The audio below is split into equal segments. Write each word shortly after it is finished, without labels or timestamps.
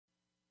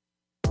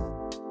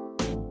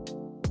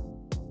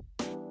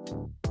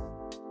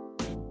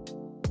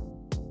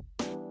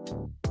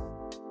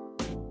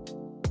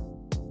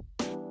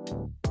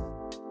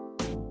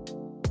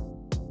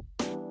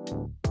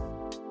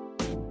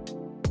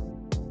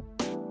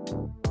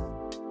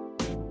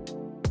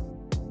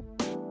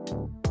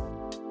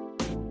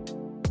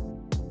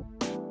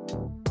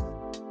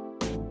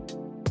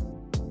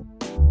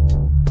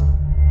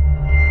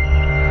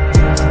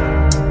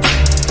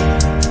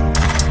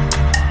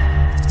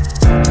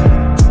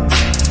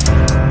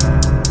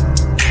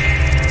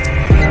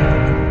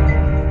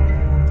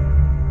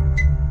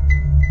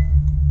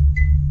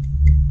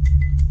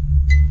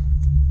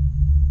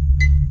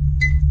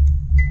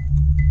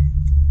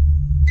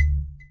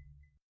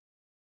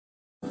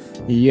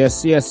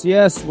Yes, yes,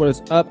 yes. What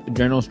is up,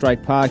 General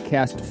Strike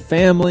Podcast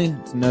family?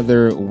 It's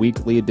another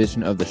weekly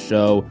edition of the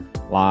show,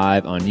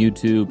 live on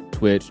YouTube,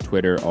 Twitch,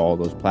 Twitter, all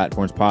those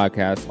platforms,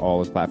 podcasts, all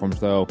those platforms.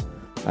 Though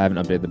I haven't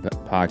updated the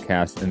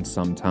podcast in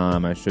some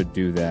time. I should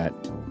do that.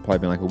 Probably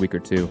been like a week or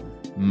two.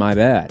 My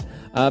bad.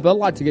 But a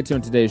lot to get to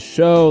in today's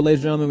show. Ladies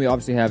and gentlemen, we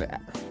obviously have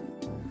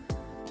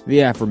the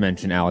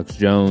aforementioned Alex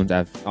Jones.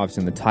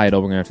 Obviously in the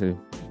title, we're going to have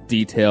to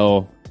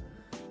detail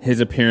his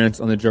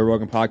appearance on the Joe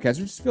Rogan podcast.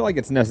 I just feel like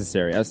it's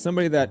necessary. As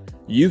somebody that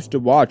used to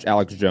watch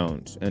Alex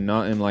Jones, and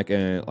not in like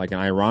an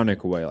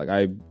ironic way.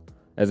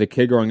 As a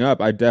kid growing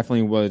up, I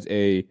definitely was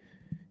a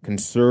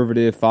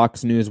conservative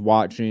Fox News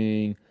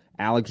watching,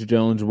 Alex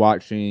Jones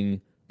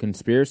watching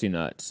conspiracy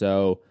nut.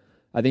 So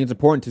I think it's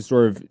important to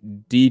sort of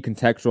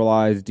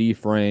decontextualize,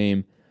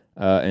 deframe,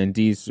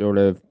 and sort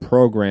of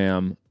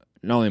program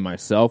not only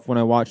myself when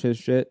I watch his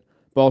shit,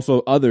 but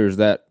also others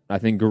that I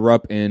think grew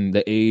up in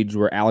the age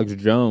where Alex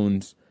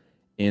Jones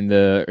in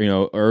the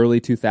early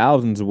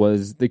 2000s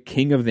was the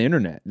king of the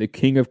internet, the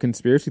king of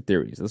conspiracy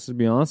theories. Let's just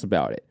be honest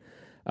about it.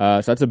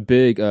 So that's a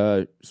big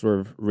sort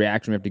of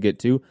reaction we have to get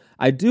to.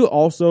 I do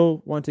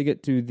also want to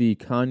get to the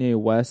Kanye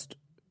West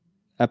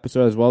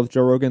episode as well with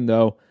Joe Rogan,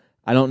 though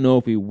I don't know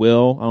if we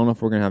will. I don't know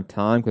if we're going to have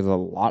time because there's a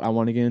lot I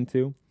want to get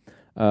into.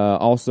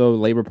 Also,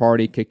 Labor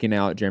Party kicking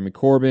out Jeremy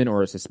Corbyn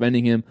or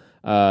suspending him.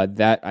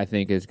 That I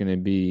think is going to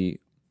be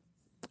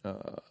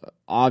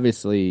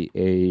obviously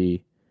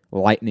a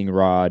lightning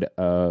rod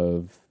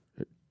of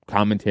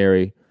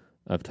commentary,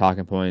 of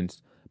talking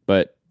points,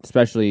 but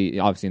especially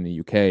obviously in the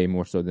UK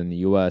more so than the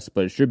US,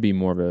 but it should be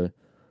more of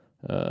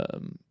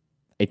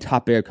a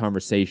topic of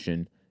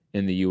conversation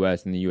in the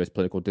US and the US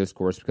political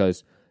discourse,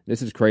 because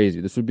this is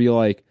crazy. This would be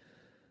like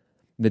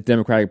the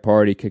Democratic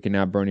Party kicking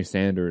out Bernie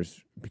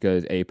Sanders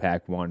because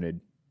AIPAC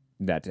wanted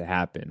that to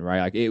happen,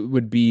 right? Like it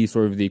would be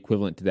sort of the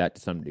equivalent to that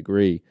to some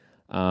degree.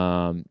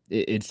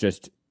 It's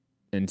just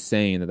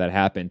insane that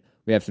happened.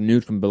 We have some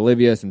news from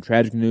Bolivia, some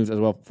tragic news as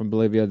well from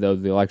Bolivia, though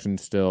the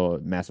election's still a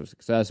massive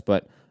success,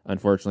 but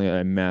unfortunately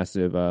a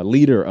massive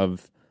leader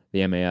of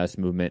the MAS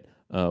movement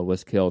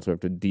was killed, so we have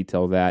to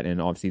detail that, and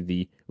obviously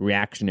the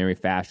reactionary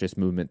fascist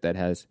movement that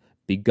has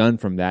begun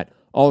from that.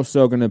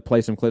 Also going to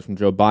play some clips from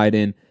Joe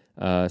Biden,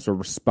 sort of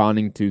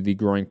responding to the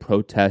growing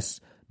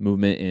protests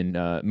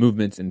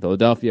movements in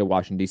Philadelphia,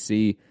 Washington,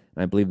 D.C.,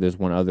 and I believe there's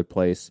one other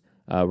place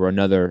where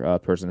another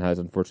person has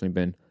unfortunately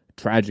been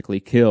tragically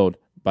killed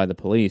by the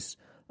police.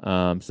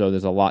 So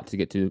there's a lot to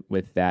get to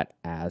with that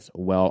as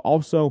well.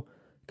 Also,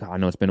 God, I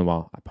know it's been a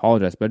while. I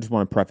apologize, but I just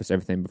want to preface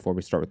everything before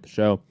we start with the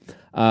show.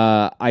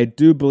 I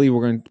do believe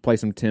we're going to play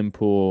some Tim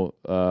Pool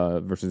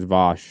versus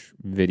Vosh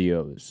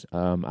videos.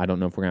 I don't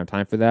know if we're going to have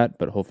time for that,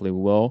 but hopefully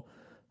we will.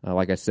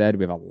 Like I said,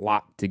 we have a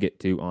lot to get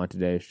to on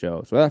today's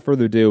show. So without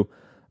further ado,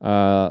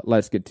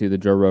 let's get to the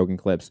Joe Rogan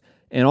clips.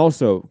 And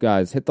also,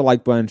 guys, hit the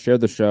like button, share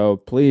the show.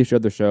 Please share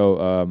the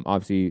show.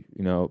 Obviously,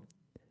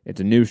 it's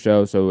a new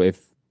show, so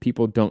if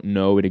people don't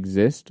know it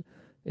exists,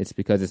 it's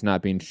because it's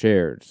not being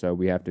shared. So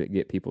we have to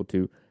get people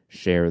to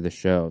share the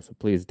show. So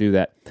please do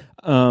that.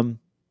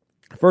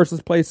 First,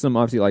 let's play some,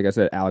 obviously, like I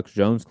said, Alex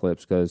Jones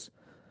clips, because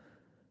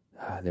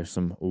there's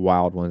some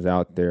wild ones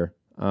out there.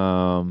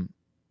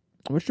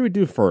 What should we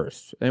do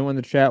first? Anyone in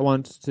the chat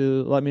wants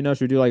to let me know?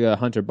 Should we do like a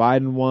Hunter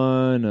Biden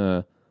one,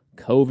 a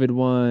COVID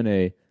one,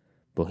 a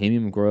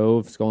Bohemian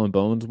Grove, Skull and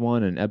Bones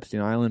one, and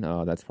Epstein Island?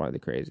 Oh, that's probably the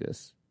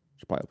craziest.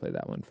 Should probably play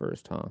that one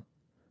first, huh?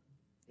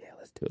 Yeah,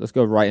 let's do it. Let's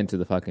go right into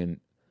the fucking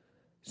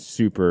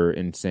super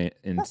insane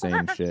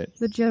shit.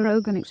 The Joe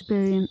Rogan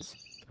Experience.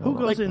 Who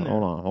goes in there?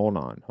 Hold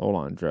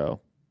on, Joe.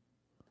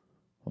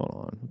 Hold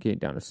on. We're getting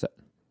down to set.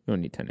 We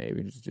don't need 1080.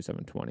 We just do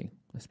 720.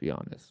 Let's be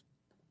honest.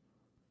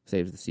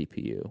 Saves the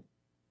CPU.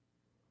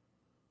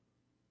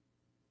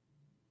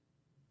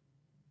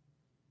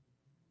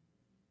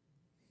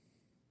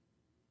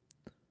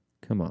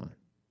 Come on.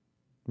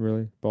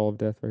 Really? Ball of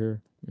death right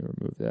here? Let me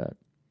remove that.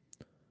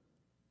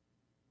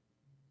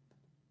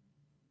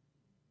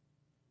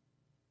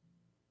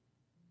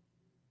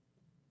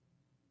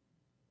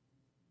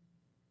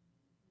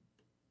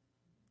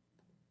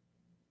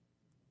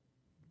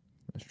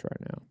 Let's try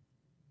it now.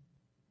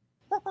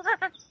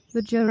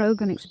 The Joe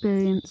Rogan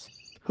Experience.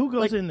 Who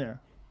goes in there?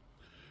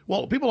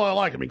 Well, people I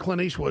like. I mean, Clint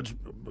Eastwood's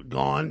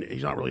gone.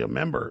 He's not really a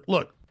member.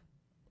 Look.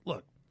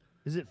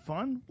 Is it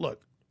fun?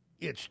 Look,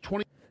 it's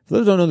 20. For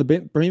those who don't know,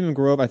 the Bohemian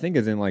Grove, I think,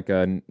 is in like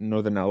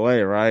northern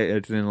LA, right?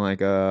 It's in like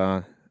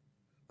not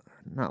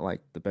like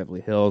the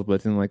Beverly Hills, but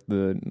it's in like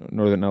the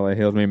northern LA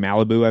hills. Maybe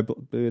Malibu, I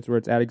believe it's where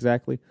it's at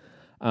exactly.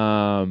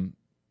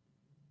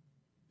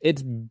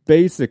 It's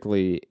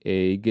basically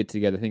a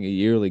get-together, I think a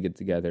yearly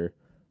get-together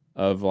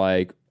of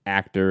like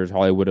actors,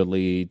 Hollywood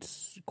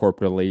elites,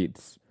 corporate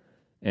elites,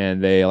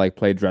 and they like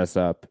play dress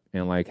up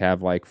and like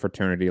have like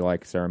fraternity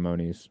like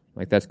ceremonies.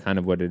 Like that's kind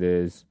of what it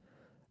is.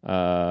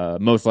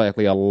 Most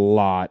likely a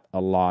lot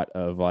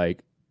of like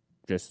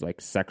just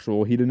like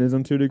sexual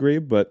hedonism to a degree,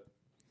 but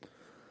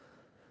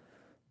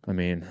I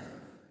mean,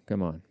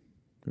 come on,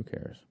 who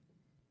cares?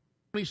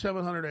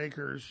 2,700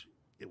 acres.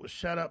 It was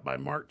set up by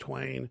Mark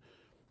Twain.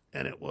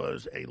 and it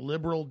was a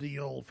liberal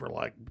deal for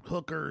like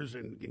hookers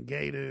and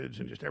gay dudes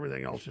and just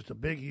everything else. Just a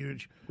big,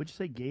 huge. Would you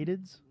say gay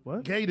dudes?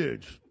 What? Gay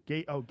dudes.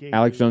 Gay Alex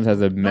dudes. Jones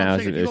has a No, I'm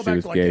saying massive if you go issue back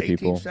with to like gay the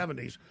people.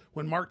 1870s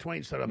when Mark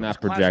Twain set up. Not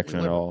it was projection classically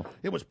at liberal. all.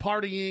 It was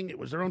partying. It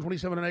was their own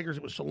 27 acres.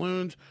 It was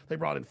saloons. They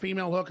brought in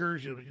female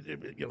hookers.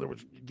 There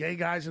was gay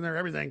guys in there.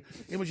 Everything.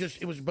 It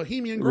was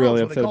Bohemian Grove.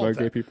 Really what they upset called about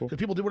that. gay people? Because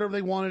people did whatever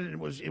they wanted. And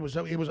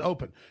it was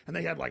open. And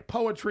they had like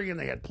poetry and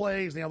they had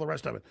plays and all the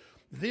rest of it.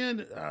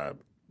 Then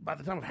by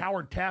the time of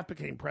Howard Taft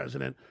became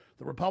president,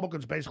 the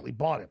Republicans basically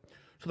bought it.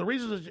 So the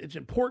reason it's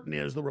important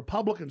is the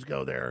Republicans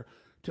go there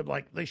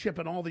to they ship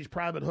in all these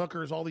private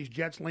hookers, all these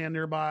jets land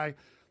nearby,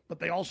 but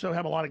they also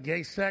have a lot of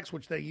gay sex,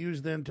 which they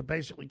use then to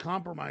basically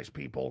compromise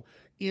people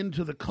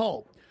into the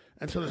cult.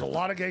 And so there's a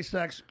lot of gay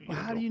sex. Well,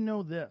 how do you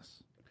know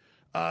this?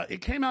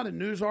 It came out in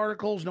news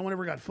articles. No one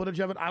ever got footage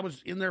of it. I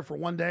was in there for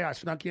one day. I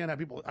snuck in.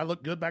 I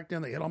looked good back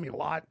then. They hit on me a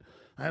lot.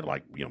 I had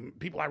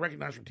people I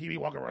recognized from TV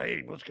walking around.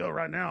 Hey, let's go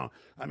right now.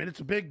 I mean,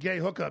 it's a big gay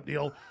hookup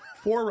deal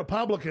for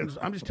Republicans.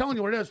 I'm just telling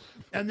you what it is.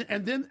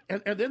 And then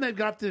they've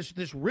got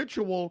this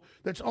ritual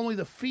that's only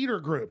the feeder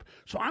group.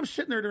 So I'm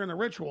sitting there during the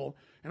ritual,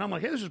 and I'm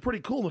like, hey, this is pretty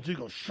cool. The dude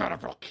goes, shut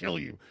up, I'll kill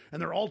you.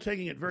 And they're all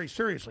taking it very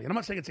seriously. And I'm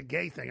not saying it's a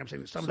gay thing. I'm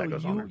saying that some of that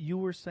goes on there. You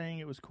were saying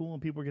it was cool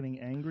and people were getting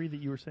angry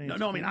that you were saying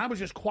No, I mean, I was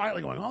just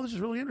quietly going, oh, this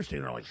is really interesting.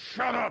 And they're like,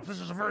 shut up, this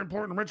is a very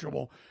important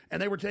ritual.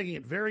 And they were taking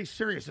it very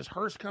serious. This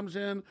hearse comes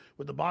in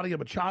with the body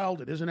of a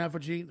child. It is an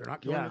effigy. They're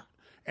not killing it.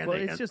 And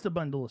it's just a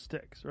bundle of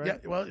sticks, right? Yeah,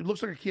 well, it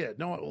looks like a kid.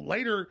 No,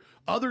 later,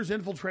 others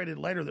infiltrated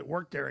later that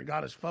worked there and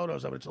got us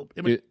photos of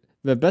it.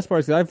 The best part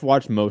is that I've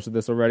watched most of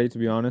this already, to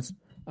be honest.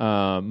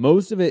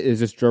 Most of it is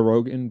just Joe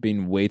Rogan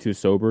being way too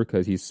sober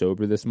because he's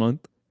sober this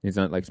month. He's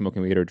not like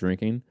smoking weed or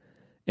drinking.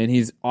 And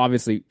he's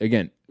obviously,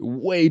 again,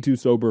 way too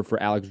sober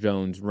for Alex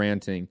Jones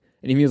ranting.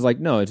 And he was like,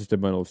 no, it's just a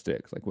bundle of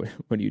sticks. Like, what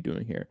are you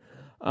doing here?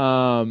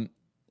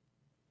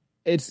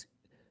 It's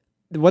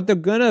what they're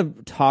going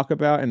to talk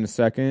about in a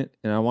second,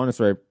 and I want to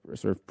sort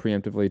of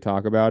preemptively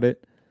talk about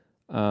it.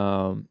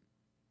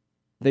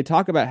 They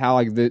talk about how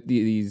like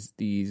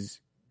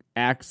these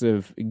acts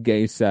of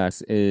gay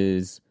sex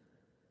is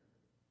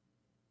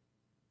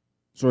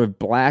sort of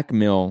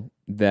blackmail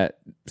that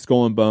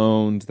Skull and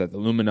Bones, that the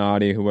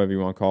Illuminati, whoever you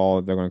want to call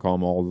it, they're going to call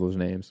them all those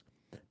names,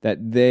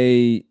 that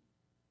they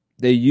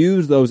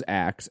use those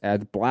acts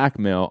as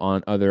blackmail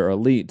on other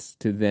elites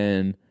to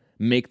then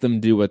make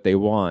them do what they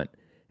want.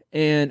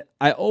 And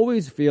I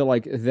always feel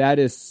like that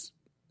is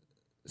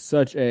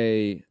such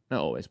a,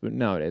 not always, but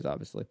nowadays,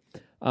 obviously,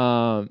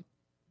 that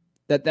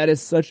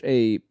is such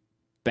a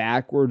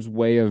backwards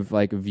way of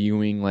like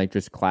viewing like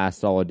just class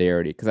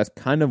solidarity, because that's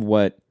kind of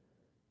what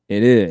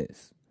it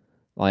is.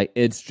 Like,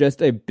 it's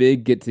just a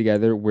big get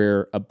together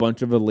where a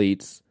bunch of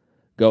elites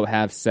go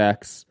have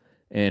sex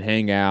and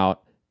hang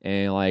out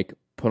and like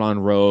put on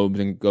robes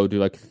and go do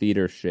like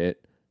theater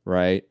shit,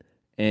 right?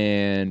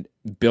 And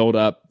build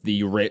up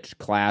the rich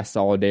class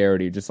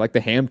solidarity, just like the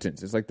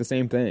Hamptons. It's like the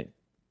same thing.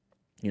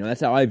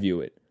 That's how I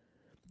view it.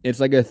 It's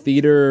like a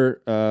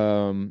theater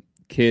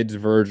kids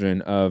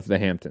version of the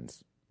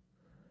Hamptons.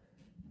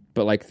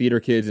 But like theater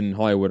kids in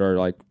Hollywood are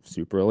like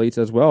super elites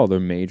as well.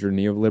 They're major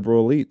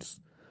neoliberal elites.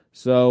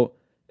 So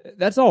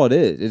that's all it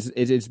is.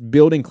 It's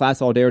building class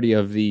solidarity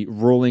of the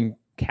ruling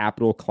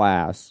capital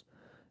class.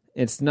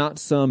 It's not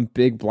some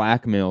big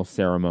blackmail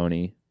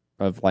ceremony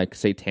of like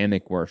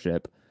satanic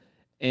worship.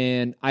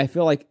 And I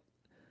feel like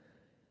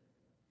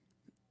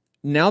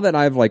now that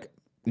I've like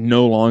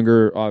no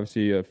longer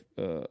obviously a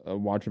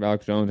watcher of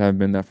Alex Jones, I haven't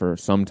been that for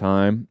some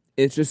time.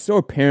 It's just so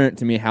apparent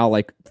to me how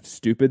like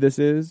stupid this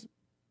is,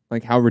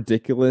 like how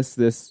ridiculous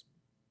this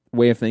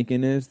way of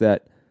thinking is,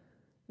 that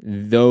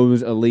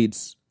those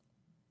elites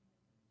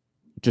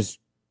just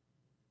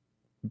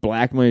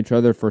blackmail each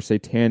other for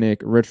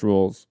satanic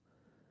rituals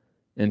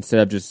instead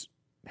of just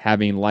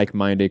having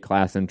like-minded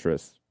class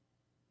interests,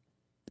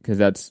 because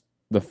that's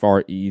the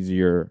far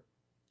easier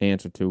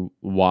answer to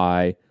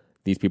why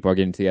these people are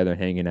getting together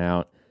and hanging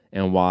out,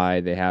 and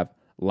why they have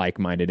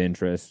like-minded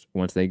interests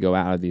once they go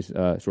out of these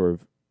sort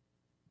of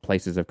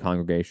places of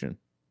congregation.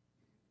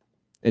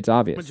 It's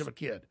obvious. Much of a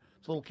kid.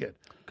 It's a little kid.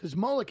 Because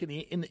Moloch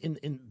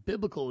in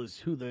biblical is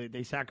who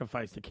they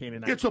sacrifice to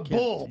Canaanite. It's a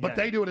bull, but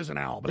they do it as an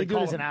owl. But they do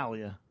it as an owl,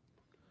 yeah.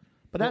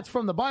 But that's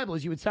from the Bible,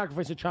 is you would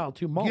sacrifice a child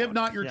to Moloch. Give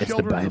not your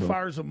children the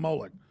fires of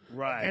Moloch.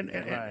 Right.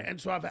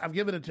 And so I've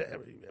given it to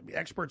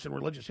experts in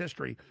religious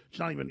history. It's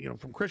not even,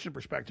 from Christian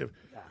perspective.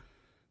 Yeah.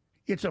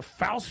 It's a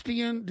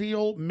Faustian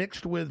deal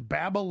mixed with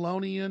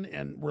Babylonian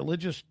and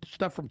religious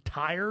stuff from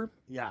Tyre.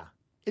 Yeah.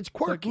 It's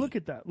quirky. Like,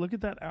 look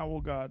at that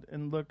owl god,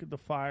 and look at the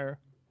fire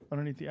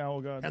underneath the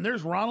owl god. And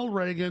there's Ronald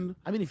Reagan.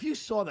 I mean, if you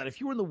saw that,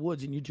 if you were in the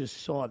woods and you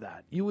just saw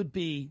that, you would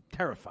be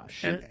terrified.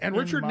 And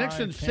Richard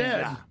Nixon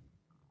said,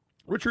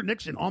 Richard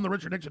Nixon, on the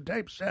Richard Nixon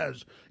tape,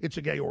 says it's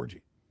a gay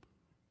orgy.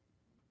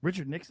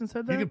 Richard Nixon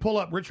said that? You can pull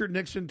up. Richard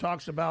Nixon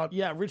talks about...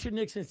 Yeah, Richard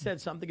Nixon said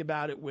something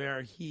about it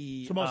where he...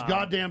 It's the most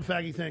goddamn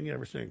faggy thing you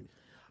ever seen.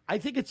 I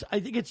think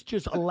it's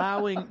just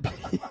allowing...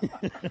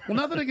 Well,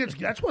 nothing against...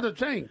 That's what it's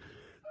saying.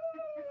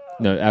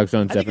 No, Alex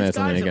Jones I think definitely has it's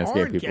something guys that against gay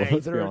aren't people. gay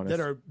Let's be that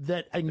honest.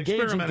 that engage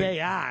in Experimenting. gay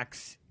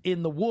acts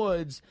in the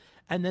woods,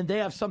 and then they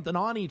have something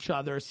on each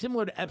other,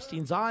 similar to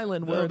Epstein's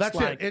Island, where No, it's that's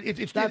like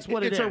it. that's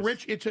what it's it a is.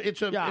 rich.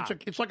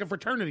 It's like a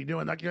fraternity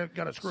doing that. You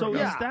got to screw. So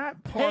it is up.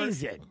 that part?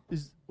 hazing,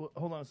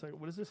 Hold on a second.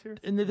 What is this here?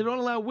 and they don't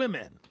allow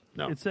women.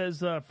 No. It says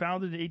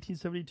founded in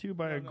 1872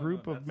 by a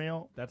group of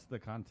male. That's the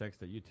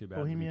context that YouTube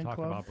adds. Bohemian We talk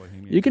Club? about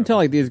Bohemian. You can tell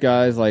like these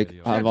guys like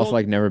Videos. I've also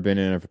like never been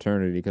in a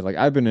fraternity because like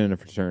I've been in a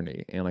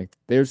fraternity and like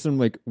there's some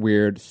like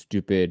weird,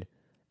 stupid,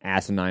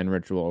 asinine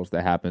rituals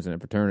that happens in a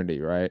fraternity,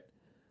 right?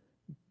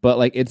 But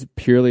like it's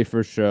purely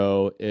for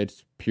show.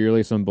 It's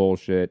purely some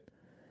bullshit.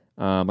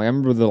 Like I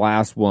remember the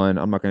last one.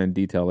 I'm not going to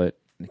detail it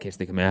in case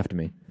they come after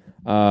me.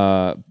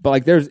 But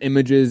like there's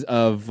images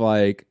of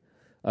like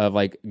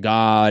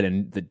God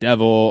and the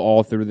devil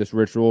all through this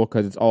ritual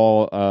because it's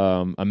all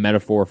a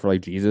metaphor for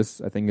like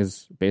Jesus. I think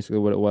is basically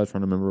what it was.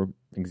 Trying to remember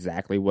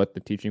exactly what the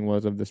teaching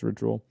was of this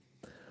ritual.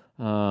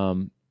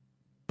 But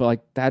like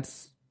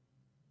that's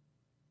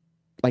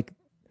like.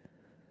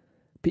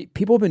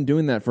 People have been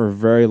doing that for a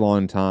very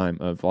long time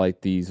of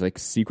like these like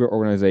secret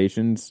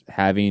organizations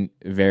having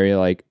very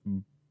like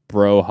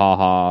bro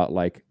haha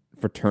like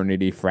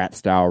fraternity frat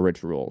style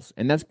rituals.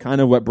 And that's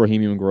kind of what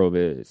Bohemian Grove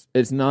is.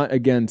 It's not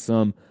again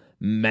some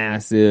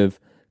massive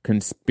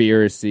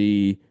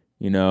conspiracy,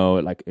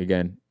 like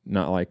again,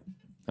 not like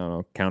I don't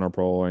know,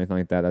 counterpro or anything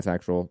like that. That's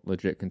actual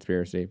legit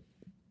conspiracy.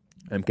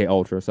 MK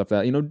Ultra stuff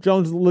that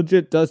Jones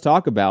legit does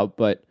talk about,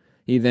 but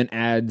he then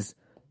adds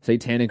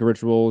satanic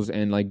rituals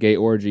and like gay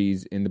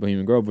orgies in the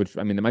Bohemian Grove, which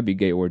I mean there might be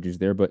gay orgies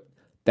there, but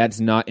that's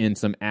not in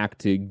some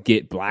act to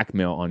get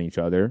blackmail on each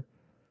other.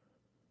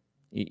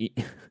 You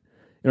know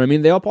what I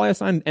mean? They all probably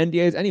sign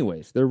NDAs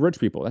anyways. They're rich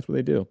people. That's what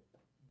they do.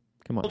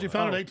 Come on. You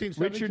founded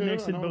 1872. Richard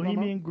Nixon, I know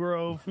Bohemian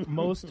Grove,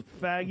 most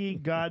faggy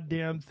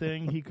goddamn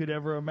thing he could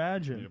ever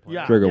imagine.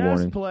 Yeah, Trigger yes,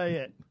 warning. Play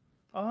it.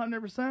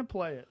 100%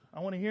 play it. I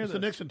want to hear It's this.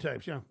 the Nixon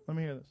tapes. Yeah. Let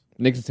me hear this.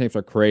 Nixon tapes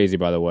are crazy,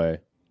 by the way.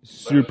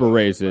 Super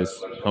racist,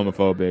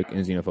 homophobic,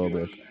 and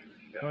xenophobic.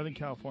 Northern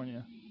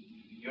California.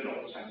 You know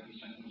what's happening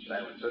in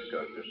San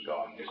Francisco just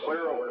gone. It's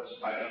clear over.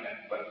 I know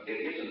that, but it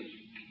isn't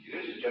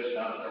just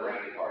down in the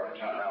ratty part of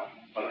town.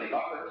 But the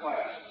upper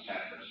class in San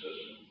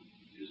Francisco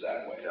is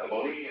that way. The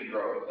Bohemian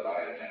Grove that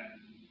I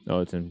attend. Oh,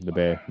 it's in the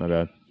Bay. My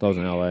bad. That was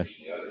in L.A.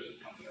 The others that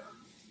come there.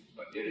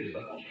 But it is the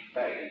most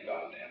faggy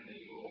goddamn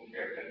thing you will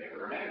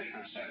ever imagine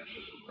in San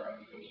Francisco crowd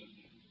because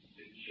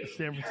The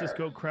San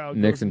Francisco crowd.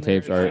 Nixon goes in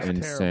there. tapes are It's just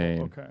insane.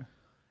 terrible. Okay.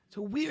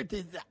 So weird.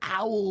 The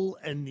owl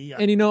and the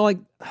And like,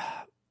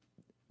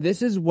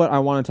 this is what I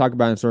want to talk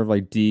about in sort of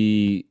like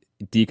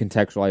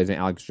decontextualizing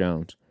Alex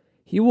Jones.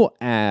 He will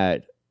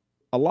add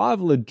a lot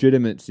of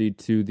legitimacy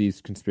to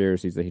these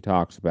conspiracies that he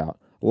talks about,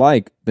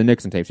 like the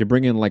Nixon tapes. You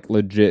bring in like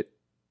legit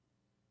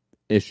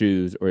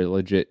issues or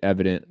legit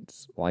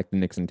evidence, like the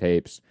Nixon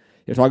tapes.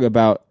 You're talking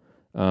about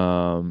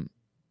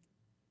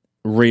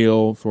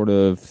real sort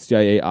of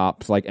CIA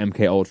ops, like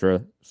MK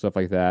Ultra, stuff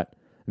like that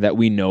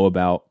we know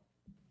about.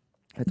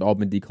 It's all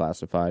been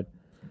declassified.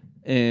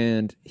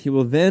 And he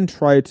will then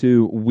try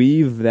to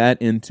weave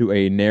that into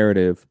a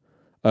narrative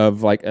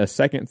of like a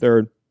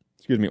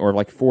or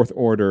like fourth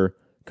order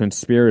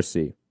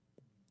conspiracy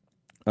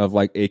of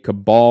like a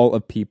cabal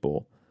of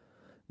people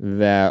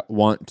that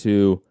want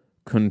to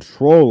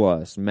control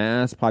us,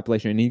 mass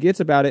population. And he gets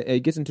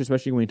into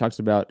especially when he talks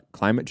about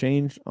climate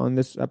change on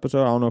this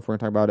episode. I don't know if we're going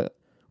to talk about it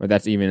or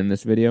that's even in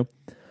this video.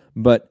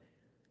 But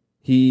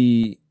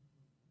he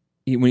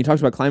when he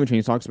talks about climate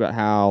change, he talks about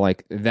how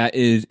like that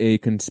is a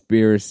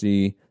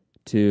conspiracy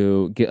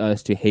to get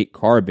us to hate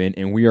carbon,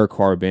 and we are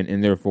carbon,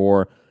 and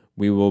therefore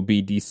we will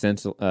be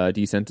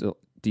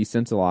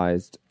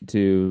desensitized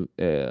to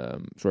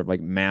sort of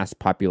like mass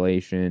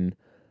population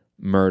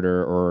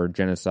murder or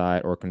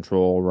genocide or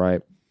control,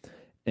 right?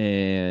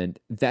 And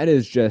that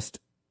is just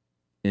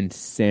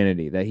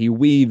insanity that he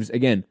weaves,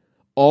 again,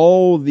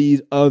 all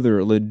these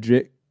other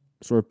legit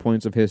sort of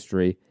points of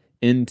history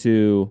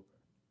into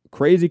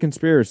crazy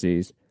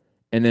conspiracies,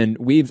 and then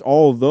weaves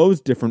all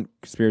those different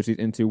conspiracies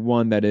into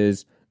one that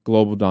is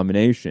global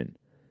domination.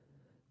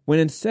 When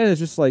instead it's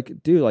just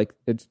like, dude, like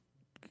it's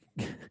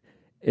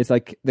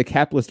like the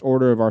capitalist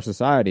order of our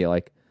society,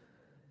 like.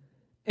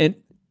 And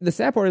the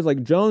sad part is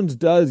like Jones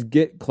does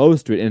get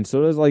close to it, and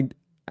so does like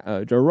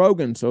Joe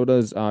Rogan. So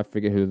does I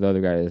forget who the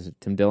other guy is.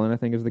 Tim Dillon, I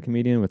think, is the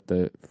comedian with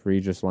the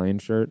Free Just Lane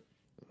shirt.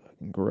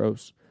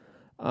 Gross.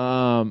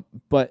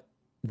 But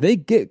they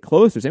get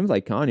close to, same as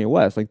like Kanye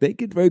West, like they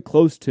get very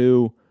close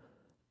to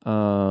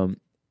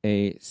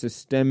a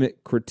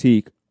systemic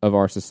critique of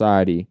our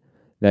society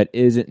that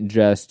isn't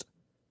just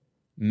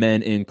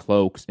men in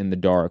cloaks in the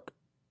dark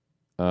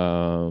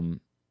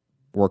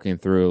working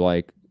through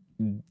like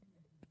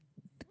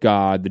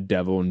God, the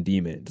devil, and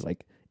demons.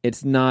 Like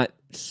it's not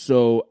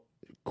so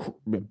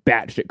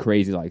batshit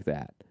crazy like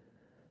that.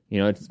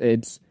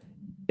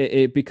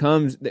 It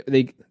becomes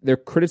their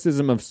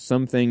criticism of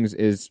some things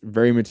is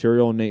very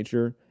material in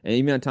nature, and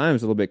even at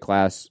times a little bit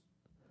class,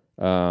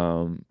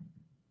 a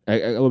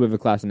little bit of a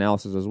class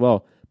analysis as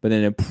well. but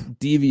then it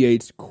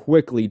deviates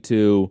quickly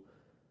to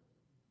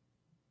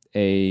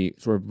a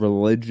sort of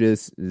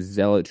religious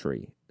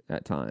zealotry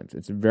at times.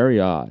 It's very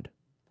odd.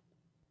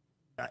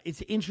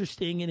 It's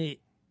interesting, and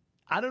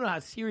I don't know how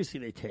seriously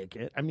they take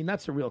it. I mean,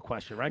 that's a real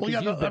question, right? Well,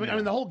 'Cause yeah, you've been I there.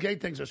 mean, the whole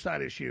gate thing's a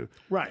side issue.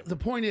 Right. The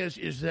point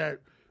is that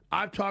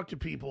I've talked to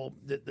people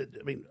that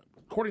I mean,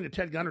 according to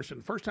Ted Gunderson,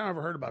 the first time I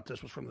ever heard about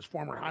this was from this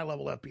former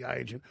high-level FBI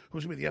agent who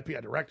was going to be the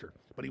FBI director,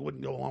 but he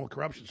wouldn't go along with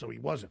corruption, so he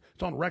wasn't.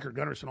 It's on record.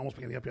 Gunderson almost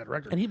became the FBI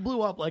director. And he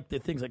blew up like the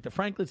things like the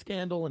Franklin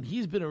scandal, and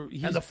he's been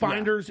and the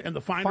Finders and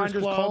the Finders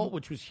Club, cult,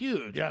 which was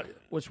huge. Yeah.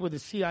 Which where the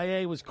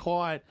CIA was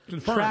caught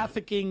Confirmed.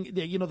 trafficking.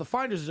 The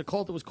Finders is a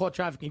cult that was caught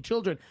trafficking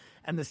children,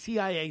 and the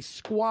CIA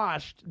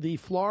squashed the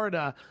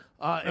Florida.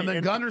 And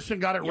then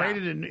Gunderson got it yeah.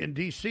 raided in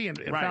D.C. and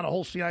Right. found a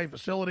whole CIA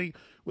facility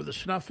with the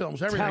snuff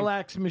films, everything.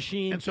 telex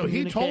machine. And so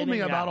he told me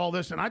communicating, about yeah. all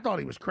this, and I thought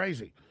he was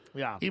crazy.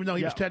 Yeah. Even though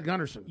he was Yeah. Ted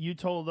Gunderson. You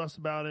told us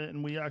about it,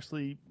 and we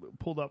actually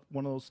pulled up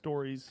one of those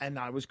stories. And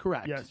I was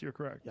correct. Yes, you're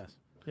correct. Yes.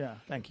 Yeah.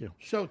 Thank you.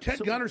 So Ted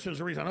Gunderson is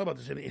the reason I know about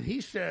this, and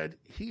he said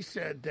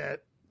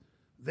that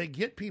they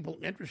get people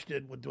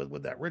interested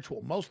with that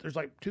ritual. There's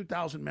like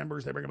 2,000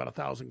 members. They bring about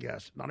 1,000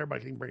 guests. Not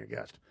everybody can even bring a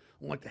guest.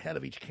 Only like the head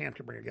of each camp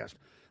can bring a guest.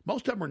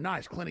 Most of them are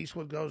nice. Clint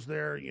Eastwood goes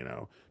there.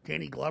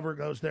 Danny Glover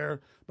goes there.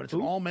 But it's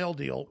an all-male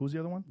deal. Who's the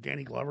other one?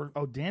 Danny Glover.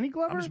 Oh, Danny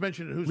Glover? I'm just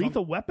mentioning who's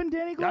Lethal on. Weapon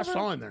Danny Yeah, Glover? I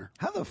saw him there.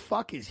 How the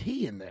fuck is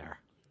he in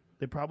there?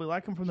 They probably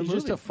like him from the He's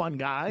movie. just a fun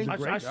guy.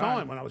 I saw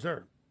him when I was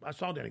there. I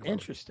saw Danny Glover.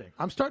 Interesting.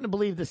 I'm starting to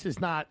believe this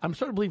is not. I'm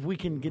starting to believe we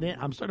can get in.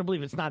 I'm starting to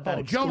believe it's not that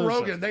exclusive. Joe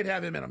Rogan, they'd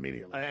have him in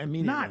immediately.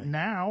 Immediately. Not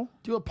now.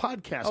 Do a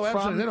podcast Oh,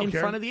 absolutely. from They don't in care.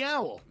 front of the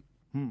owl.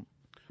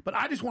 But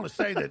I just want to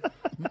say that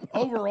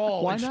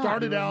overall, Why it not?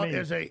 started You and out me.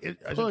 as a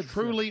Good.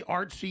 truly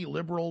artsy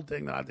liberal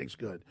thing that I think's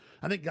good.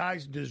 I think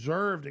guys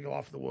deserve to go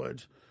off the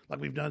woods like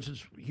we've done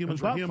since humans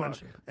were butt humans,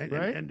 fuck, and,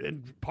 right?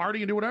 and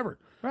party and do whatever.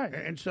 Right.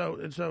 And so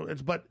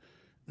it's. But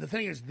the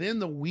thing is, then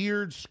the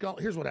weird skull.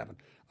 Here's what happened.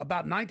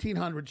 About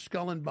 1900,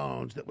 Skull and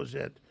Bones, that was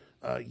at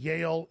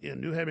Yale in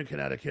New Haven,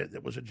 Connecticut,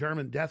 that was a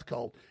German death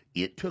cult.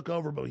 It took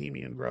over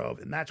Bohemian Grove,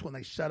 and that's when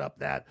they set up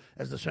that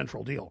as the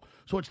central deal.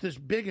 So it's this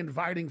big,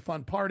 inviting,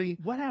 fun party.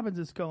 What happens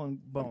at Skull and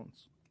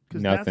Bones?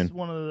 Because Nothing. that's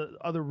one of the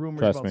other rumors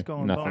Trust about me, Skull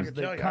and nothing. Bones. I can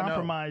They tell you, I know.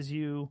 compromise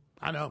you.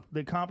 I know.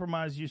 They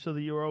compromise you so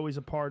that you're always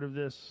a part of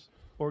this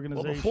Well,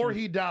 organization. before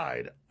he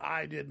died,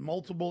 I did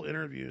multiple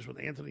interviews with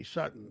Anthony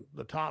Sutton,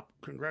 the top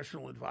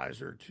congressional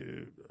advisor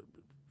to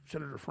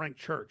Senator Frank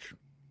Church.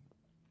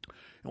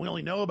 And we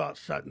only know about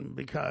Sutton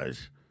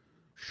because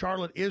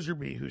Charlotte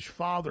Iserby, whose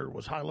father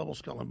was high-level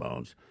Skull and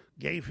Bones,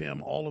 gave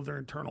him all of their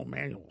internal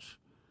manuals.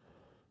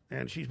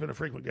 And she's been a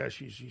frequent guest.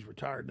 She's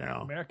retired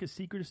now. America's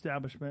Secret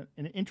Establishment,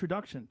 an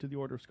introduction to the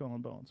Order of Skull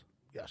and Bones.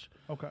 Yes.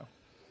 Okay.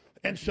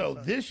 And so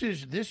this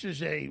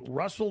is a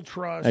Russell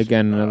Trust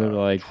Again,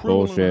 another, true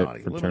bullshit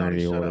Illuminati.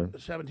 fraternity Illuminati set order. up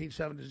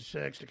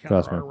 1776 to counter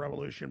Trust me. our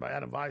revolution by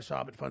Adam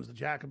Weishaupt. It funds the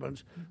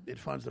Jacobins. It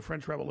funds the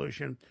French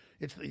Revolution.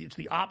 It's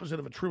the opposite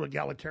of a true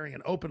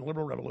egalitarian, open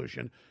liberal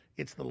revolution.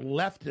 It's the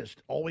leftist.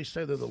 Always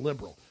say they're the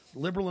liberal.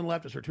 Liberal and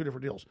leftist are two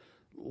different deals.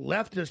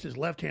 Leftist is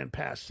left-hand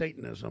path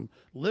Satanism.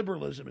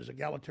 Liberalism is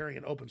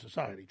egalitarian, open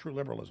society, true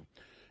liberalism.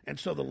 And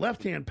so the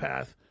left-hand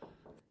path.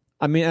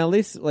 I mean, at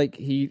least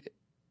he.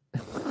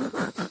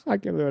 I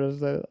can't believe what I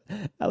said.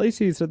 At least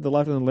he said the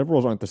left and the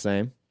liberals aren't the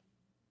same,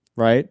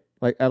 right?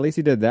 Like, at least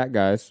he did that,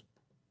 guys.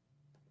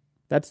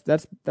 That's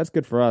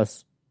good for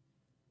us.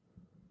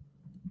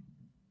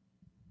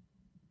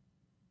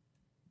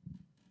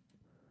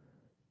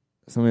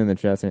 Somebody in the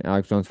chat saying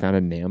Alex Jones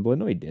founded NAMBLA.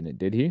 No, he didn't,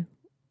 did he?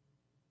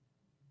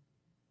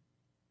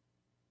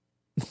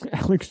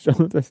 Alex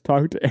Jones has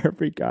talked to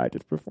every guy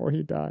just before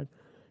he died.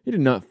 He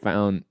did not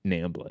found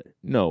NAMBLA.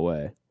 No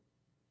way.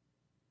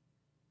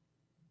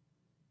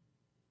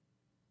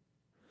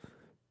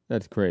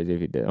 That's crazy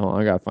if he did. Oh,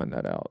 I gotta find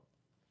that out.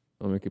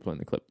 Let me keep playing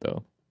the clip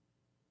though.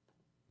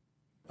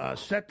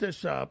 Set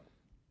this up,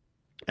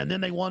 and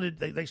then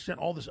they sent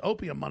all this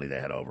opium money they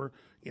had over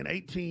in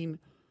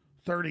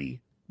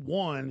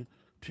 1831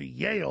 to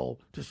Yale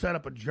to set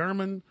up a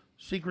German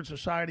secret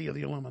society of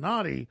the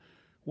Illuminati,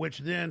 which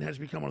then has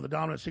become one of the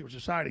dominant secret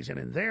societies. And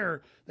in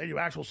there, they do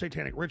actual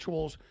satanic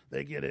rituals.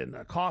 They get in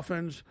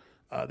coffins.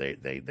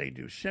 They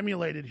do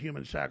simulated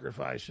human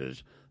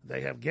sacrifices.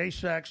 They have gay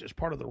sex as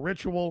part of the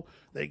ritual.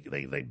 They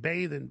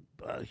bathe in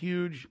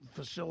huge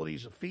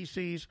facilities of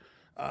feces.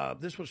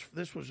 This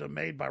was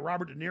made by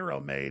Robert De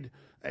Niro. Made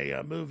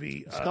a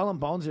movie. Skull and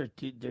Bones they're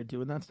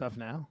doing that stuff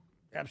now.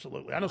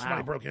 Absolutely, I know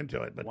somebody broke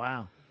into it, but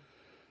Wow.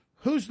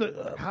 who's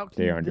the? How can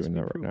They aren't this doing be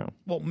that right proven? now.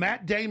 Well,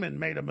 Matt Damon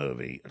made a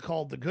movie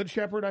called The Good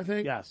Shepherd, I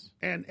think. Yes.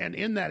 And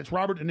in that, it's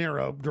Robert De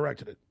Niro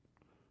directed it.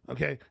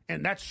 Okay,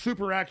 and that's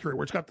super accurate.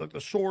 Where it's got the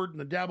sword and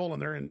the devil,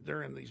 and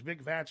they're in these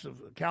big vats of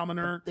cow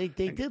manure. They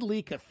did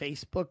leak a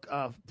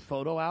Facebook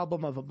photo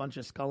album of a bunch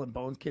of Skull and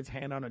Bones kids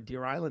hanging on a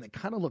Deer Island. It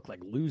kind of looked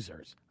like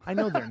losers. I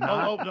know they're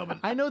not.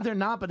 I know they're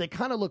not, but they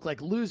kind of look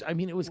like losers. I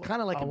mean, it was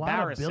kind of like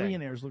embarrassing. A lot of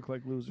billionaires look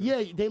like losers.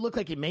 Yeah, they look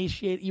like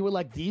emaciated. You were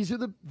like, these are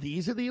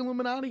the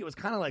Illuminati. It was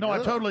kind of like. No, I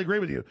totally agree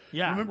with you.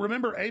 Yeah.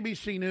 Remember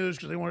ABC News,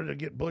 because they wanted to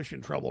get Bush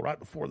in trouble right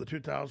before the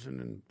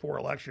 2004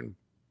 election.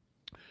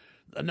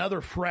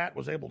 Another frat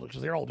was able to,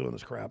 because they're all doing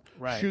this crap,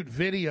 shoot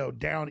video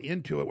down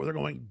into it where they're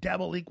going,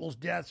 devil equals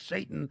death,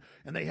 Satan.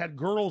 And they had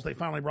girls they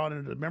finally brought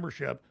into the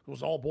membership. It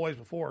was all boys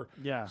before.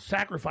 Yeah.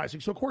 Sacrificing.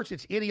 So, of course,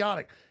 it's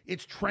idiotic.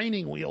 It's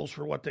training wheels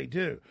for what they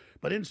do.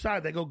 But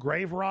inside, they go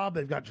grave rob.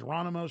 They've got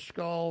Geronimo's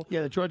skull.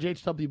 Yeah, the George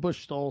H.W.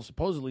 Bush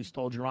supposedly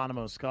stole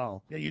Geronimo's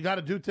skull. Yeah, you got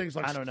to do things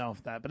like... I don't know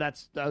if that, but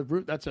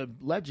that's a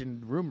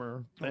legend,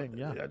 rumor thing,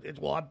 yeah.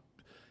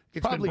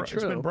 It's probably true.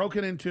 It's been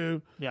broken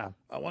into. Yeah.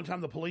 One time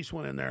the police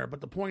went in there,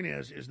 but the point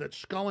is that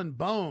Skull and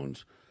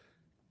Bones,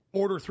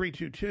 Order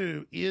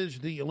 322, is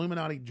the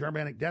Illuminati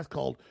Germanic death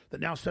cult that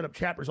now set up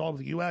chapters all over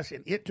the U.S.,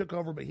 and it took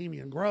over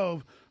Bohemian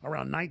Grove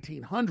around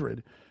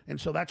 1900. And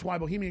so that's why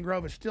Bohemian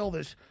Grove is still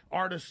this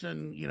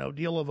artisan,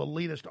 deal of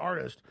elitist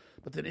artist,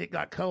 but then it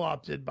got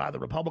co-opted by the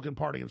Republican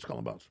Party and Skull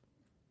and Bones.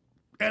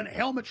 And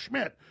Helmut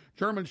Schmidt,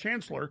 German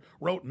chancellor,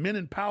 wrote Men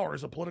in Power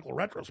as a political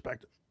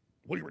retrospective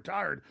when he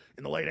retired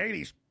in the late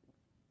 80s.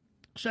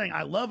 Saying,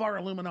 I love our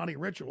Illuminati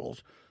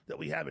rituals that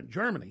we have in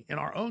Germany in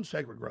our own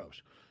sacred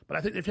groves. But I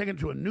think they've taken it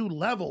to a new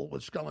level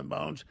with Skull and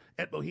Bones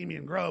at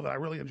Bohemian Grove, and I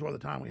really enjoy the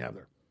time we have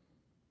there.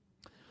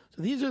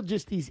 So these are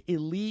just these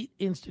elite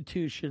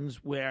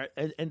institutions where,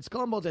 and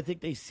Skull and Bones, I think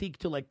they seek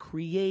to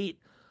create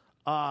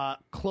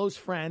close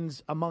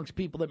friends amongst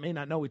people that may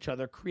not know each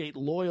other, create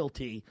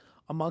loyalty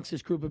amongst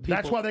this group of people.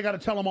 That's why they got to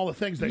tell them all the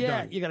things they've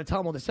done. Yeah, you got to tell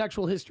them all the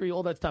sexual history,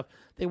 all that stuff.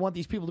 They want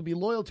these people to be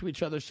loyal to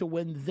each other, so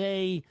when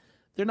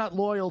they're not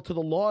loyal to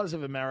the laws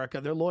of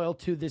America. They're loyal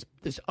to this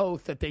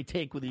oath that they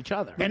take with each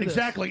other. And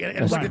exactly. And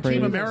it's like a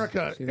Team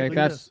America. See,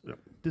 that's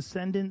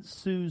Descendant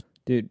sues.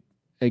 Dude,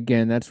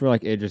 again, that's where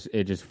it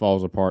just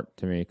falls apart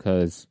to me,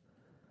 because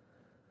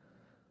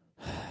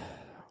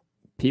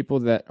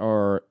people that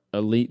are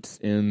elites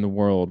in the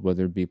world,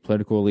 whether it be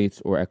political elites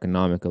or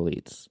economic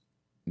elites,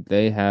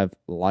 they have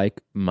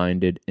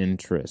like-minded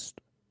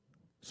interest.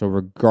 So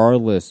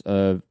regardless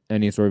of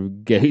any sort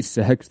of gay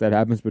sex that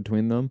happens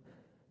between them,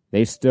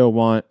 they still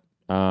want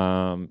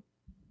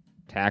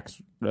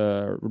tax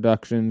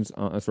reductions,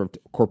 sort of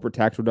corporate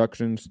tax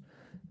reductions.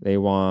 They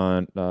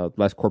want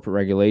less corporate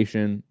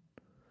regulation.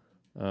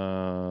 They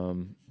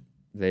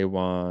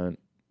want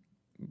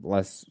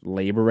less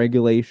labor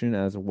regulation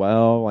as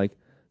well.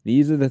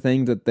 These are the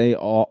things that they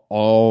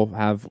all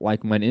have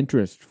like-minded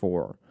interest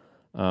for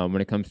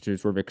when it comes to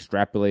sort of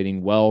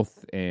extrapolating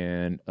wealth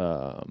and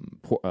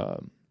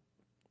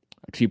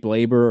cheap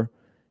labor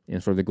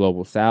in sort of the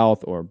global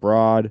south or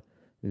abroad.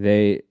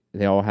 They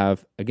all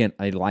have, again,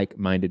 a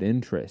like-minded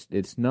interest.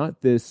 It's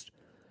not this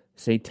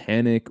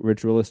satanic,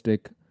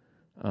 ritualistic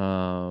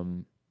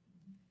sort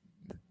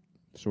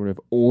of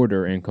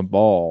order and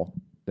cabal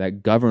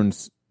that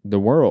governs the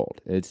world.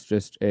 It's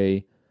just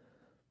a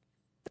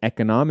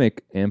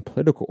economic and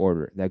political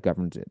order that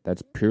governs it.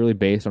 That's purely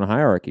based on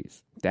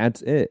hierarchies.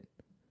 That's it.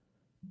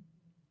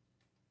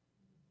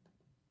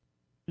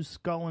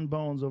 Skull and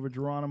Bones over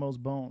Geronimo's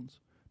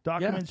bones.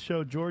 Documents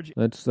show George.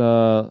 Let's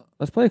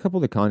play a couple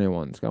of the Kanye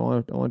ones. I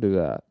want to do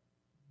that.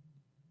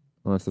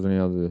 Unless there's any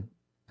other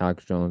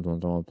Alex Jones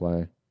ones I want to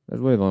play.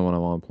 That's really the only one I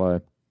want to play.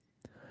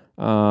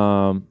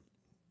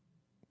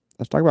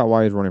 Let's talk about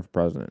why he's running for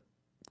president.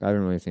 I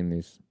haven't really seen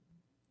these.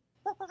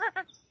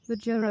 The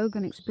Joe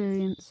Rogan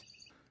Experience.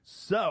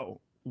 So,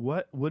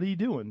 what are you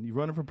doing? You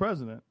running for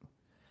president?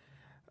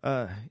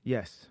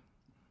 Yes.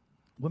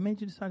 What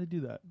made you decide to do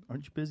that?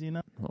 Aren't you busy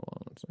enough? Hold on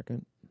 1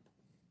 second.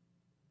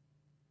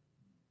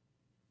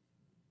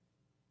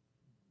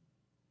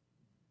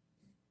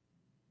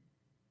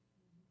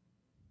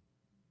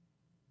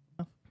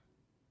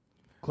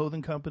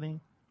 Clothing company,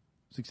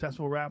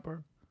 successful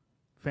rapper,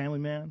 family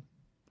man.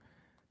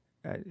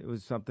 It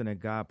was something that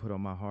God put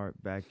on my heart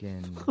back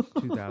in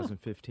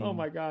 2015. Oh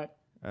my God.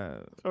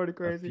 It's already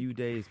crazy. A few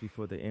days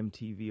before the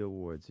MTV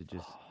Awards,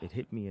 it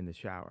hit me in the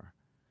shower.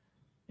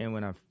 And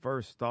when I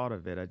first thought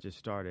of it, I just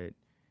started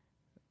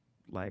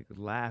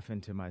laughing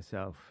to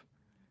myself.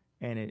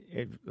 And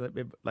it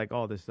like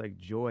all this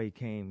joy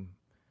came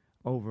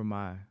over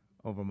my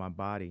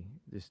body,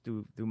 just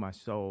through my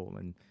soul.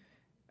 And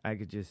I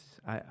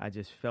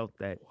just felt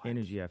that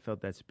energy. I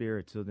felt that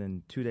spirit. So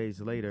then 2 days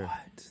later,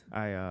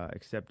 I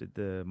accepted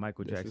the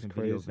Michael Jackson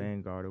Video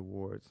Vanguard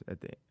Awards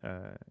at the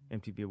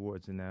MTV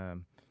Awards.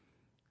 And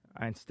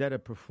instead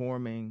of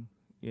performing,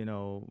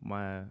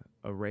 my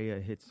array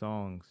of hit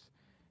songs,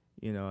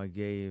 I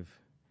gave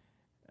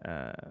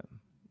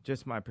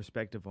just my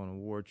perspective on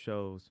award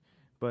shows.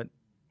 But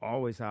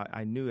always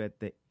I knew at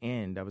the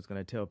end I was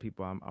going to tell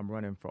people I'm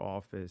running for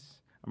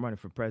office. I'm running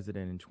for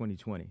president in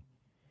 2020.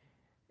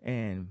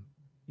 And,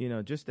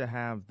 just to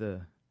have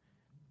the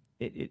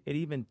it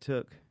even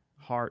took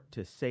heart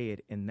to say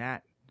it in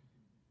that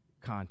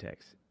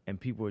context, and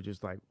people were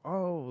just like,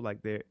 oh,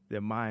 like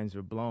their minds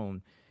were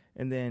blown.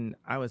 And then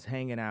I was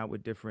hanging out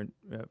with different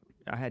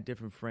I had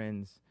different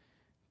friends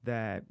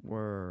that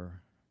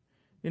were,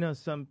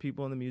 some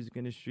people in the music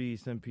industry,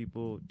 some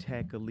people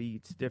tech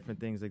elites, different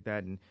things like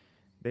that, and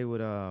they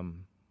would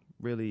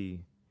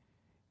really,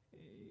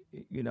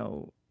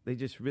 they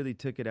just really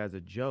took it as a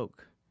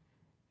joke.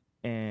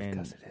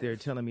 And they're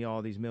telling me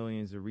all these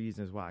millions of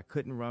reasons why I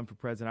couldn't run for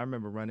president. I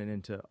remember running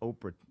into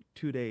Oprah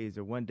 2 days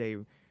or one day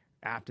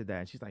after that.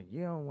 And she's like,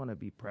 you don't want to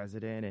be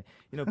president.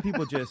 And,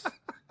 people just,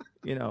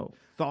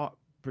 thought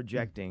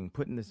projecting,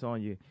 putting this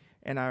on you.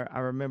 And I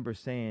remember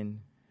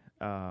saying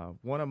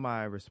one of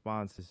my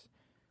responses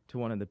to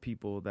one of the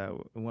people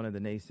one of the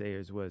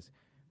naysayers was,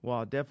 well,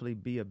 I'll definitely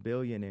be a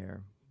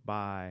billionaire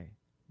by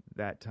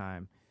that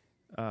time.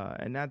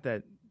 And not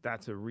that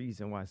that's a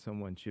reason why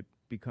someone should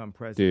become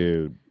president.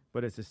 Dude.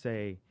 But it's to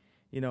say,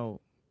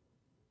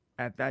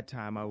 at that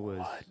time I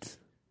was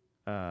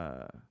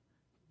around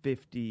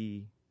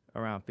 $50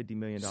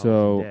 million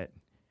in debt.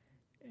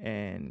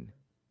 And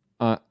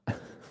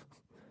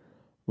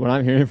what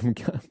I'm hearing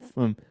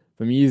from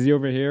Easy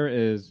over here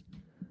is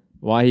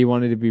why he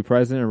wanted to be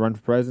president or run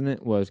for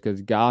president was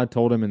because God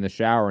told him in the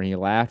shower, and he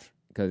laughed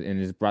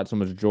and it brought so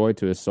much joy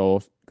to his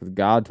soul because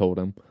God told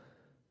him.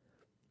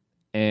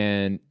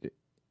 And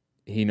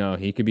he's gonna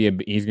be a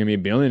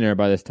billionaire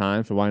by this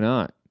time, so why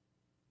not?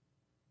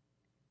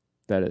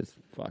 That is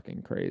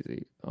fucking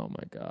crazy. Oh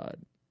my God.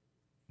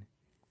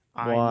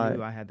 I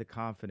knew I had the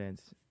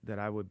confidence that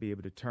I would be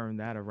able to turn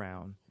that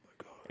around.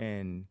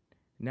 And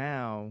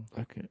now,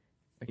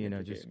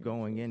 just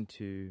going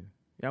into,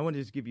 I want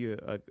to just give you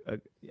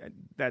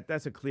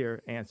that's a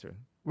clear answer.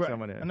 Right. So I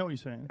know what you're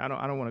saying. I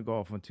don't want to go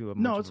off on too much.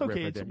 No, it's of a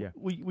okay. riff It's, yeah.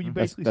 what you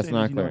basically saying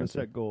is you know how to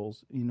set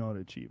goals, you know how to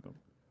achieve them.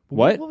 But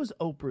What? What was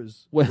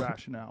Oprah's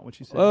rationale when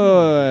she said?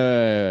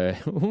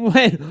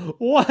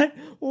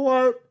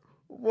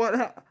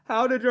 What?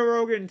 How did Joe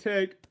Rogan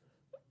take?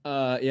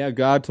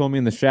 God told me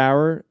in the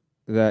shower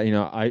that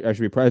I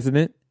should be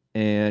president,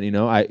 and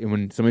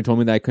when somebody told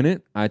me that I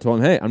couldn't, I told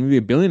him, hey, I'm gonna be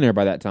a billionaire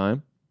by that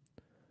time.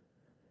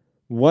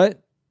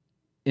 What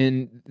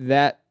in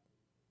that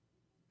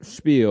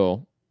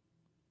spiel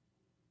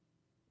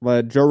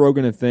led Joe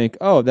Rogan to think,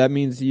 oh, that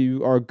means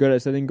you are good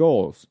at setting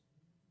goals?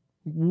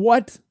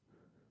 What?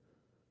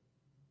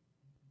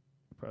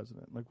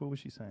 President, like, what was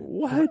she saying?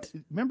 What?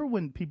 Remember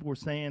when people were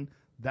saying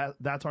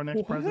that's our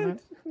next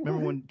president? Remember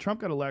when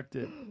Trump got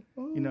elected?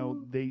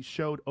 They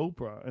showed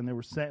Oprah, and they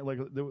were saying, like,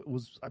 there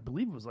was, I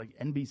believe it was like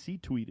NBC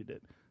tweeted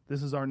it.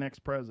 This is our next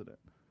president.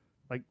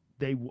 Like,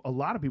 a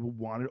lot of people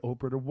wanted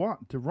Oprah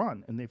to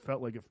run, and they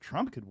felt like if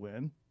Trump could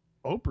win,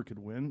 Oprah could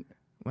win.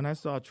 When I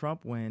saw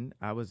Trump win,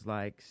 I was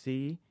like,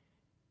 see,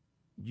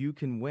 you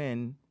can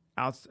win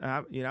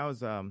outside.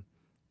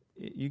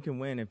 You can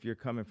win if you're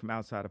coming from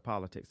outside of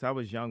politics. I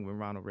was young when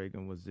Ronald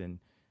Reagan was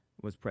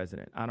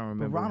president. I don't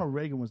remember. But Ronald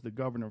Reagan was the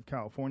governor of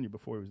California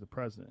before he was the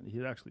president. He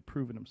had actually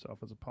proven himself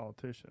as a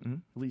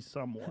politician, at least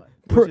somewhat.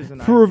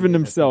 Proven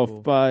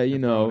himself by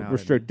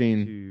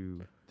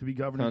restricting to be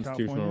governor of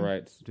constitutional California?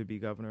 rights. To be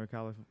governor of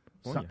California.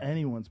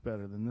 Anyone's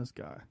better than this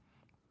guy.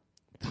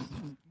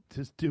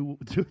 Just go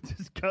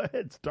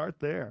ahead, start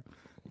there,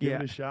 give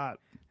it a shot.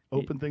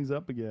 Open things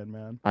up again,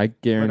 man. I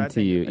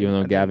guarantee you, even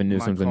though Gavin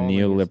Newsom's a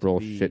neoliberal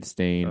shit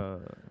stain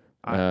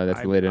that's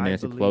related to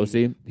Nancy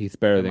Pelosi, he's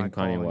better than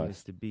Kanye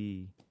West.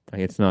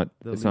 It's not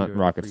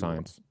rocket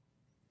science.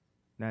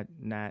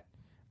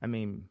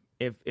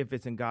 If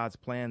it's in God's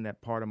plan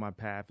that part of my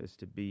path is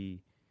to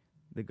be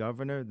the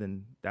governor,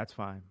 then that's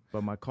fine.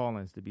 But my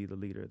calling is to be the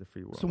leader of the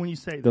free world. So when you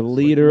say the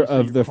leader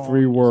of the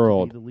free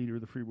world, the leader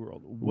of the free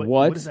world,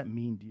 what does that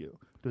mean to you?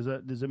 Does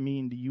it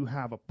mean do you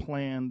have a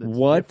plan that's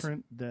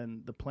different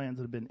than the plans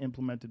that have been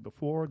implemented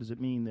before? Does it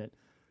mean that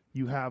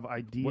you have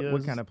ideas?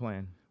 What kind of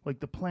plan?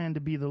 Like the plan to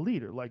be the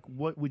leader. Like,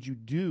 what would you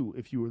do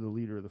if you were the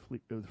leader of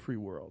the free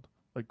world?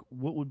 Like,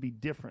 what would be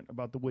different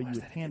about the way you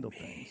would handle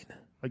things?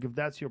 Like, if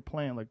that's your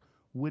plan, like,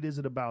 what is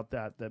it about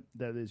that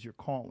is your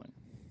calling?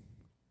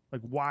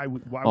 Like, why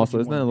also,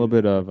 would isn't that a little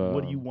bit of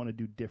what do you want to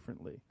do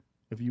differently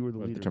if you were the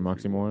leader? The term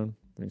oxymoron.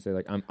 When you say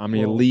like I'm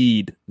going to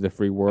lead the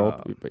free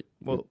world,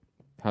 but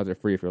how's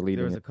it free if you're leading?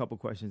 There was a couple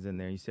questions in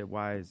there. You said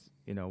why is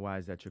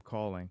that your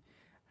calling?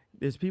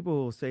 There's people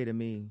who will say to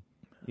me,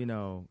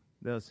 they'll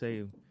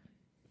say,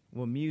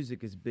 well,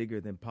 music is bigger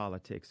than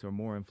politics or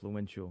more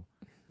influential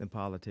than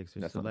politics,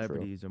 or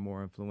celebrities are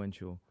more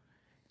influential.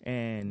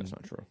 And that's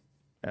not true.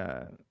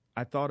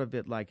 I thought of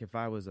it like if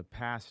I was a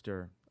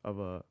pastor of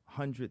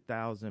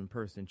 100,000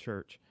 person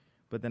church,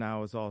 but then I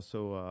was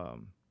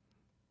also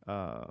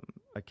a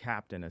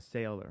captain, a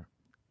sailor,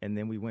 and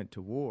then we went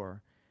to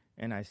war,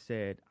 and I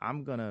said,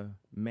 I'm gonna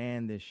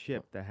man this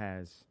ship that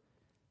has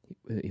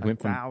he went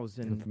from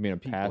being a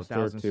pastor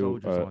 1,000 to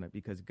soldiers on it,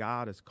 because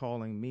God is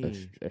calling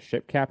me a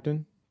ship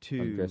captain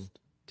to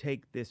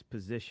take this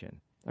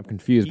position. I'm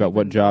confused about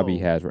what job he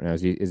has right now.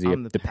 Is he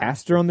the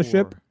pastor on the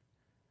ship?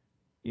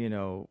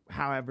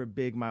 However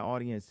big my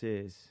audience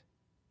is,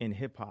 in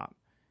hip hop,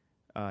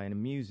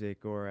 in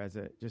music, or as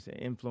just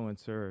an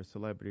influencer or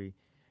celebrity,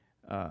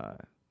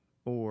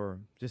 or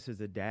just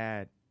as a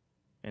dad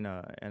and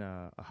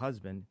a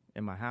husband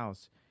in my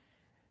house.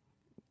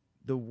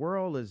 The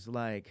world is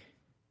like,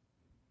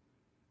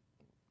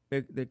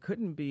 there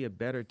couldn't be a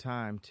better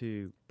time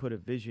to put a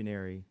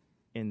visionary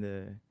in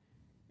the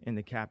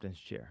captain's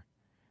chair.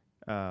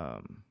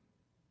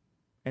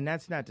 And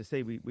that's not to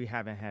say we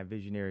haven't had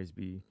visionaries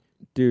be.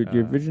 Dude,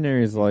 your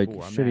visionary is like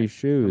before. I'm shitty not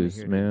shoes,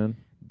 coming here man. to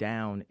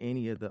down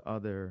any of the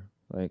other.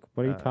 Like,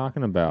 what are you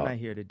talking I'm about? not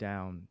here to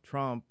down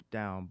Trump,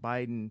 down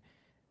Biden.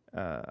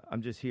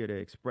 I'm just here to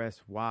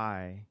express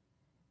why.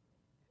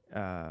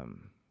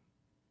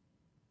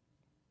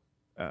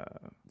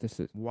 This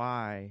is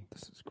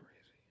crazy.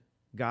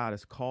 God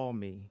has called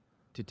me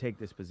to take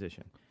this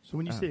position. So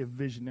when you say a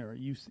visionary,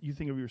 you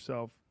think of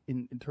yourself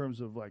in terms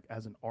of like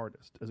as an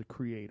artist, as a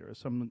creator, as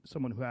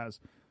someone who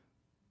has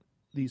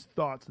these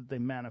thoughts that they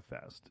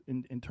manifest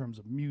in terms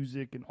of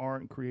music and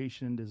art and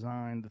creation and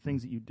design, the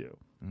things that you do.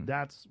 Mm-hmm.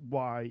 That's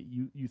why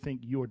you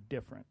think you're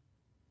different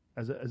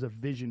as a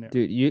visionary.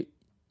 Dude, you'd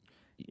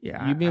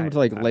be able to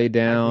like lay I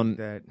down think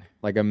that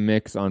like a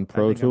mix on I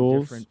Pro think I'm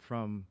Tools different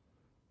from.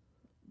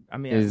 I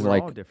mean, is we're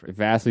like all different.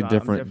 vastly So I'm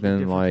different definitely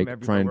than from like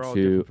everyone. trying We're all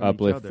to different from each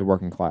uplift other. the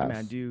working I class. mean,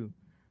 I do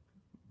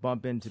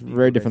bump into It's people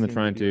very that different than seem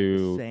trying be like the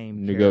to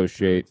same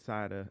negotiate,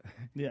 side of,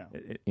 Yeah.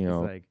 you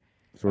know, it's like,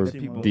 sort I've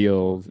of seen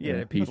deals yeah,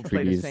 and peace people play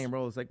the treaties. same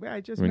role. It's like, man, I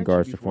just in met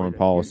regards you to before. foreign You're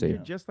policy.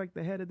 just like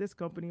the head of this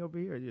company over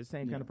here. You're the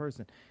same kind of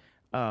person.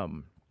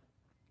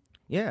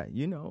 Yeah,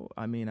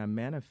 I mean, I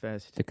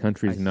manifest. The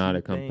country's I not see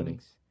a company.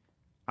 things.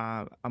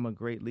 I'm a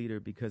great leader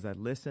because I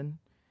listen,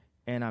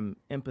 and I'm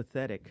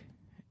empathetic,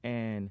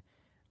 and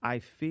I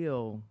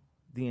feel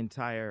the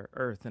entire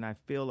earth, and I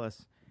feel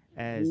us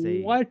as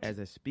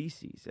a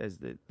species, as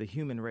the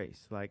human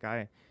race. Like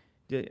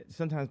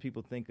sometimes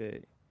people think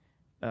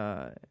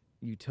of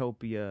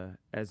utopia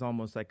as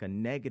almost like a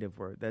negative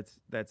word. That's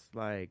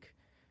like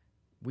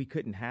we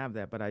couldn't have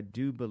that, but I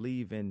do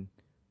believe in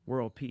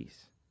world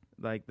peace.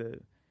 Like the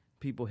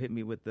people hit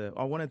me with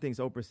one of the things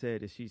Oprah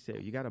said is she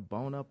said, you got to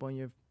bone up on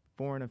your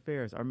foreign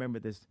affairs. I remember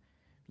this,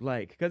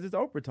 because it's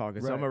Oprah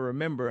talking, so I'm going to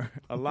remember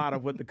a lot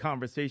of what the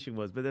conversation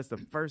was. But that's the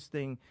first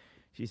thing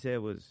she said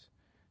was,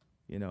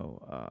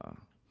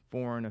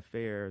 foreign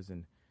affairs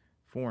and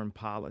foreign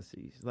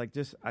policies.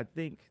 I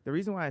think the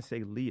reason why I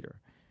say leader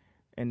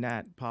and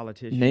not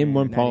politician. Name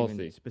one not policy.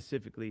 even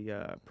specifically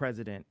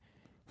president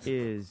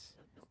is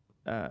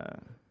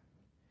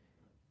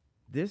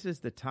this is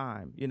the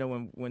time.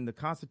 When the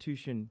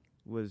Constitution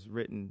was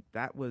written,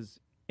 that was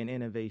an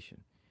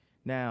innovation.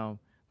 Now,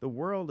 the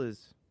world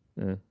is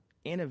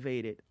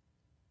innovated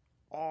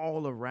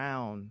all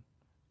around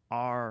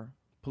our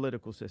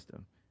political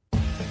system.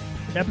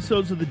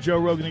 Episodes of the Joe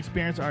Rogan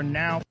Experience are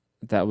now.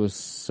 That was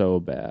so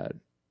bad.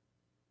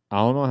 I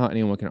don't know how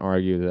anyone can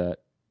argue that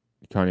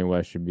Kanye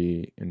West should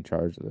be in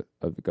charge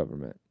of the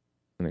government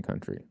in the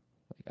country.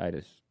 I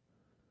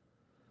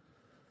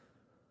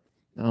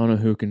don't know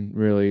who can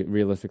really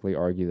realistically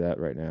argue that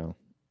right now.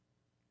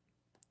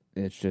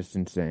 It's just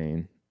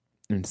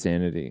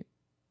insanity.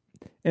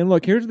 And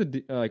look, here's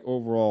the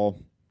overall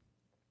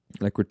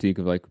critique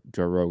of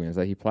Joe Rogan is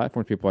that he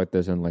platforms people like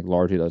this and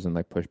largely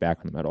doesn't push back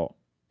on them at all.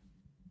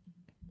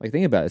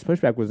 Think about it. His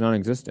pushback was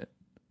non-existent.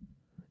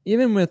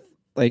 Even with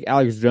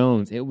Alex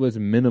Jones, it was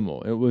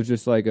minimal. It was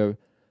just a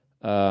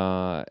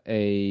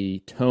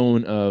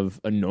tone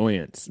of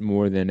annoyance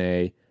more than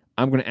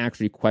I'm going to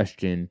actually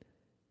question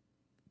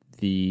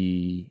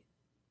the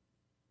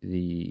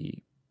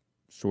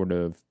sort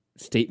of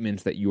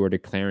statements that you are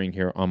declaring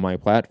here on my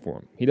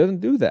platform. He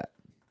doesn't do that.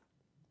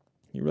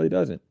 He really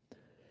doesn't.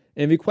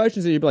 And if he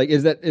questions it, you'd be like,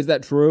 is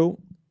that true?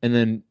 And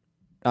then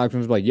Alex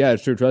Jones will be like, yeah,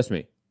 it's true, trust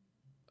me.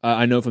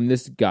 I know from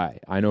this guy.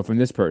 I know from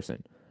this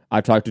person.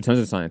 I've talked to tons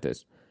of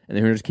scientists. And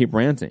then he'll just keep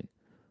ranting.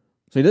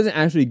 So he doesn't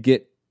actually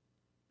get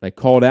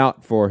called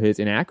out for his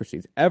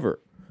inaccuracies ever.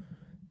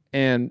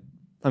 And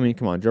I mean,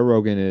 come on, Joe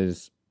Rogan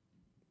is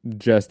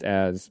just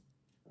as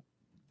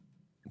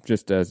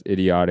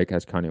idiotic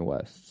as Kanye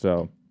West.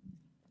 So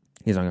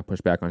he's not going to push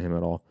back on him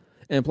at all.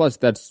 And plus,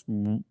 that's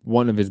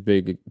one of his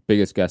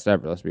biggest guests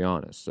ever, let's be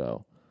honest.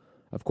 So,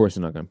 of course,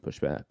 he's not going to push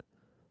back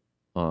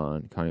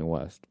on Kanye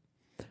West.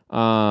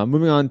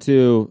 Moving on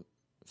to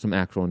some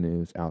actual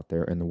news out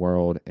there in the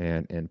world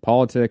and in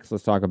politics.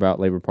 Let's talk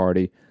about Labor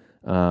Party.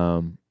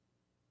 Did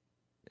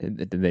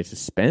they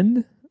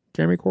suspend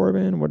Jeremy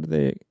Corbyn? What did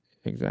they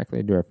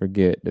exactly do? I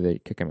forget. Did they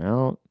kick him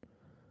out?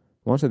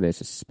 I want to say they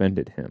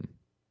suspended him.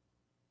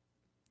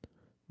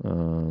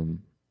 I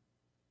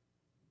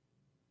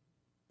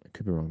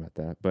could be wrong about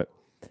that. But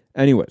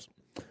anyways,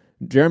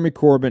 Jeremy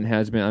Corbyn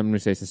has been, I'm going to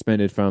say,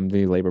 suspended from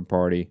the Labor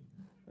Party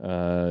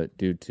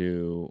due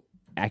to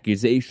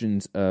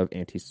accusations of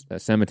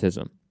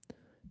anti-Semitism.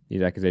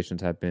 These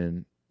accusations have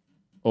been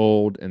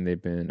old and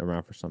they've been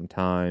around for some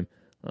time.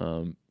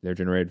 They're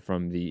generated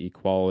from the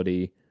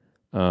Equality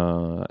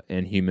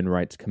and Human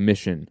Rights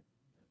Commission,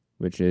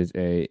 which is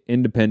a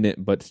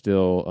independent but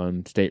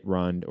still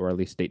state-run or at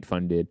least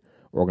state-funded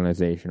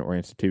organization or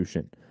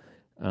institution.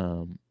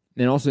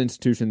 And also an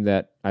institution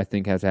that I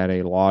think has had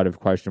a lot of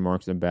question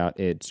marks about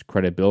its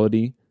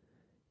credibility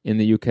in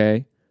the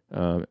UK,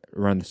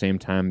 around the same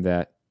time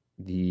that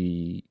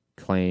the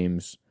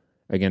claims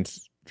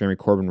against Jeremy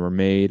Corbyn were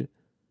made.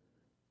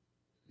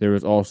 There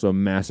was also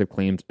massive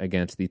claims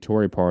against the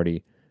Tory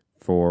party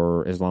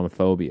for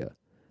Islamophobia.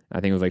 I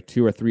think it was like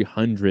 200 or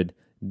 300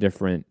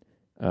 different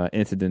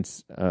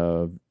incidents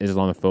of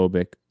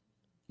Islamophobic,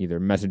 either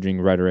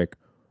messaging, rhetoric,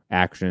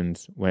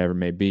 actions, whatever it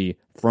may be,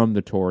 from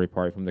the Tory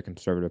party, from the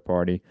Conservative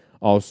Party.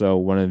 Also,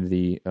 one of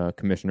the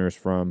commissioners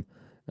from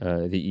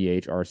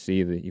the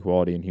EHRC, the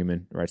Equality and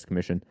Human Rights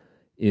Commission,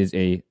 is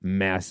a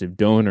massive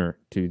donor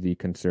to the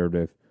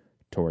Conservative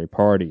Tory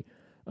party.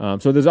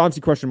 So there's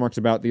obviously question marks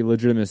about the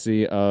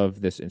legitimacy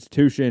of this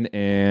institution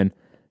and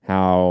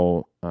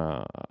how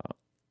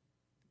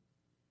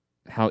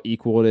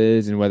equal it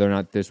is, and whether or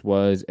not this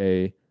was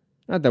it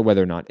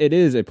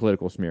is a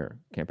political smear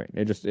campaign.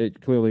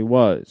 It clearly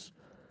was.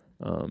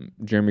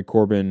 Jeremy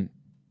Corbyn,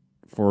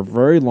 for a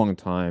very long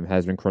time,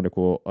 has been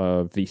critical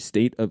of the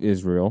state of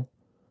Israel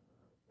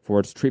for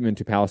its treatment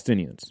to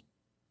Palestinians.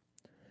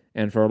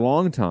 And for a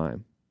long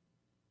time,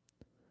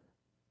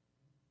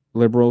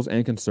 liberals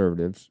and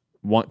conservatives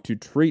want to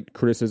treat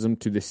criticism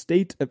to the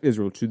state of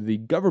Israel, to the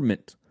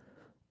government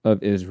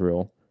of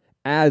Israel,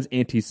 as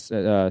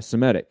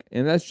anti-Semitic.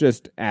 And that's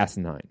just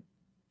asinine.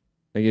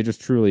 Like, it just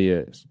truly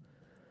is.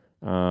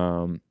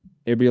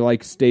 It'd be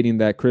like stating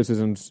that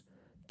criticisms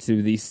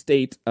to the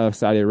state of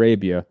Saudi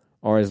Arabia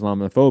are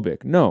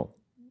Islamophobic. No,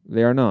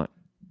 they are not.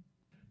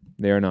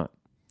 They are not.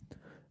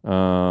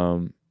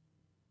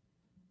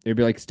 It'd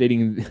be like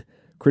stating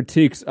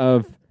critiques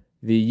of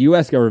the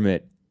U.S.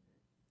 government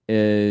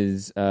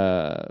is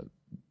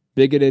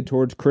bigoted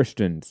towards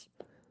Christians.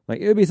 Like,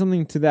 it would be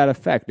something to that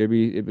effect.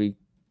 It'd be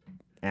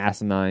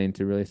asinine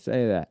to really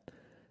say that.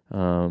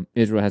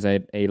 Israel has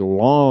a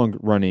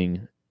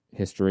long-running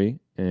history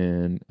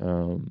and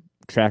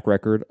track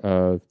record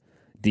of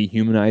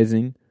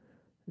dehumanizing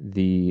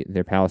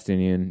their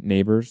Palestinian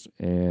neighbors,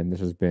 and this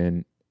has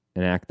been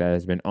an act that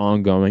has been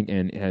ongoing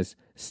and has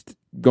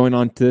going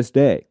on to this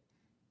day.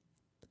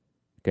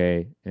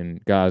 Okay, in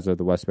Gaza,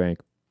 the West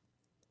Bank,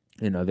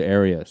 and other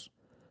areas.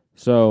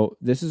 So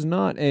this is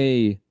not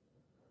a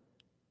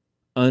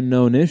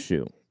unknown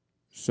issue.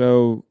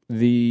 So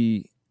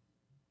the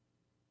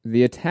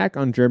attack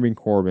on Jeremy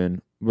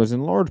Corbyn was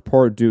in large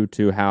part due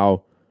to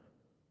how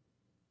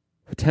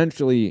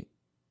potentially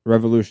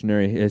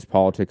revolutionary his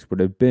politics would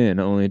have been,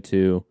 not only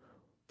to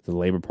the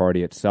Labour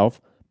Party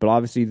itself, but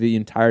obviously the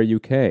entire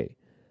UK.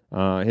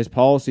 His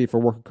policy for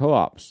worker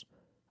co-ops,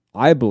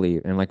 I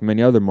believe, and like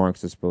many other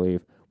Marxists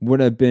believe, would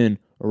have been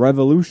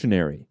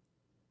revolutionary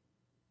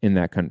in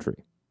that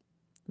country.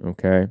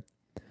 Okay?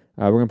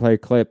 We're going to play a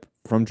clip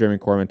from Jeremy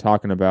Corbyn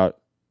talking about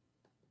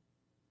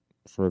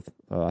I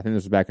think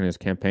this was back in his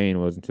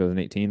campaign, was in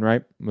 2018,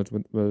 right?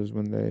 Was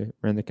when they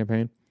ran the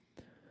campaign,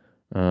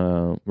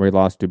 where he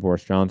lost to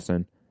Boris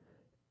Johnson.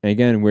 And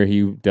again, where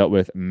he dealt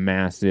with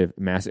massive,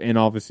 and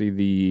obviously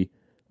the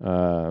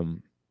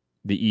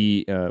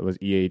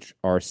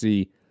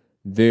EHRC,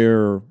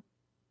 their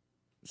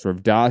sort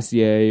of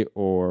dossier,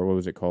 or what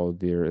was it called,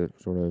 their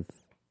sort of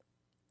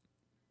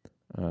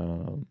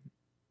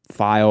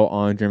file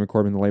on Jeremy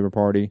Corbyn and the Labour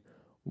Party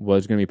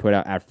was going to be put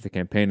out after the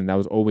campaign, and that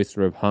was always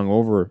sort of hung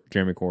over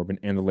Jeremy Corbyn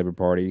and the Labour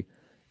Party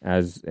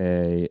as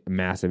a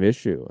massive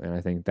issue, and I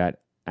think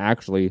that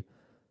actually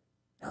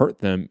hurt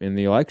them in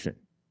the election.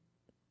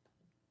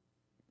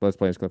 Let's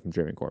play this clip from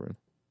Jeremy Corbyn.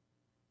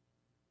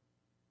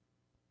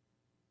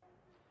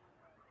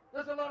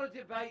 There's a lot of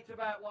debate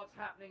about what's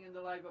happening in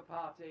the Labour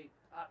Party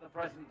at the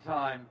present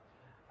time,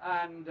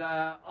 and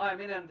I'm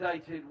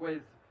inundated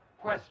with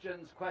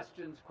questions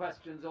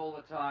all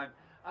the time,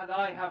 and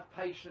I have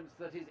patience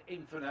that is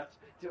infinite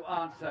to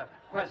answer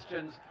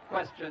questions.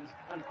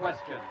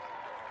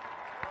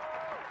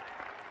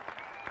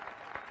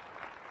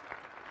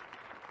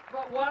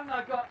 But one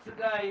I got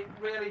today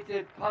really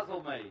did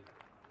puzzle me.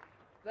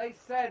 They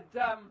said,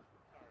 how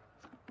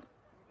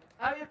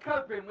are you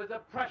coping with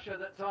the pressure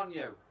that's on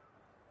you?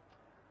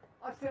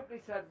 I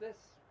simply said this: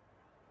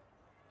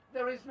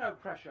 there is no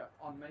pressure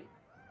on me.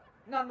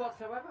 None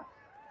whatsoever.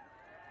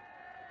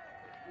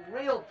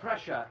 Real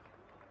pressure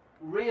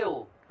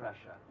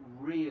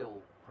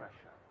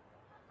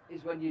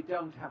is when you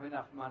don't have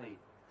enough money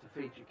to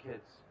feed your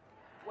kids,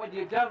 when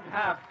you don't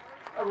have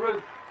a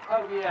roof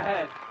over your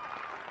head,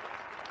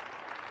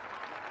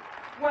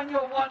 when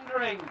you're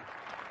wondering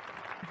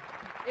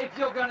if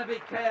you're going to be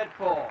cared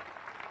for,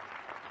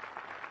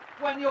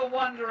 when you're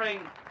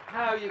wondering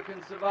how you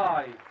can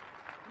survive,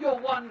 you're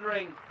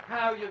wondering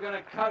how you're going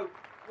to cope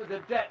with the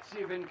debts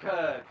you've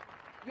incurred,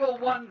 you're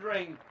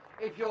wondering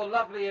if your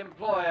lovely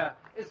employer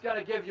is going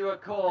to give you a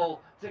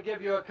call to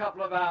give you a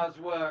couple of hours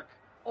work,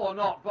 or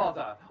not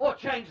bother, or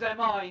change their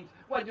mind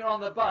when you're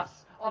on the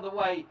bus on the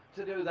way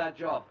to do that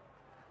job.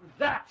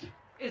 That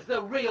is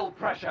the real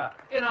pressure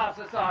in our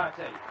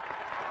society.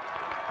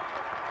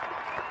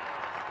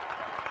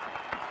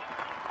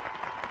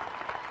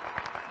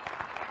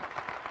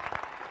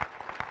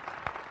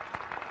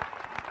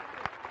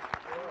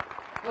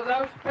 for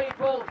those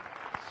people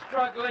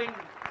struggling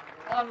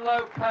on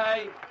low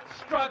pay,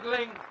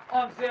 struggling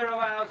on 0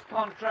 hours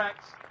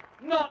contracts,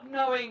 not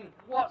knowing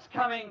what's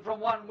coming from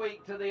one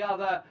week to the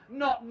other,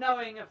 not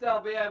knowing if they'll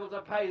be able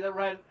to pay the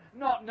rent,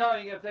 not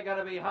knowing if they're going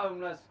to be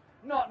homeless,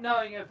 not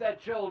knowing if their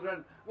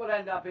children will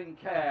end up in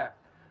care.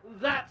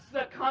 That's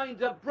the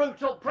kind of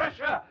brutal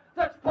pressure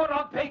that's put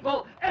on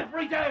people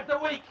every day of the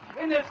week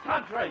in this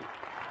country.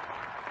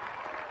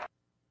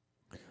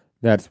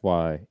 That's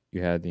why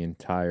you had the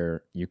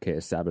entire UK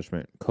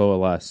establishment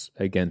coalesce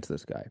against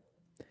this guy.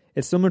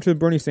 It's similar to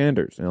Bernie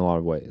Sanders in a lot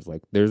of ways.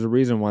 Like, there's a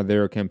reason why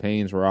their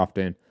campaigns were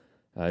often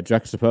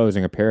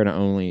juxtaposing, apparent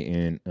only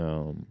in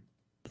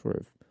sort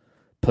of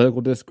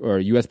political or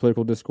U.S.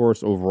 political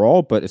discourse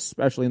overall, but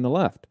especially in the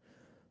left.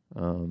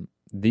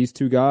 These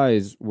two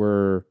guys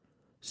were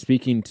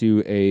speaking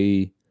to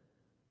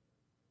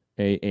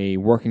a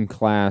working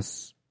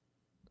class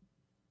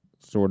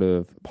sort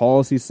of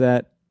policy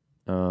set,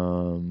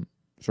 sort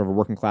of a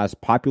working class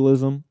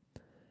populism,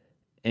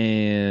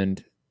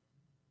 and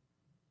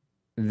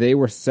they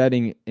were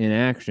setting in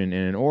action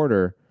and in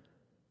order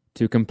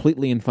to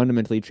completely and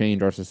fundamentally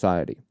change our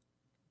society.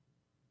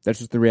 That's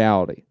just the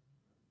reality.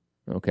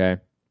 Okay?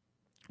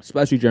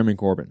 Especially Jeremy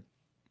Corbyn.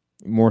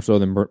 More so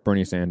than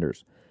Bernie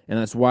Sanders. And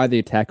that's why the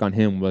attack on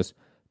him was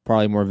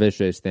probably more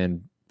vicious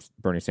than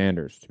Bernie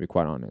Sanders, to be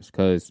quite honest.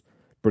 Because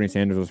Bernie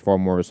Sanders was far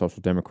more of a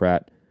social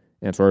democrat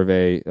and sort of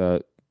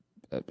a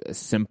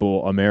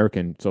simple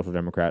American social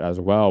democrat as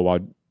well, while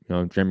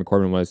Jeremy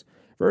Corbyn was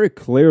very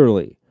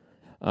clearly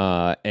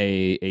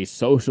a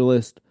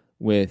socialist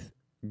with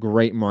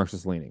great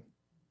Marxist leaning.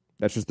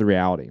 That's just the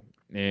reality.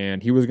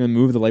 And he was going to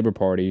move the Labour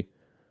Party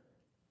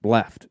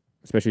left,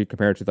 especially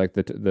compared to like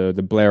the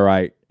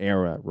Blairite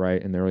era,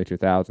 right, in the early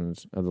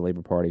 2000s of the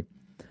Labour Party.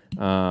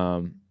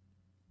 When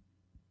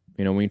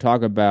you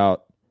talk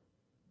about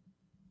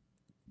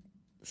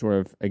sort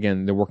of,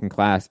 again, the working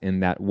class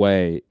in that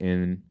way,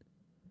 in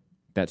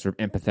that sort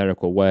of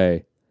empathetical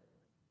way,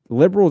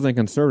 liberals and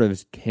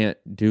conservatives can't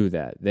do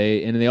that.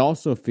 They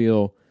also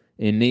feel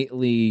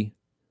innately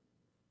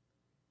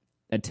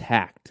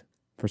attacked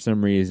for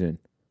some reason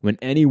when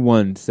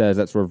anyone says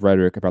that sort of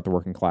rhetoric about the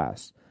working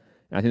class.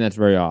 And I think that's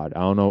very odd.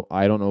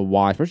 I don't know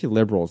why, especially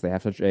liberals, they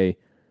have such a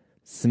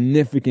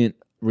significant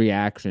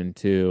reaction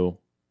to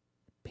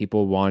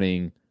people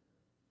wanting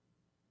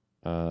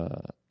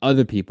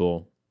other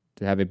people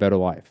to have a better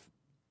life.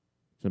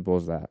 Simple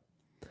as that.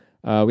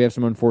 We have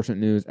some unfortunate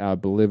news out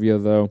of Bolivia,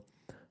 though.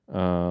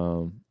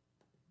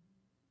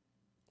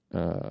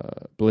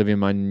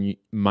 Bolivian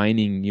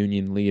mining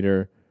union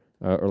leader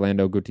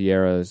Orlando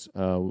Gutierrez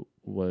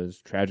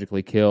was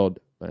tragically killed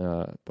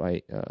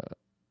by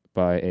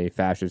a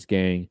fascist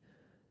gang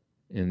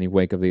in the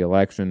wake of the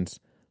elections.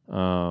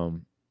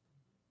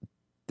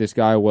 This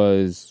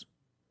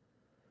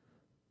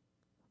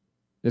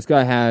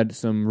guy had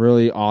some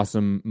really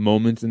awesome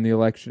moments in the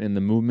election, in the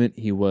movement.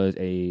 He was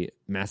a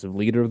massive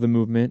leader of the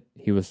movement.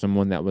 He was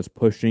someone that was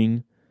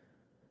pushing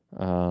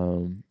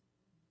MAS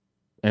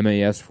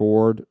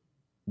forward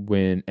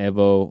when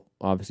Evo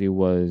obviously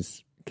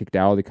was kicked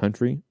out of the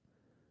country.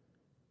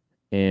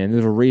 And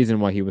there's a reason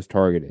why he was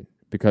targeted,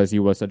 because he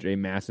was such a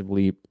massive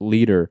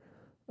leader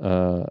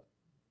of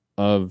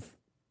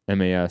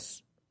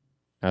MAS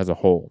as a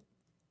whole.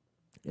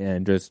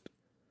 And just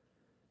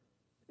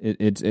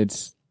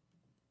it's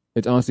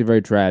honestly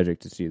very tragic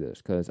to see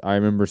this, because I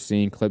remember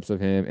seeing clips of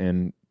him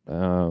and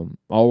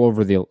all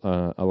over the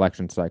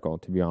election cycle,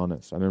 to be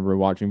honest. I remember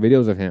watching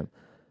videos of him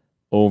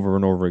over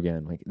and over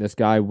again. Like, this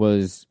guy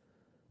was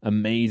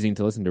amazing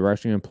to listen to. We're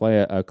actually going to play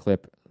a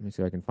clip. Let me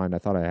see if I can find it. I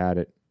thought I had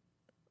it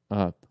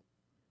up.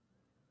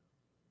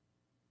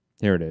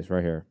 Here it is,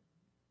 right here.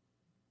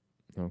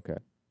 Okay.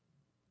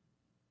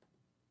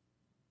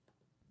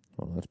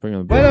 Hold on, let's bring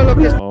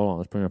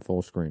on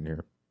full screen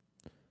here.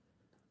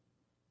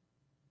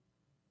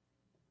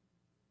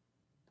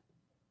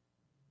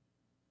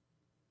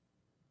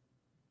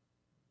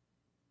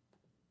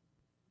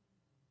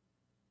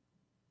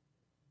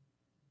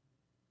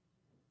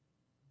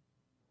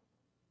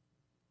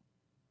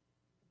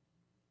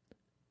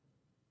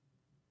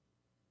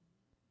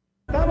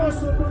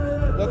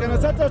 In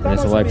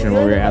this election,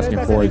 what we're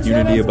asking for is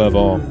unity above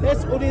all. There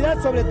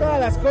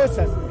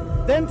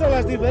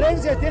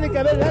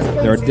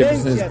are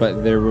differences,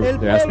 but there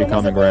has to be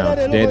common ground.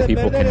 Today, the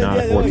people cannot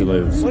afford to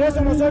lose.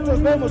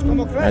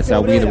 That's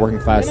how we, the working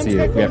class, see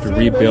it. We have to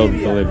rebuild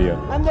Bolivia.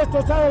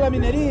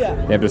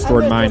 They have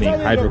destroyed mining,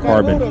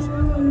 hydrocarbon.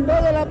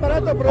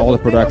 All the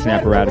production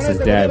apparatus is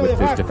dead with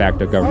this de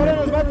facto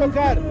government.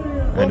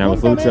 And now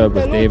with Lucha,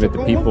 with David,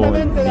 the people,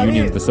 and the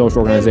unions, the social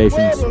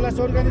organizations, the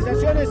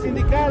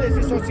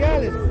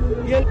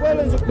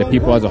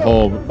people as a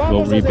whole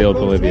will rebuild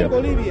Bolivia.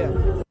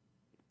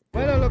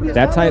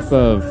 That type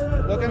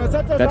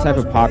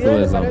of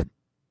populism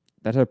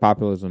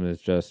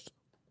is just,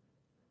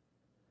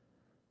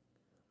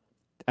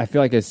 I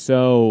feel like it's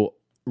so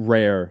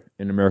rare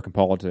in American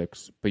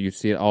politics, but you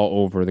see it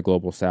all over the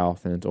global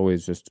South, and it's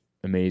always just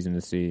amazing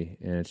to see.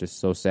 And it's just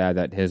so sad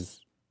that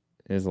his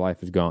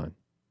life is gone.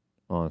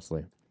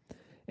 honestly.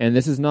 And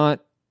this is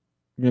not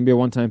going to be a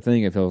one-time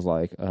thing, it feels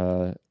like.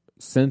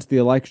 Since the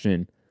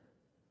election,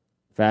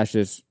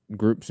 fascist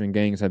groups and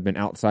gangs have been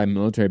outside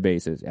military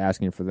bases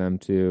asking for them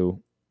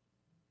to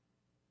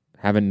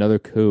have another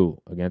coup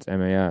against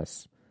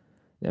MAS.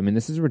 I mean,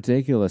 this is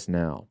ridiculous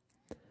now.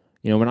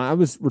 You know, when I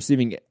was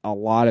receiving a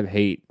lot of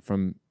hate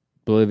from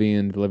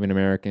Bolivians, Bolivian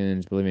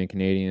Americans, Bolivian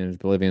Canadians,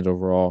 Bolivians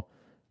overall,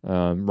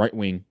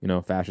 right-wing,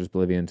 fascist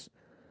Bolivians,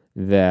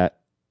 that,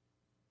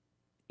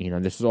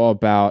 this is all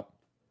about,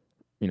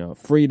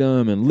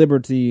 freedom and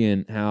liberty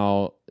and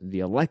how the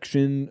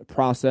election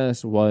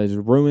process was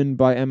ruined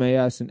by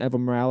MAS and Evo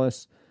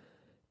Morales.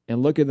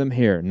 And look at them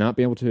here, not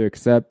being able to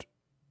accept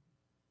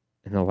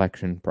an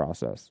election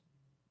process.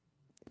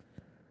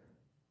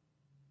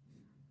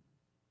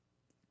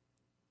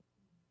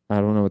 I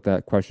don't know what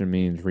that question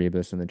means,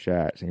 Rebus in the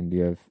chat. Saying, do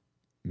you have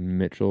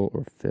Mitchell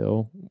or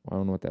Phil? I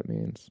don't know what that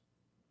means.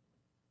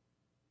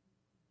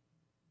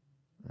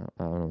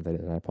 I don't know what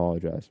that is. I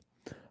apologize.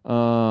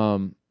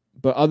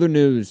 But other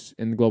news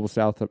in the global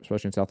south,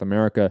 especially in South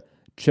America,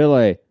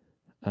 Chile,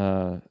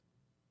 in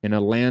a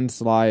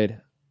landslide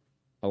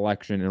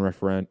election and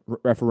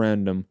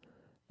referendum,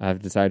 have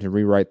decided to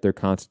rewrite their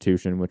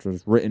constitution, which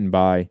was written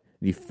by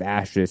the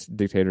fascist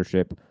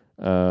dictatorship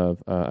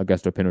of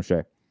Augusto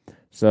Pinochet.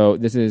 So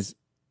this is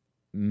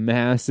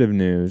massive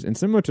news, and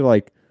similar to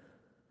like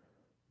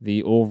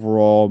the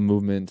overall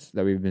movements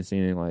that we've been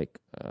seeing, like,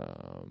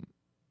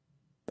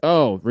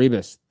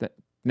 Rebus.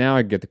 Now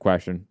I get the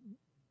question.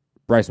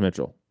 Bryce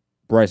Mitchell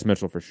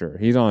for sure.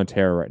 He's on a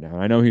tear right now.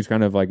 I know he's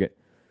kind of like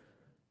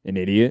an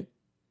idiot,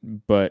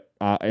 but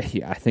I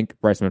think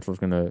Bryce Mitchell is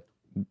going to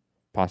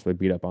possibly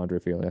beat up Andre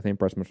Fili. I think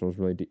Bryce Mitchell is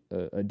really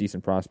a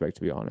decent prospect,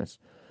 to be honest.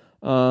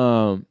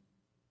 Thank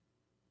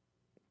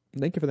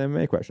you for the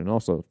MMA question.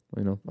 Also,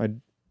 I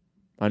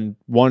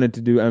wanted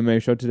to do an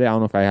MMA show today. I don't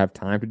know if I have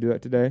time to do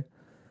that today.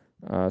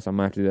 So I'm going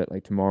to have to do that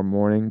like tomorrow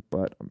morning.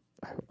 But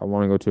I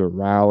want to go to a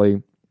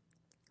rally,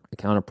 a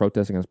counter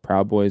protest against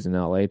Proud Boys in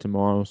LA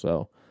tomorrow.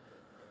 So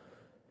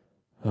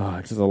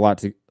it's just a lot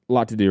to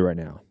do right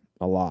now.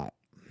 A lot.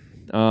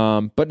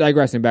 But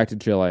digressing back to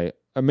Chile,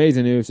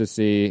 amazing news to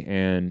see.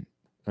 And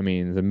I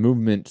mean, the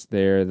movements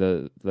there,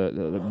 the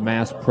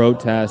mass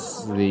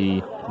protests,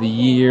 the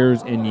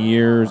years and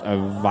years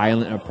of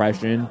violent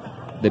oppression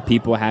that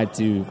people had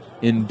to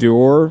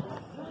endure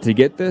to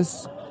get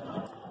this.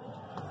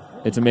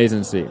 It's amazing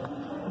to see.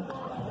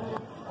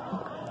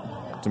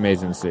 It's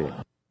amazing to see.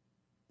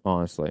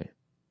 Honestly.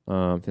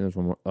 I think there's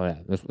one more. Oh, yeah.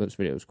 This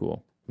video is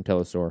cool. From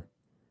Telesur.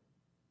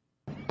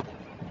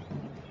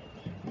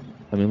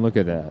 I mean, look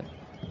at that.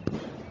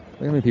 Look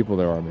how many people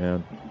there are,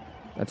 man.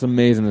 That's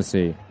amazing to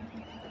see.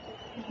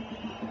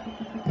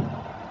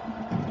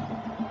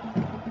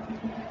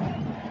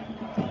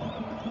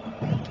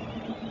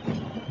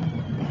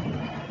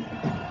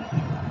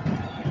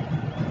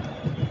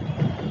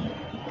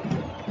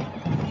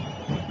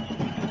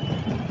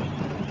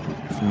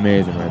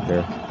 Amazing right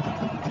there.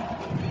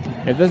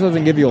 If this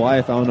doesn't give you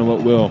life, I don't know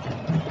what will.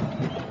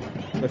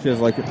 Especially as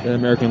like an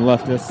American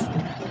leftist.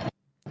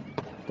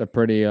 It's a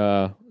pretty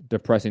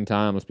depressing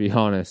time, let's be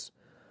honest.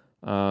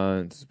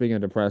 Speaking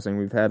of depressing,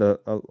 we've had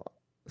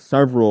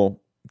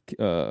several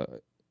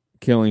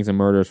killings and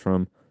murders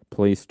from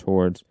police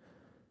towards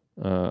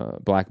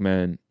black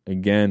men.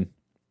 Again,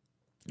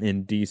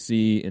 in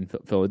D.C., in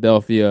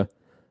Philadelphia,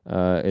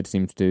 it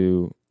seems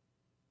to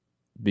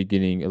be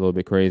getting a little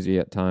bit crazy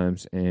at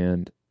times,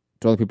 and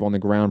to other people on the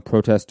ground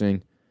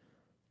protesting,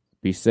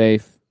 be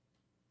safe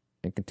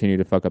and continue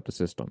to fuck up the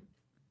system.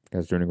 You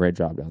guys are doing a great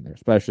job down there,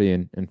 especially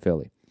in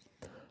Philly.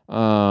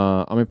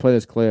 I'm gonna play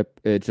this clip.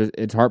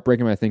 It's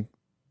heartbreaking, but I think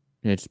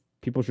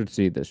people should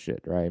see this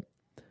shit, right?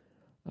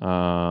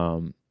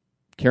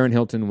 Karen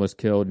Hilton was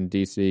killed in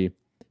D.C.,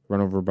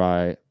 run over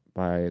by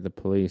the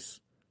police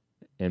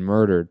and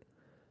murdered.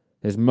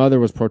 His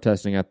mother was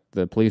protesting at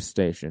the police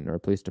station or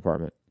police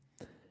department.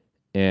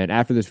 And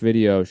after this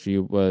video, she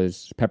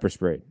was pepper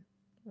sprayed.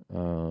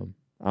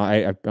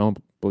 I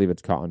don't believe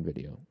it's caught on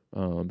video.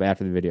 But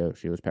after the video,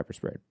 she was pepper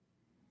sprayed.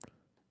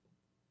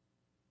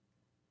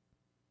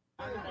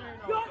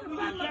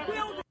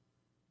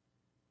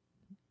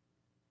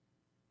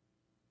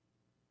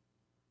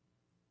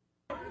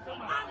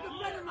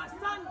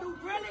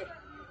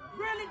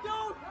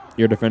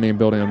 You're defending a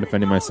building, I'm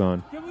defending my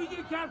son.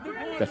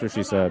 That's what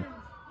she said.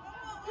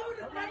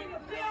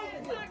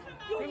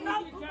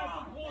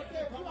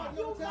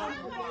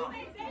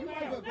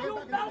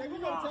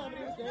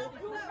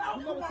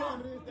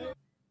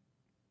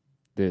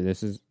 Dude,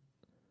 this is...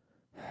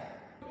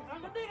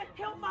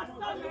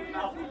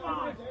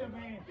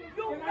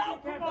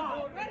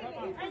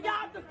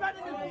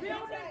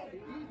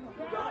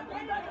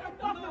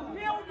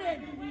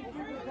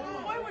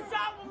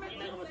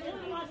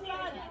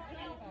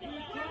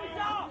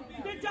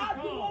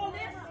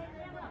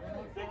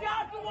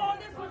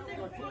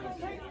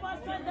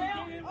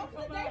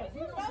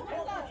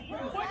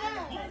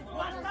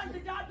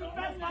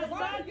 A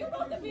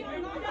fucking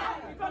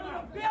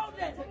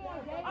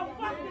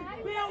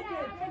building.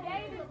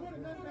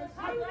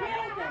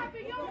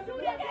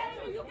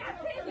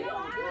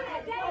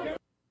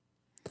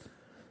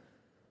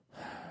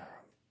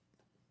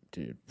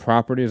 dude,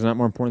 property is not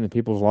more important than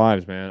people's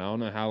lives, man. I don't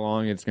know how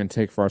long it's going to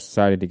take for our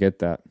society to get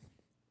that.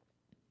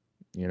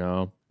 You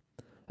know?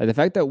 Like, the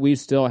fact that we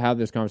still have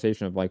this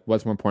conversation of, like,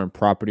 what's more important,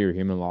 property or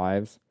human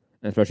lives,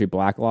 and especially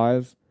black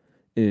lives,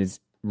 is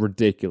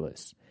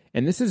ridiculous.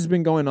 And this has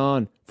been going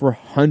on for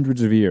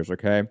hundreds of years,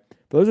 okay?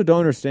 For those who don't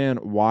understand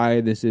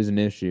why this is an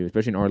issue,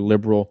 especially in our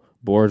liberal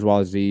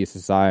bourgeoisie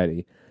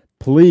society,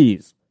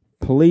 please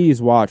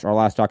watch our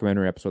last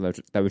documentary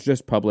episode that was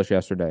just published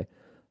yesterday,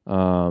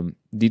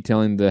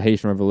 detailing the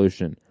Haitian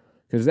Revolution.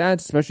 Because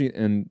that's, especially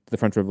in the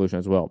French Revolution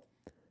as well,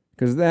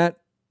 because that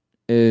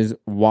is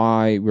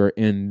why we're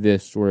in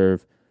this sort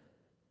of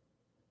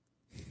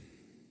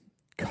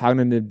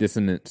cognitive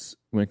dissonance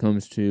when it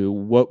comes to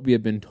what we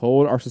have been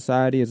told our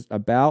society is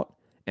about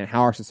and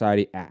how our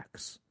society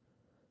acts.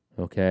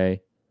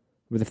 Okay,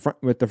 with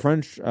the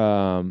French,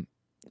 the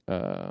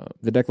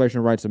Declaration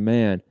of Rights of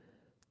Man,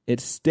 it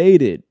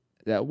stated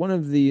that one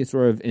of the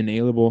sort of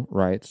inalienable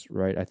rights,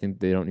 right? I think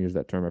they don't use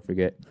that term. I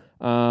forget.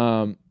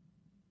 One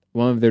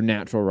of their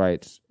natural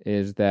rights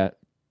is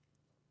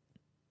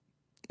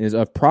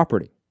of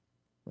property.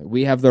 Like,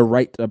 we have the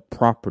right to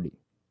property.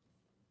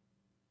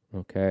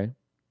 Okay,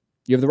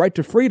 you have the right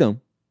to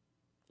freedom,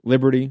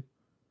 liberty,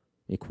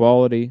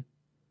 equality,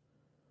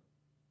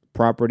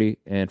 property,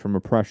 and from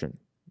oppression.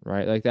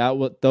 Right, like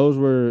that. Those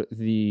were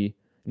the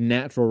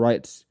natural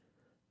rights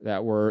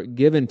that were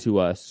given to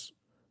us,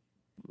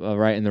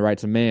 right, in the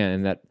rights of man,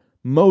 and that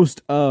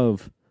most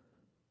of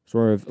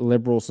sort of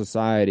liberal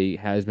society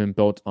has been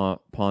built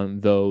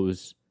upon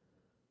those,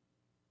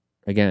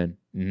 again,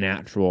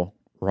 natural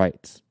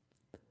rights.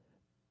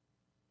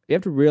 You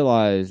have to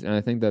realize, and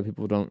I think that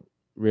people don't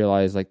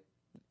realize, like,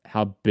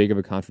 how big of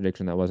a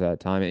contradiction that was at the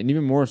time, and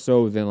even more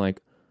so than,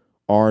 like,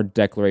 our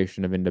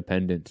Declaration of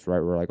Independence, right,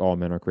 where, like, all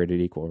men are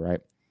created equal, right?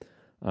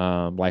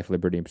 Life,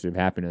 liberty, and pursuit of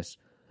happiness.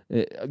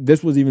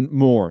 This was even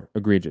more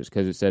egregious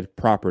because it said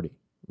property,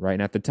 right?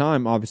 And at the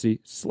time, obviously,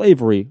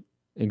 slavery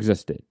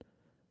existed.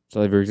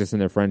 Slavery existed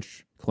in the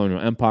French colonial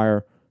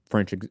empire.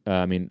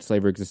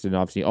 Slavery existed in,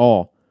 obviously,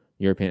 all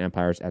European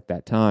empires at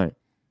that time.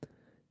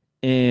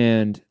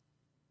 And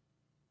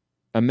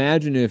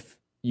imagine if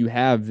you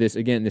have this,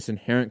 again, this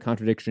inherent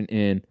contradiction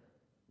in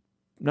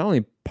not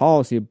only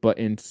policy, but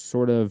in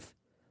sort of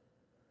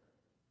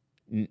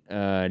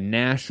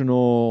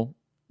national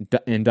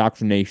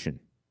indoctrination,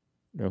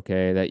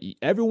 okay, that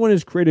everyone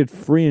is created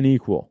free and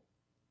equal,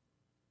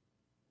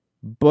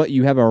 but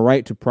you have a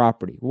right to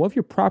property. Well, what if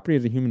your property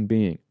is a human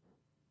being?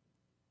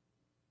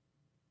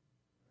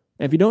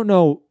 And if you don't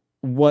know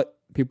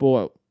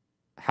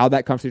how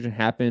that conversation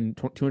happened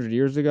 200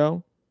 years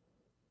ago,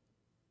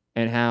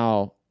 and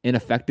how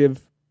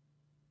ineffective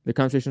the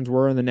conversations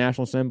were in the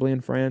National Assembly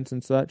in France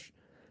and such,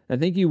 I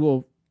think you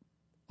will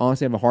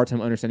honestly have a hard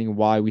time understanding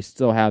why we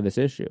still have this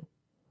issue.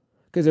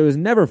 Because it was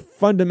never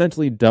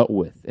fundamentally dealt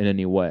with in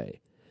any way.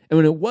 And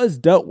when it was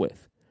dealt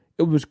with,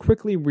 it was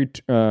quickly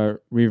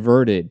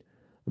reverted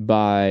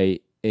by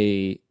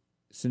a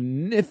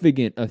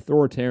significant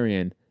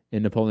authoritarian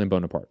in Napoleon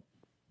Bonaparte.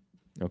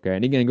 Okay,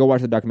 and again, go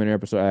watch the documentary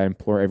episode. I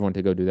implore everyone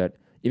to go do that.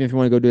 Even if you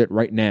want to go do it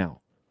right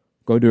now,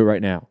 go do it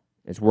right now.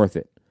 It's worth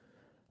it.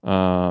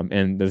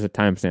 And there's a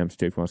timestamp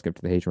too if you want to skip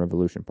to the Haitian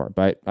Revolution part.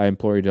 But I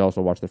implore you to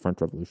also watch the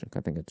French Revolution.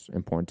 I think it's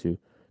important to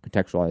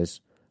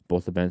contextualize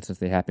both events since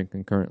they happen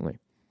concurrently.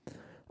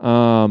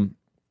 But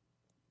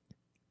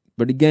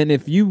again,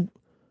 if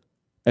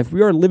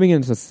we are living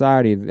in a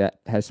society that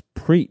has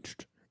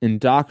preached,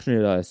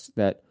 indoctrinated us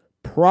that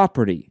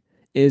property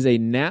is a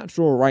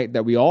natural right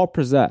that we all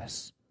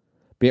possess,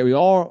 but we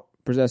all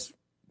possess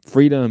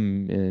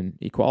freedom and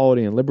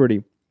equality and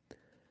liberty,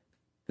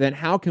 then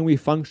how can we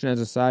function as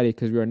a society?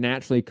 Because we are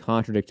naturally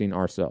contradicting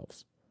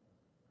ourselves.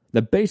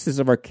 The basis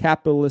of our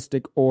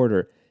capitalistic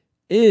order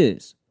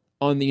is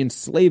on the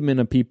enslavement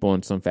of people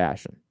in some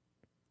fashion,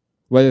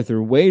 whether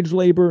through wage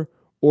labor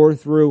or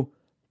through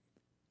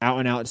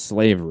out-and-out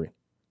slavery,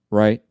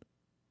 right?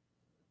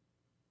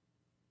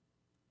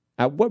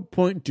 At what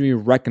point do we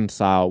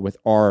reconcile with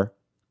our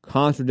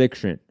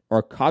contradiction,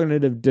 our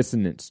cognitive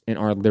dissonance in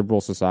our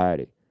liberal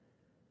society?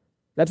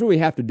 That's what we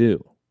have to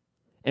do.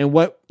 And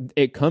what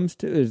it comes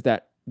to is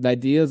that the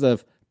ideas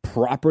of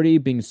property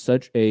being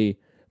such a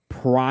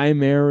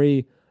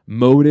primary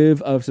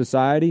motive of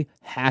society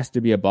has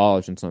to be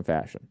abolished in some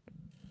fashion.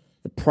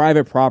 The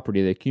private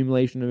property, the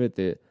accumulation of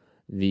it,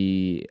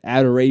 the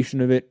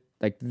adoration of it,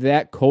 like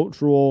that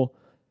cultural,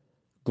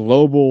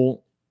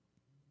 global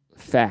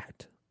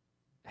fact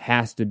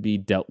has to be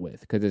dealt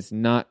with because it's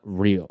not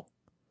real.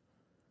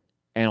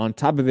 And on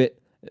top of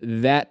it,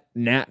 that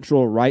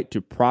natural right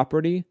to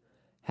property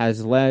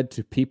has led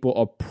to people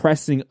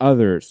oppressing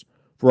others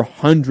for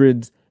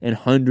hundreds and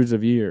hundreds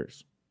of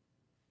years.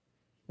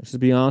 Let's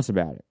just be honest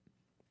about it.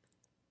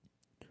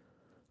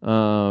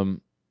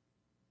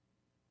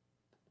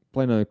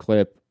 Play another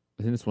clip.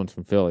 I think this one's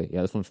from Philly.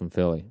 Yeah, this one's from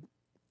Philly.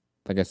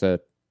 Like I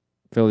said,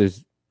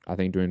 Philly's, I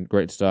think, doing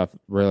great stuff,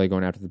 really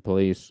going after the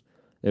police.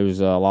 There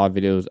was a lot of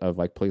videos of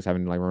like police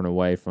having to like run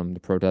away from the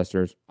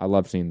protesters. I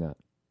love seeing that.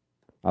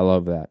 I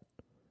love that.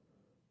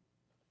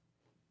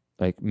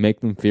 like make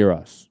them fear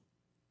us.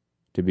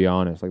 To be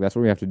honest, like that's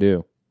what we have to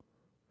do.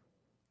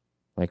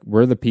 Like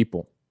we're the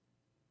people,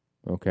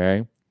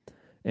 okay?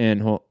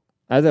 And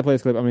as I play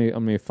this clip, I'm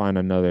gonna find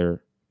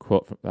another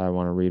quote that I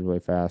want to read really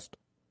fast.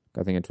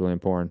 I think it's really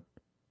important.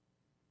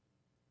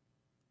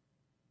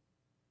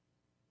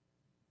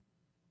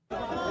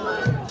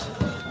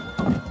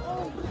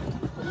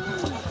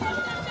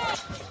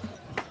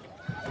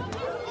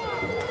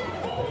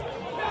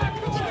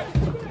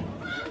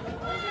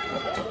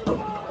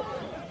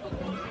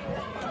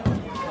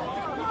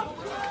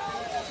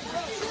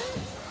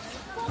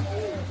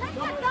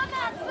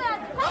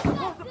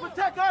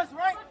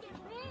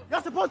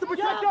 Y'all supposed to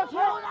protect us,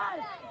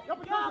 right?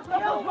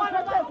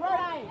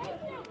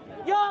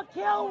 Y'all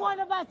killed one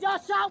of us. Y'all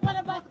shot one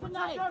of us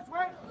tonight.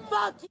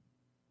 Fuck you.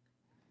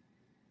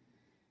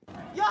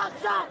 Y'all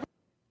shot.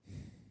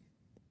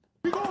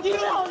 You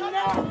don't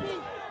nasty.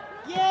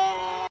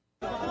 Yeah.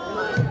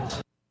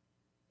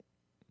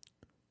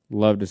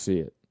 Love to see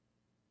it.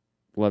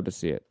 Love to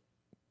see it.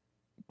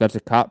 That's a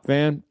cop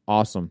fan?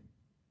 Awesome.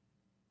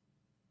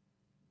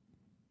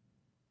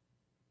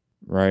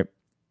 Right?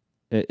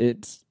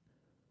 It's...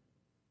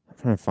 I'm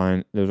trying to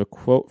find... There's a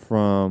quote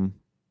from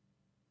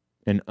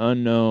an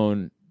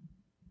unknown...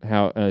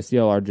 How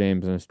CLR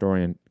James, an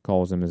historian,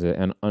 calls him as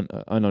an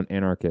unknown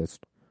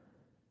anarchist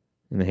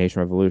in the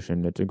Haitian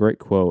Revolution. It's a great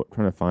quote. I'm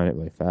trying to find it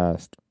really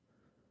fast.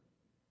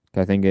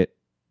 I think it...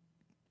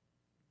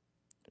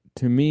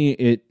 To me,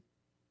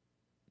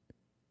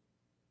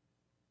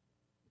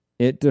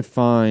 it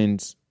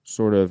defines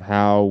sort of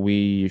how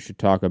we should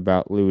talk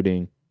about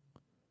looting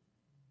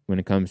when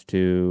it comes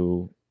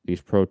to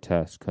these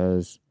protests,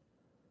 because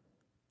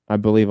I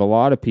believe a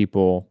lot of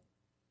people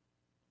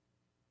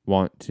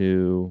want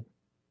to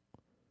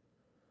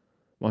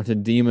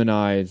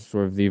demonize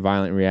sort of the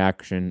violent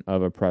reaction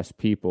of oppressed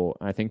people.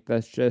 I think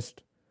that's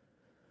just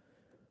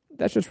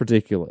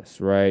ridiculous,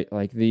 right?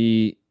 Like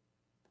the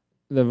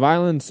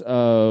violence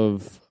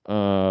of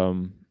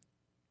or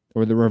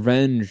the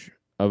revenge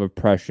of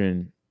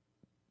oppression,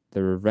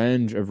 the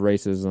revenge of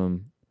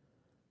racism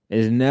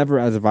is never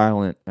as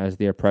violent as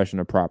the oppression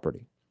of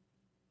property,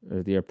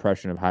 or the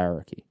oppression of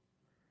hierarchy.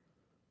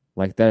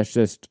 Like it's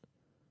just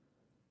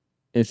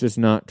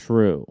not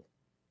true.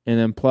 And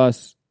then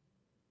plus,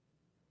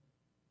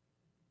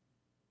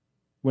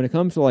 when it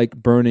comes to like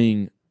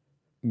burning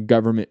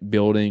government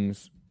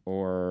buildings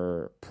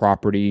or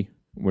property,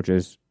 which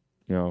is,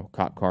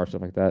 cop cars,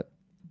 stuff like that,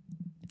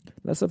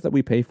 that's stuff that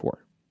we pay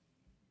for.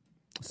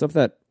 Stuff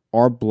that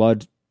our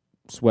blood,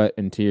 sweat,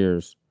 and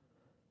tears,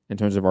 in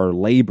terms of our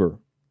labor,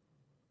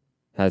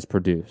 has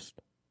produced.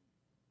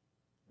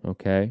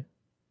 Okay?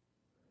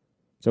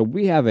 So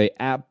we have an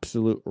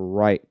absolute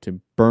right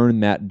to burn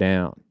that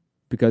down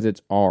because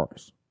it's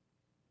ours.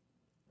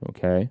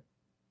 Okay?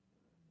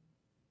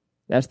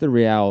 That's the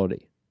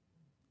reality.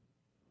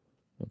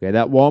 Okay,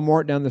 that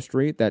Walmart down the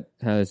street that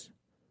has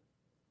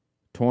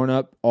torn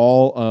up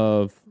all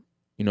of,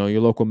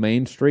 your local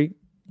Main Street,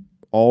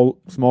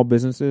 all small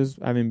businesses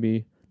having to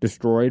be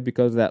destroyed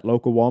because of that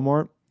local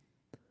Walmart.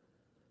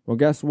 Well,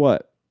 guess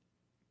what?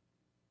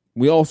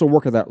 We also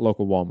work at that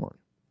local Walmart.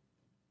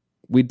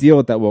 We deal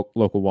with that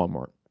local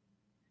Walmart.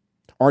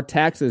 Our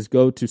taxes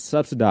go to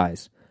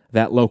subsidize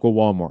that local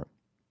Walmart.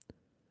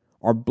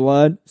 Our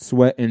blood,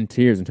 sweat, and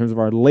tears, in terms of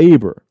our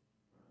labor,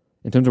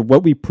 in terms of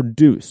what we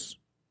produce,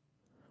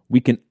 we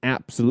can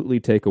absolutely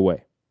take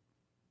away.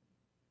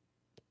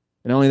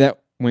 And not only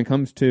that, when it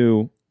comes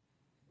to,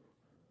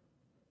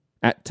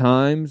 at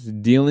times,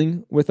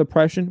 dealing with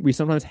oppression, we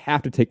sometimes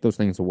have to take those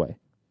things away.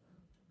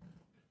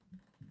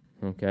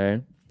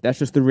 Okay? That's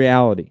just the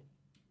reality.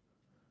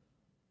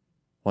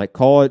 Like,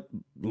 call it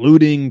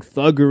looting,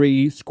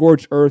 thuggery,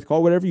 scorched earth, call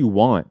it whatever you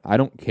want. I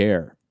don't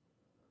care.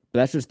 But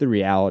that's just the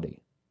reality.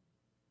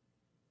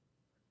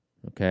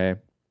 Okay?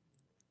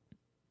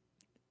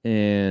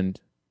 And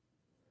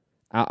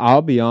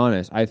I'll be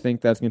honest, I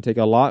think that's going to take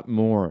a lot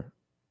more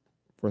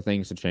for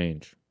things to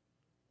change.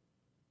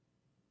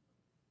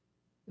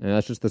 And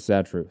that's just the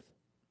sad truth.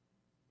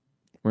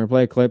 We're going to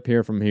play a clip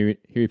here from Huey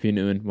P.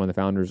 Newton, one of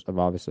the founders of,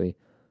 obviously,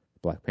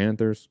 Black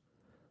Panthers,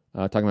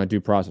 talking about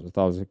due process. I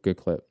thought it was a good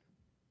clip.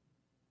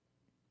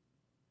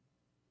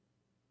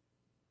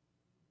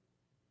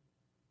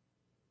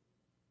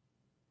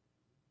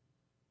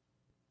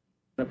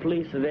 The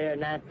police are there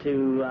not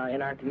to,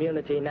 in our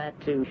community, not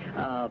to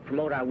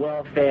promote our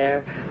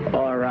welfare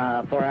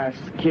or for our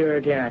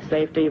security and our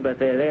safety, but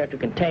they're there to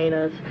contain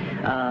us,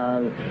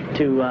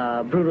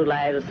 to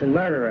brutalize us and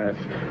murder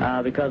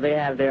us because they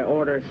have their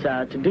orders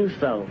to do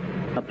so.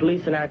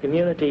 Police in our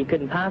community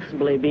couldn't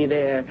possibly be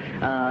there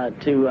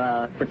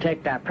to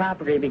protect our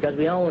property because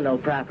we own no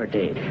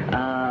property.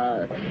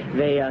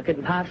 They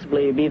couldn't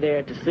possibly be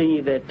there to see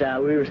that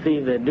we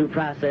receive the due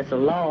process of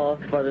law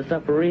for the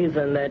simple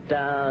reason that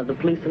the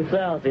police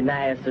themselves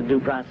deny us the due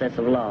process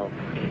of law.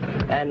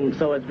 And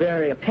so it's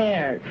very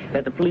apparent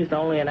that the police are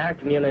only in our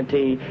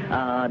community,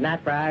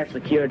 not for our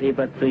security,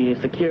 but the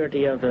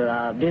security of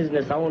the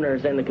business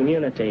owners in the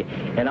community,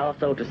 and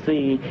also to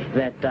see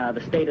that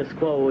the status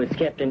quo is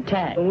kept intact.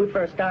 attack. When we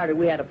first started,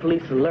 we had a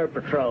police alert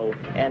patrol,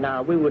 and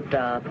we would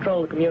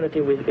patrol the community.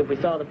 If we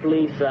saw the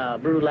police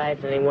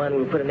brutalize anyone,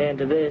 we would put an end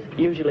to this.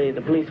 Usually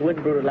the police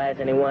wouldn't brutalize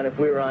anyone if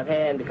we were on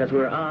hand because we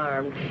were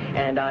armed,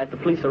 and if the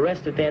police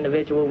arrested the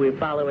individual, we would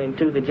follow him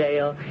to the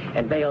jail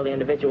and bail the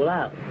individual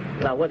out,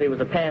 whether he was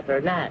a Panther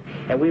or not.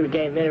 And we would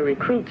gain many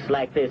recruits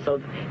like this.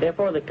 So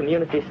therefore the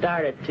community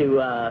started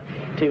to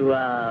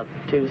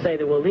say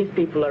that, well, these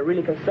people are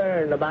really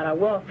concerned about our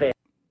welfare.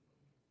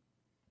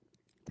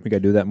 We got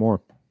to do that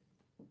more.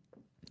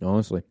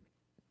 Honestly.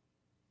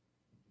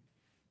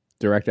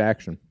 Direct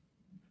action.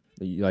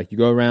 You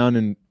go around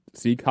and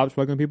see cops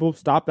fucking people,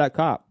 stop that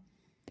cop.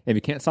 If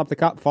you can't stop the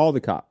cop, follow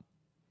the cop.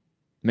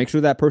 Make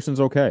sure that person's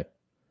okay.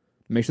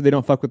 Make sure they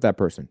don't fuck with that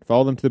person.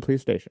 Follow them to the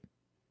police station.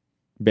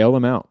 Bail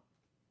them out.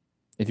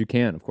 If you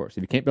can, of course.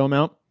 If you can't bail them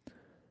out,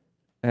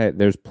 hey,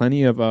 there's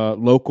plenty of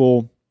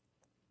local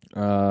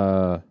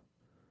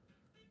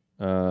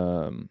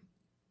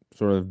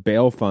sort of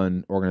bail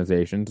fund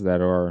organizations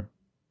that are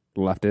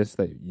leftist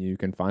that you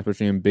can find,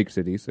 especially in big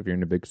cities. If you're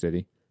in a big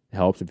city, it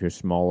helps. If you're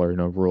smaller,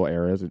 rural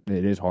areas,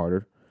 it is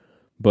harder.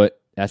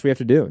 But that's what you have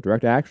to do,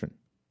 direct action.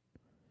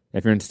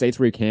 If you're in states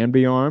where you can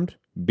be armed,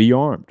 be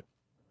armed.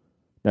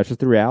 That's just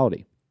the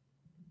reality.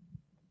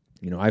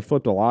 I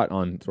flipped a lot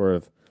on sort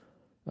of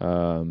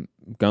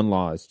gun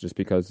laws just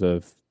because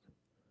of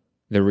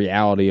the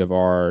reality of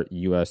our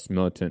U.S.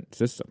 militant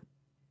system.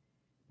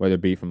 Whether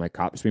it be from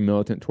cops being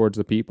militant towards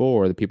the people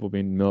or the people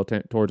being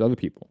militant towards other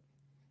people.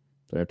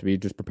 So you have to be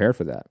just prepared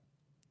for that.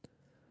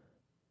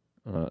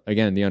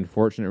 Again, the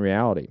unfortunate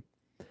reality.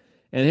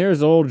 And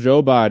here's old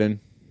Joe Biden.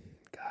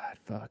 God,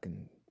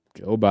 fucking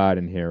Joe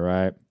Biden here,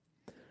 right?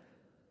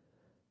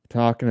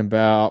 Talking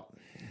about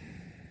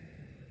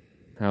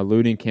how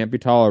looting can't be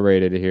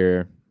tolerated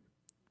here.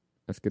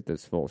 Let's get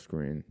this full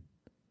screen.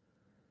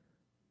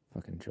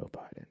 Fucking Joe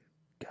Biden.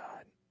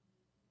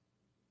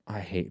 I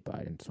hate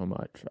Biden so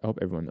much. I hope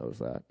everyone knows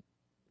that.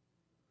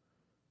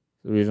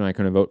 The reason I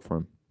couldn't vote for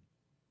him.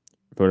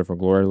 Voted for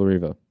Gloria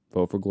Lariva.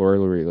 Vote for Gloria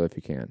Lariva if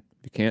you can.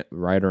 If you can't,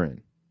 write her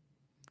in.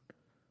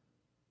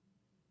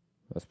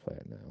 Let's play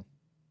it now.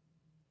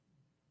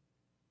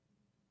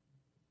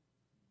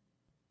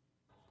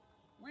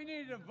 We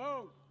needed to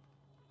vote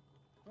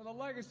for the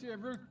legacy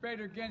of Ruth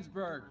Bader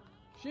Ginsburg.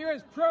 She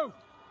was proof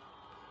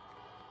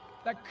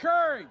that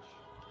courage,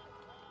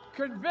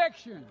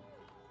 conviction,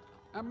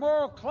 and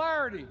moral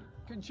clarity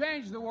can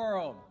change the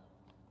world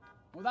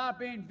without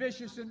being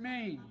vicious and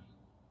mean.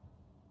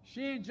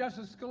 She and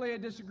Justice Scalia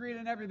disagreed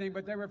on everything,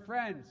 but they were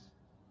friends.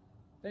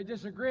 They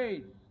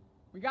disagreed.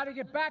 We got to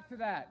get back to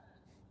that.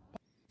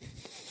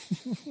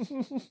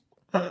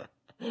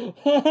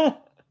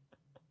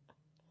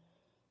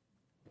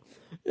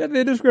 Yeah,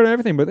 they disagreed on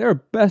everything, but they were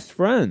best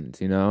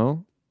friends, We have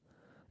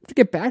to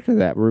get back to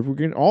that, where if we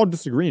can all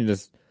disagree and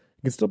just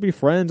we can still be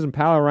friends and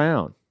pal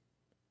around.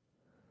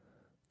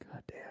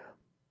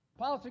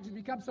 Politics has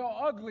become so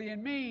ugly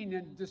and mean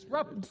and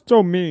disruptive.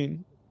 So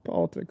mean.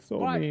 Politics, so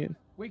mean.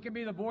 We can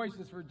be the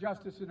voices for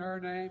justice in her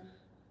name.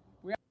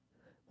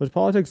 Was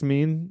politics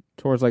mean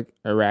towards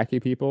Iraqi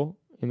people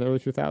in the early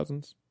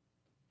 2000s?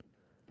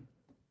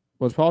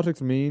 Was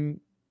politics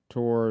mean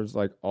towards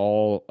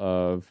all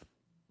of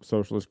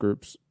socialist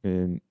groups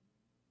in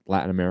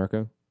Latin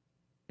America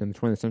in the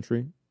 20th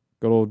century?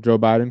 Good old Joe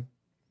Biden.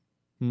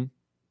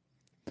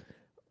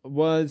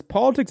 Was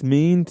politics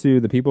mean to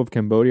the people of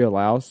Cambodia,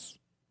 Laos,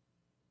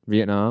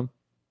 Vietnam?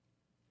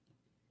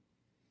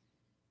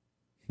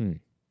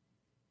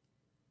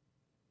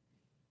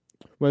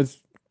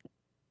 Was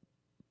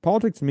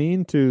politics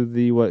mean to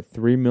the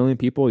 3 million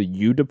people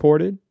you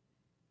deported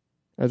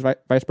as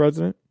vice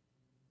president?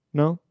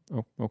 No?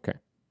 Oh, okay.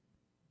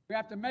 We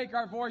have to make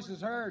our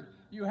voices heard.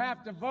 You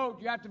have to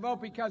vote. You have to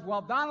vote because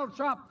while Donald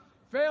Trump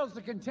fails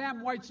to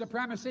condemn white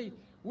supremacy,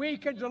 we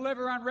can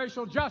deliver on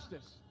racial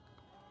justice.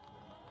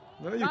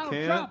 No, you Donald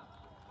can't. Trump,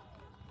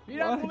 he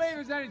doesn't believe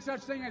there's any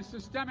such thing as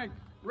systemic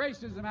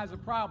racism as a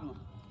problem.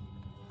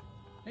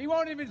 He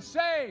won't even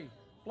say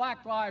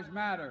Black Lives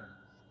Matter.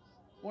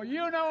 Well,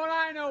 you know and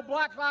I know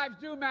Black lives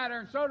do matter,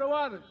 and so do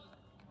others.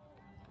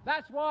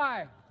 That's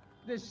why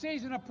this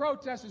season of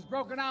protest has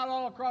broken out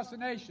all across the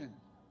nation.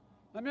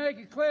 Let me make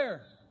it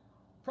clear.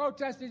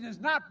 Protesting is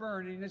not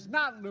burning, it's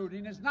not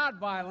looting, it's not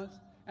violence,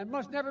 and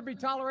must never be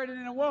tolerated,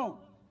 and it won't.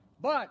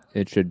 But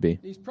it should be.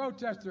 These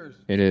protesters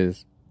It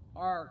is.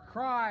 are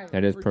crying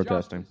That is for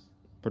protesting. justice.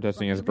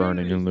 Protesting From is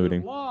burning and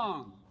communities looting.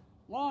 that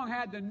long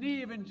had the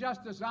knee of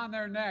injustice on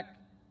their neck.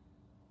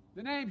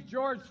 The names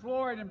George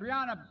Floyd and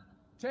Breonna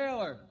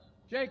Taylor,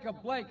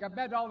 Jacob Blake, I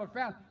bet all their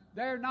families,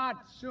 they're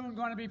not soon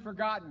going to be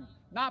forgotten.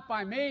 Not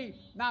by me,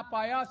 not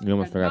by us, You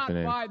almost and forgot not the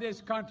name. by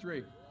this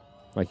country.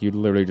 You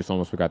literally just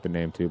almost forgot the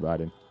name too,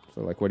 Biden.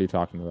 So what are you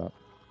talking about?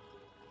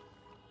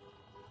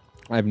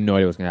 I have no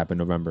idea what's going to happen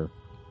in November.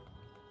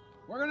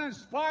 We're going to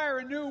inspire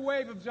a new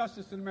wave of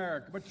justice in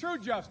America. But true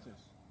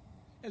justice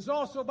is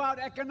also about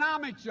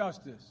economic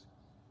justice.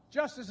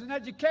 Justice in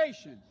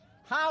education,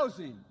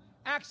 housing,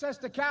 access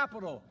to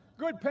capital,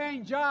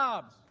 good-paying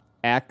jobs,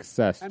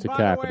 access And to by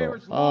capital. the way,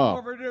 it's long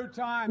overdue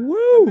time.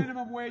 Woo! The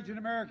minimum wage in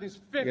America is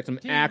 $15 Get some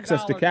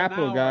access to an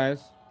capital, hour.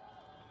 guys.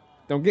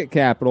 Don't get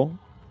capital.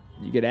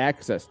 You get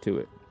access to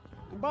it.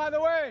 And by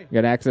the way,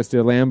 You got access to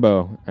a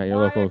Lambo at your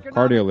my local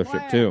car economic dealership,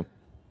 plan too.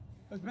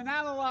 has been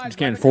analyzed Just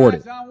can't by the afford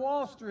guys it. on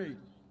Wall Street.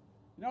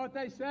 You know what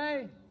they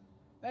say?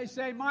 They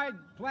say my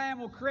plan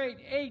will create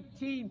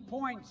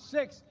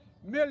 18.6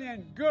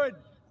 million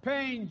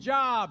good-paying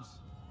jobs.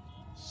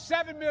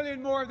 7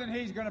 million more than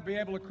he's going to be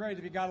able to create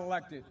if he got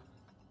elected.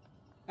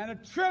 And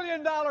 $1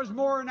 trillion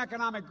more in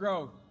economic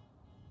growth.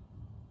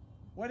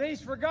 What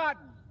he's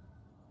forgotten,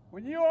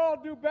 when you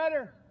all do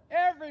better,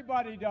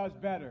 everybody does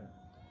better.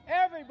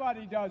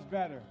 Everybody does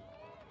better.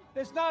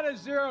 It's not a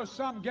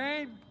zero-sum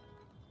game.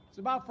 It's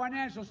about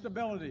financial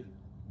stability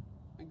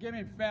and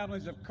giving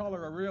families of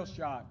color a real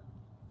shot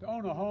to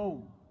own a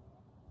home,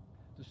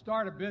 to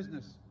start a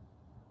business,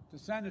 to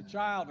send a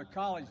child to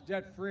college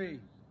debt-free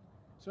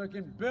so he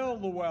can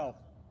build the wealth,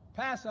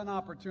 pass on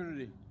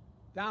opportunity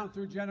down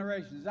through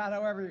generations. Is that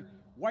how every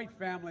white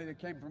family that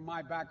came from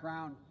my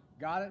background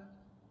got it?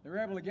 They were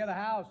able to get a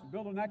house,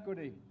 build an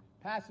equity,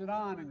 pass it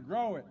on, and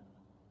grow it.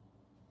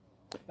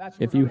 That's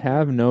what If you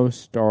have no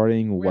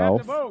starting we have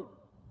wealth to vote.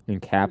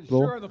 and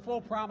capital, Ensure the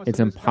full promise it's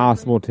of this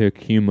impossible to We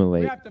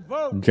accumulate have to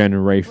vote for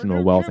generational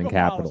new wealth Cuba and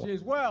capital. policy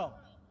as well.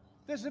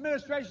 This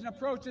administration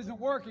approach isn't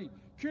working.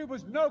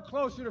 Cuba's no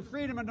closer to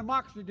freedom and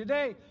democracy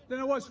today than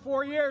it was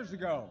 4 years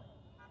ago.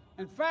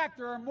 In fact,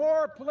 there are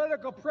more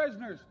political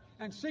prisoners,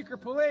 and secret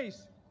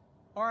police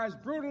are as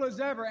brutal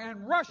as ever.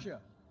 And Russia,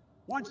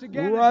 once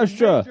again,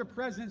 is a major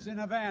presence in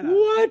Havana.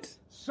 What?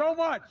 So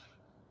much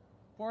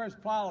for his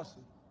policy.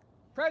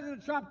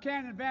 President Trump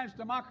can't advance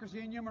democracy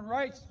and human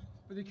rights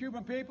for the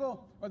Cuban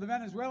people or the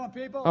Venezuelan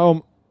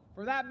people.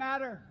 For that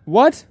matter,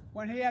 What?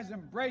 when he has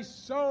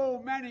embraced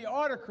so many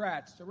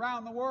autocrats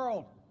around the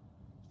world,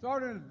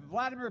 started with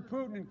Vladimir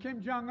Putin and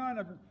Kim Jong-un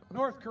of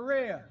North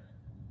Korea.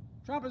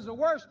 Trump is the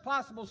worst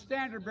possible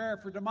standard bearer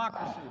for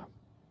democracy.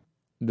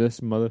 This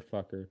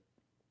motherfucker.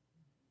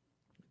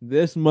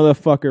 This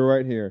motherfucker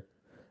right here.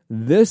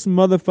 This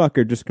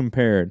motherfucker just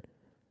compared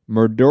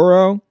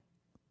Maduro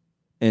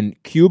and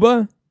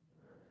Cuba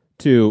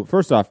to,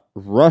 first off,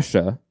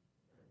 Russia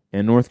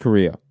and North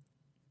Korea.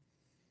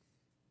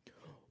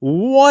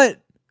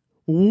 What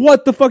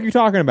the fuck are you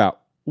talking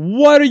about?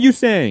 What are you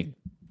saying?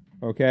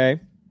 Okay?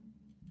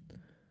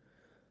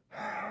 Oh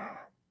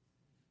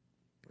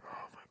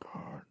my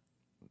God.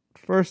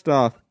 First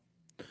off,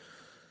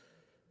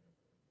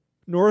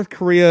 North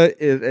Korea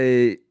is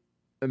a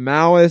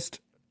Maoist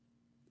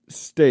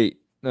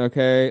state,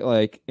 okay?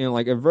 Like, in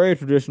like a very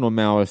traditional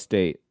Maoist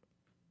state.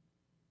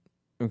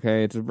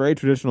 Okay, it's a very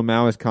traditional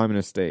Maoist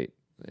communist state.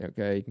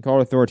 Okay, you can call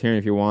it authoritarian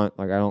if you want.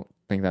 Like, I don't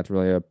think that's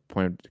really a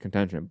point of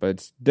contention, but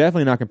it's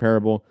definitely not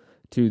comparable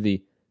to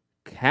the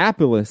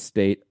capitalist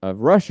state of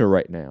Russia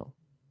right now,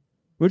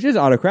 which is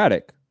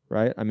autocratic,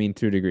 right? I mean,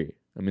 to a degree.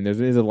 I mean, there's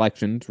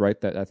elections, right,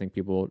 that I think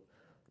people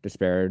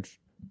disparage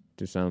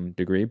to some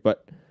degree,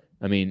 but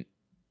I mean,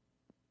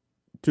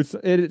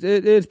 it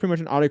is pretty much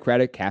an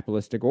autocratic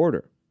capitalistic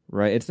order,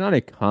 right? It's not a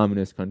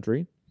communist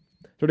country.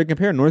 So to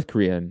compare North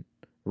Korea and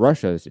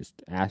Russia is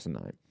just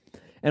asinine.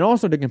 And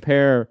also to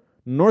compare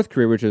North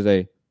Korea, which is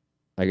a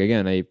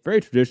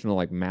very traditional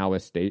like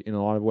Maoist state in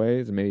a lot of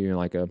ways, and maybe even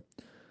like with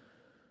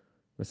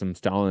some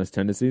Stalinist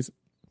tendencies.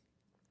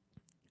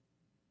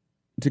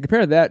 To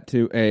compare that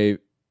to a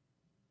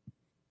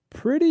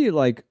pretty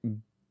like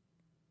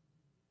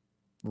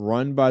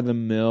run by the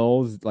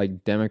mills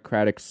like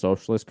democratic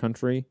socialist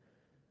country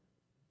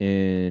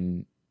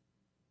in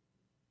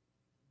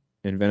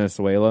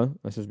Venezuela,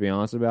 let's just be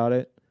honest about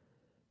it.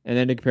 And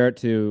then to compare it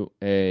to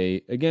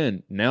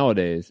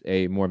nowadays,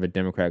 a more of a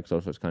democratic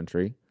socialist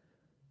country,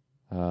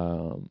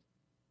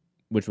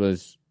 which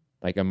was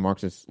like a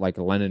Marxist, like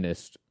a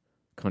Leninist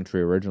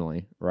country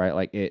originally,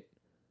 right?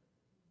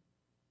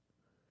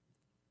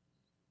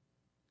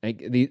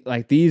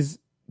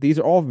 These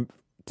are all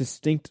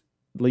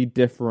distinctly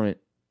different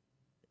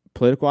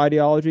political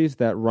ideologies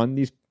that run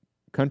these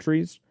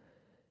countries,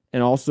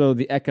 and also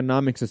the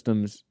economic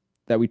systems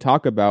that we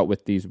talk about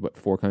with these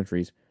four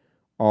countries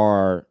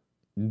are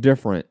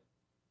different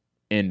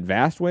in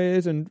vast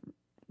ways and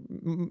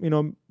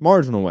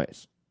marginal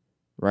ways,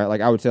 right?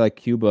 Like I would say like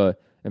Cuba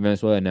and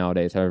Venezuela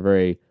nowadays have a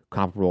very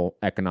comparable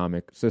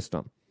economic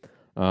system.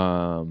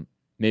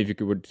 Maybe if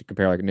you would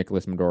compare like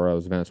Nicolas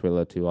Maduro's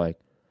Venezuela to like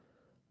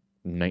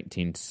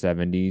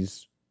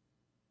 1970s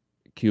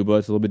Cuba,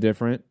 it's a little bit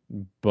different,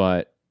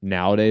 but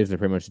nowadays they're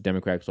pretty much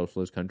democratic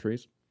socialist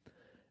countries,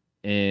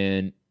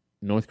 and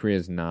North Korea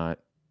is not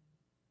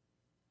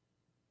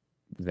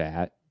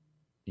that.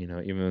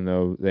 Even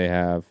though they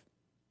have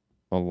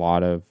a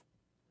lot of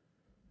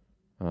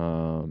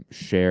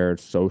shared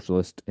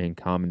socialist and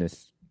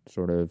communist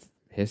sort of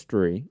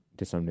history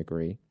to some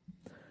degree,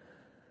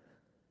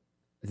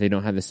 they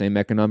don't have the same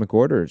economic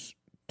orders,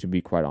 to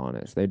be quite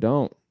honest. They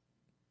don't.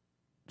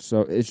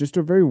 So it's just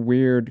a very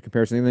weird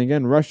comparison. And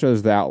again, Russia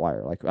is the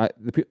outlier. Like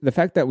the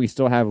fact that we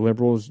still have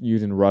liberals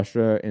using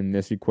Russia in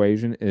this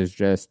equation is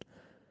just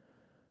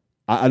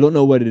I don't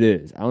know what it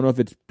is. I don't know if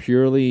it's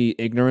purely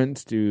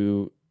ignorance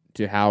to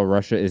how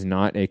Russia is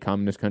not a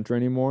communist country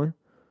anymore,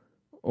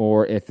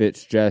 or if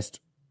it's just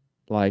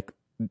like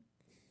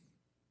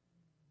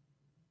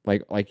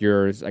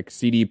your like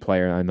CD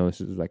player. I know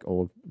this is like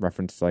old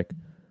reference, like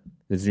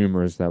the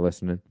Zoomers that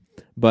listening,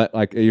 but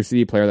like your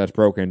CD player that's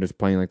broken, just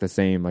playing like the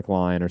same like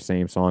line or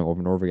same song over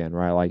and over again,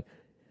 right? Like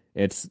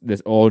it's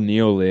this old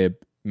neolib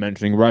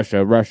mentioning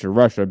Russia, Russia,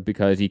 Russia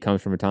because he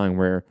comes from a time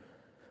where,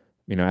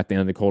 you know, at the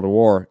end of the Cold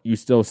War, you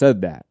still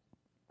said that.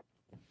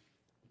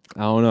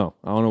 I don't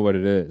know what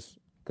it is,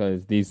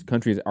 because these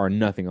countries are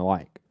nothing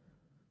alike,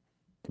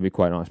 to be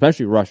quite honest.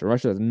 Especially Russia.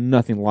 Russia is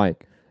nothing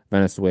like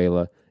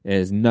Venezuela. It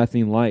is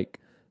nothing like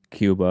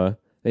Cuba.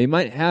 They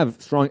might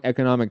have strong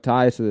economic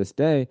ties to this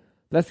day,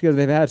 but that's because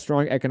they've had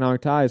strong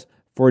economic ties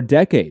for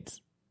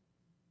decades,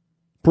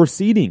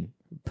 preceding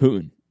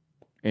Putin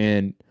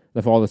and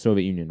the fall of the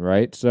Soviet Union,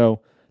 right?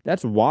 So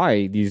that's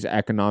why these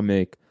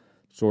economic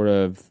sort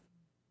of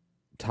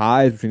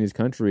ties between these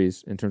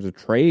countries in terms of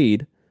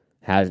trade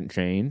hasn't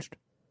changed.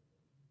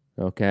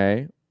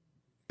 Okay?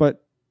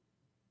 But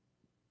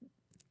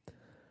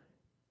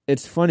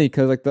it's funny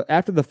because like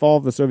after the fall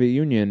of the Soviet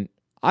Union,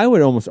 I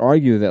would almost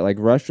argue that like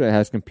Russia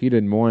has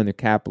competed more in the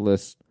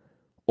capitalist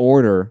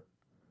order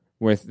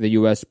with the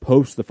U.S.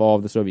 post the fall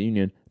of the Soviet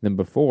Union than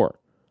before.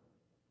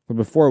 But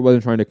before it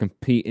wasn't trying to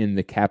compete in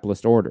the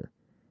capitalist order.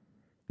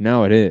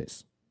 Now it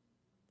is.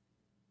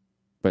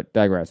 But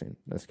digressing.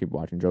 Let's keep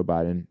watching Joe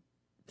Biden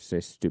say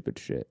stupid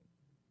shit.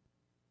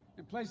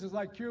 In places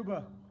like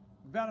Cuba,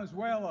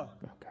 Venezuela,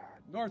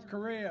 North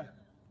Korea,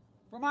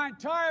 for my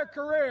entire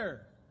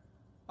career,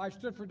 I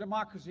stood for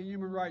democracy and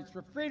human rights,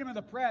 for freedom of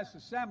the press,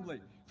 assembly,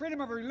 freedom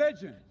of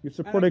religion. You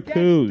supported and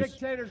coups.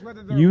 Dictators,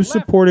 whether they're You left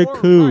supported or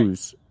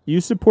coups. right.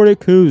 You supported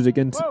coups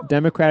against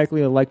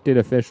democratically elected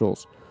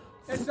officials.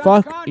 It's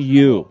Fuck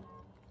you.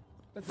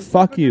 That the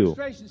Fuck Trump you.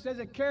 administration says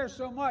it cares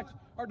so much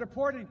are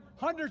deporting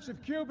hundreds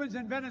of Cubans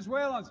and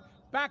Venezuelans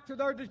back to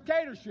their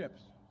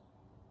dictatorships.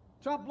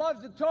 Trump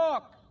loves to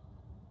talk,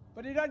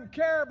 but he doesn't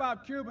care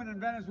about Cuban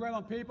and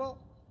Venezuelan people.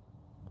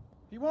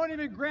 He won't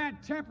even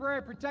grant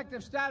temporary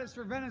protective status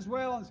for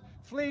Venezuelans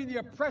fleeing the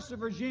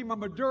oppressive regime of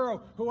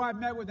Maduro, who I've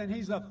met with, and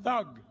he's a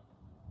thug.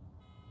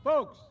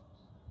 Folks,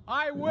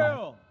 I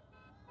will.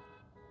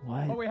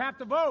 What? But we have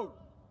to vote.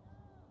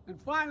 And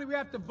finally, we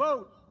have to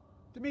vote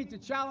to meet the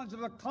challenge of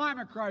the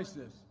climate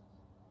crisis.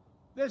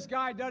 This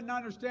guy doesn't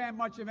understand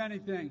much of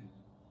anything.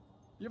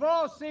 You've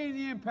all seen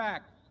the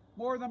impact,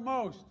 more than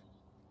most.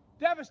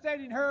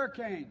 Devastating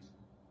hurricanes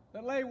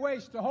that lay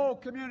waste to whole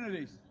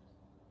communities.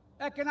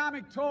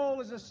 Economic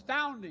toll is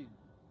astounding.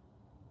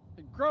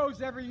 It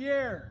grows every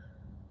year.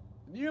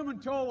 And the human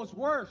toll is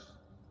worse.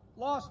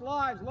 Lost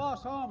lives,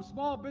 lost homes,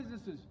 small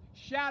businesses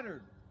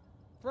shattered.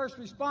 First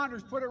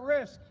responders put at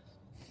risk.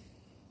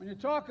 When you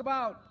talk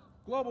about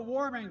global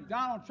warming,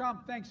 Donald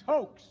Trump thinks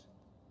hoax.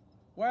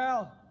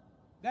 Well,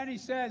 then he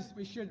says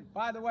we should,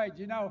 by the way,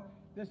 do you know,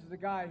 this is the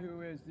guy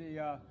who is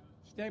the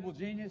stable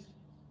genius.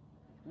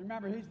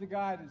 Remember, he's the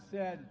guy that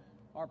said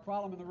our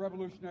problem in the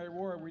Revolutionary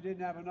War, we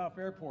didn't have enough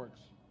airports.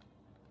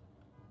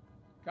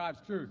 God's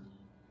truth.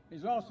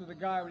 He's also the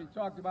guy when he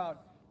talked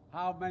about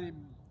how many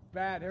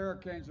bad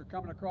hurricanes are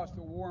coming across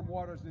the warm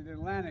waters of the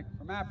Atlantic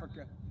from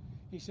Africa.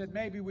 He said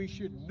maybe we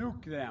should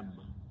nuke them.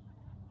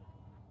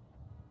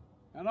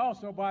 And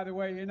also, by the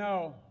way, you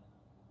know,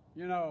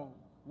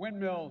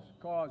 windmills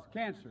cause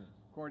cancer,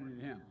 according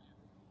to him.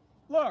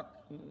 Look,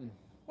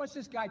 what's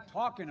this guy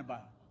talking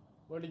about?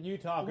 What are you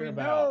talking We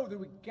know that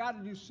we got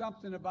to do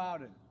something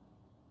about it.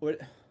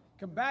 What?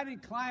 Combating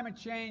climate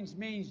change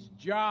means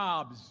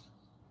jobs.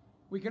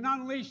 We can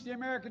unleash the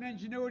American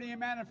ingenuity and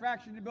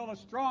manufacturing to build a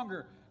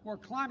stronger, more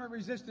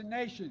climate-resistant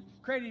nation,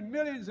 creating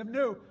millions of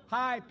new,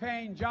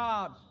 high-paying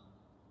jobs.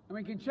 And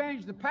we can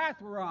change the path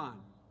we're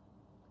on.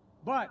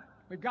 But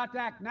we've got to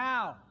act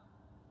now.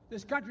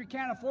 This country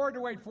can't afford to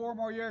wait 4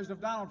 more years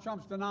of Donald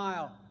Trump's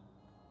denial,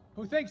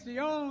 who thinks the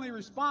only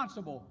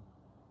responsible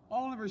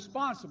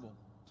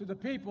to the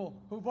people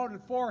who voted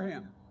for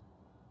him.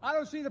 I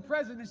don't see the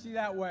presidency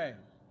that way.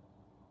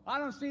 I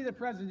don't see the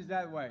presidency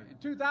that way. In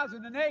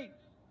 2008,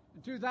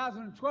 in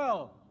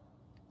 2012,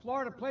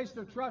 Florida placed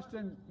their trust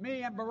in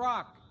me and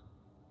Barack.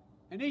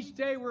 And each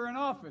day we were in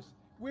office,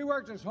 we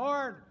worked as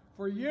hard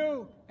for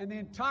you and the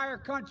entire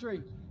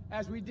country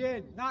as we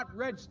did, not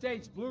red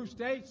states, blue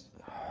states.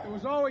 It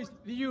was always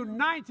the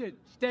United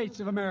States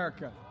of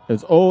America.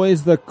 There's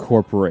always the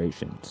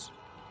corporations.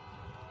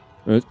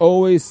 There's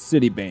always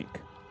Citibank.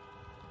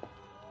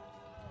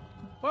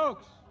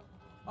 Folks,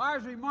 I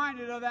was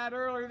reminded of that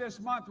earlier this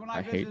month when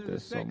I visited the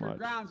this so sacred much.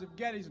 grounds of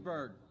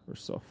Gettysburg. We're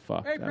so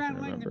fucked. I Abraham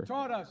can Lincoln remember.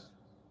 taught us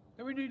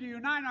that we need to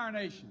unite our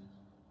nation,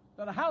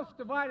 that a house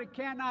divided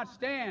cannot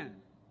stand.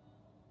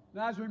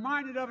 And I was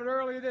reminded of it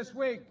earlier this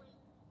week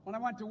when I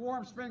went to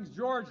Warm Springs,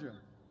 Georgia,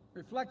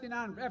 reflecting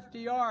on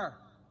FDR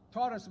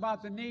taught us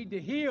about the need to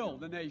heal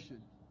the nation.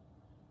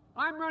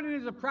 I'm running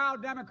as a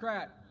proud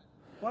Democrat,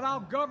 but I'll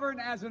govern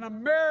as an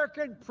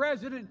American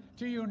president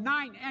to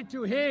unite and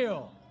to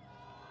heal.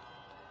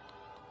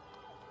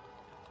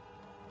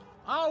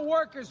 I'll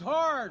work as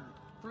hard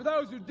for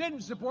those who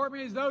didn't support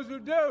me as those who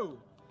do.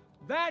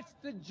 That's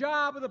the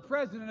job of the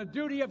president, a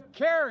duty of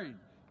caring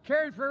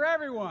for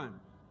everyone.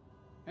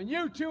 And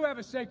you too have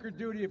a sacred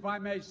duty, if I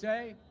may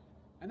say,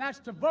 and that's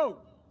to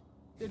vote.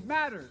 It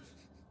matters.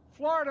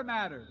 Florida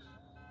matters.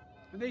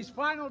 In these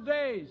final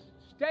days,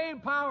 stay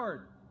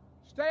empowered,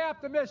 stay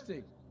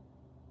optimistic,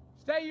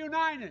 stay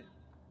united,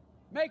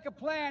 make a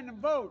plan and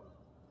vote,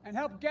 and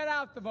help get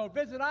out the vote.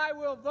 Visit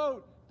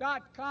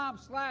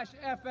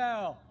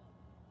iwillvote.com/FL.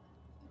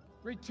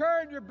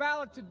 Return your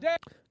ballot today.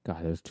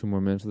 God, there's 2 more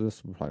minutes of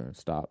this. We're probably going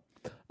to stop.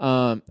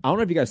 I don't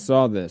know if you guys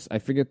saw this. I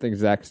forget the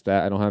exact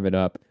stat. I don't have it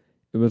up.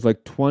 It was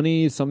like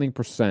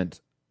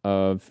 20-something%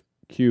 of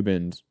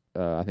Cubans,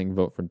 I think,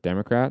 vote for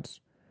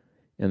Democrats,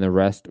 and the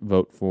rest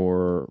vote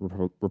for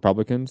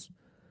Republicans,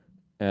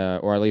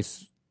 or at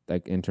least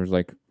like in terms of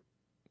like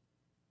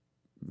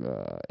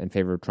in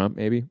favor of Trump,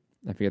 maybe.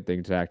 I forget the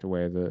exact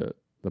way the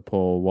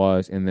poll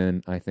was. And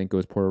then I think it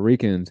was Puerto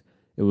Ricans.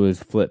 It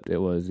was flipped. It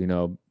was,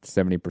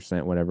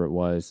 70%, whatever it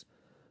was,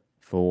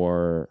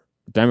 for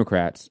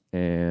Democrats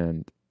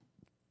and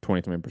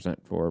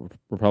 20% for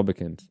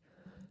Republicans.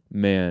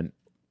 Man,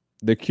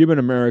 the Cuban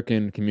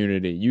American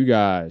community, you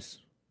guys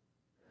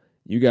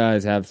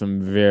have some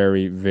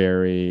very,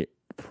 very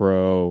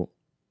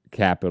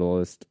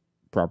pro-capitalist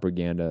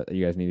propaganda.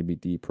 You guys need to be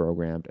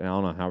deprogrammed. And I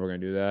don't know how we're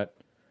going to do that.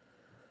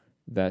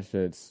 That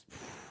shit's...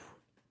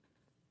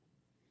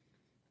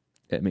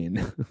 I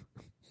mean,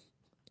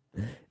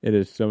 it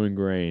is so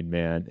ingrained,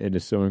 man. It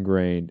is so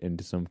ingrained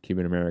into some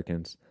Cuban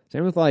Americans.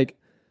 Same with, like,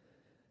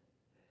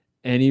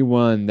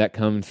 anyone that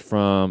comes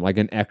from, like,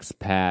 an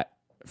expat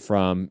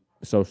from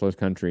socialist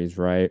countries,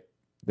 right?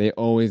 They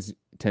always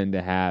tend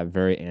to have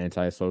very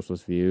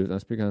anti-socialist views.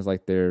 That's because,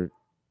 like, their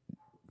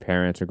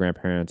parents or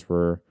grandparents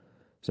were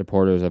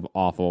supporters of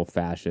awful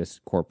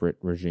fascist corporate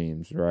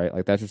regimes, right?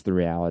 Like, that's just the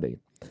reality.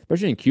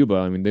 Especially in Cuba.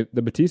 I mean,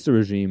 the Batista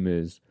regime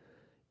is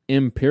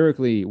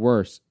empirically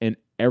worse in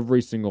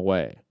every single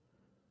way.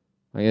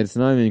 Like, it's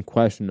not even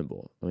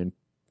questionable. I mean,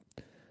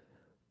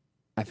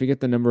 I forget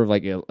the number of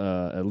like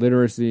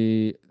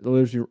illiteracy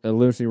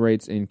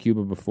rates in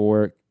Cuba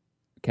before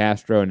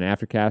Castro and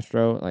after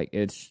Castro. Like,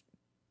 it's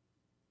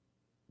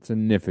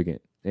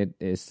significant. It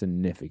is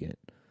significant.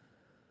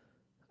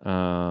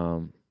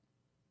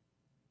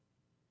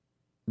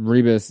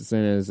 Rebus is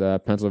in his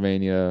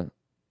Pennsylvania.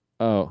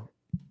 Oh,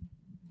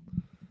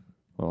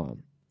 hold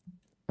on.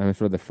 I missed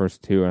the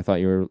first 2, and I thought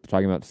you were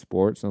talking about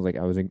sports. I was like,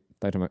 talking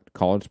about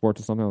college sports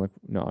or something. I was like,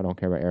 no, I don't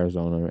care about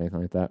Arizona or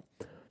anything like that.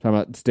 Talking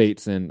about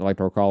states and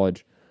electoral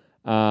college.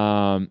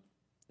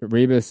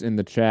 Rebus in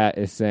the chat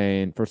is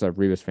saying, first off,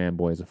 Rebus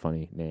fanboy is a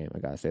funny name. I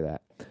gotta say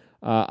that.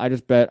 I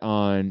just bet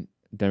on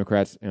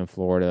Democrats in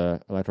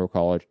Florida electoral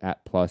college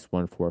at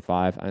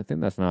 +145. I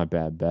think that's not a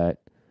bad bet.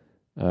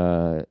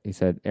 He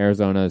said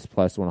Arizona is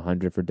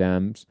 +100 for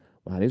Dems.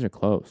 Wow, these are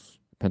close.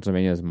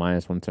 Pennsylvania is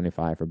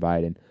 -175 for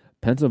Biden.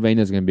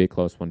 Pennsylvania is going to be a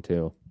close one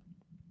too.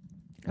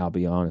 I'll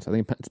be honest. I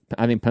think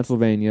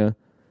Pennsylvania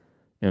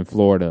and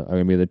Florida are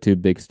going to be the 2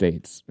 big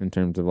states in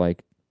terms of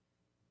like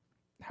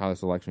how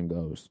this election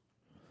goes.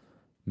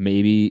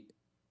 Maybe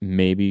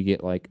you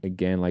get like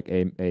again like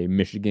a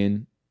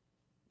Michigan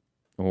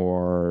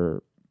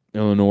or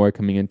Illinois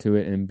coming into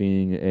it and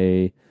being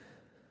a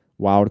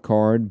wild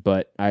card,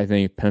 but I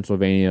think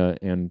Pennsylvania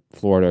and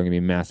Florida are going to be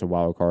massive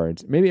wild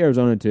cards. Maybe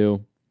Arizona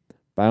too,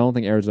 but I don't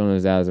think Arizona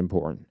is as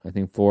important. I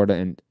think Florida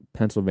and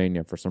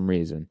Pennsylvania, for some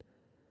reason,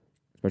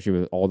 especially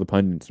with all the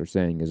pundits are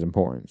saying, is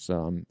important.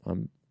 So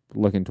I'm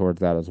looking towards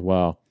that as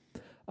well.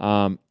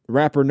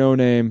 Rapper No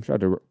Name,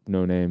 shout out to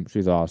No Name,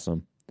 she's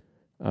awesome.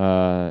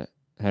 Had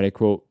a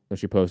quote that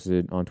she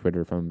posted on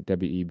Twitter from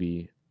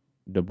W.E.B.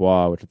 Du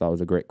Bois, which I thought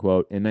was a great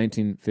quote. In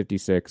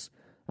 1956,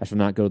 I shall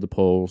not go to the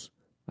polls.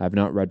 I have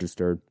not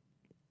registered.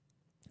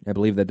 I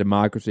believe that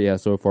democracy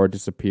has so far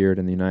disappeared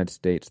in the United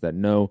States that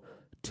no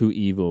 2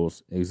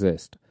 evils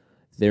exist.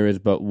 There is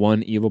but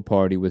one evil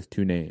party with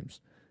 2 names.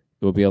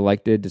 It will be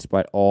elected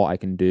despite all I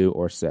can do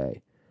or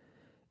say.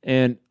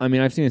 And, I mean,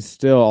 I've seen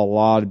still a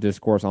lot of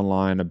discourse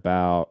online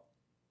about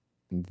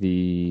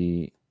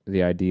the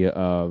idea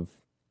of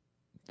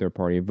third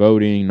party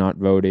voting, not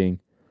voting.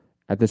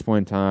 At this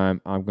point in time,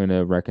 I'm going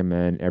to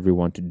recommend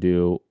everyone to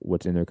do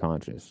what's in their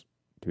conscience,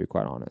 to be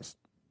quite honest.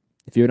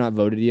 If you have not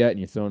voted yet and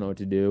you still don't know what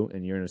to do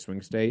and you're in a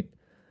swing state,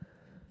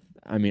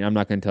 I mean, I'm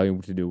not going to tell you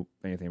what to do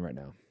anything right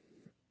now.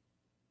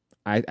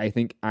 I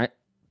think I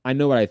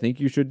know what I think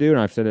you should do, and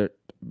I've said it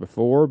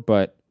before,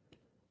 but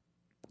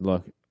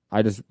look,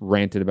 I just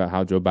ranted about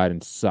how Joe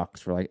Biden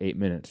sucks for like 8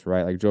 minutes,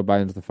 right? Like, Joe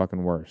Biden's the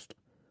fucking worst.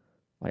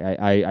 Like,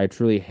 I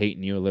truly hate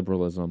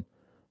neoliberalism.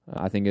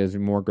 I think it is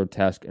more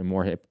grotesque and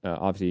more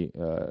obviously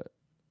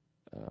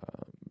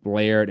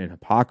layered in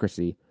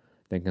hypocrisy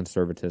than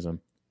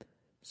conservatism.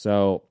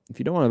 So if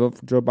you don't want to vote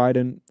for Joe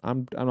Biden,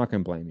 I'm not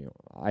going to blame you.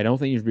 I don't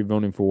think you should be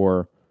voting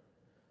for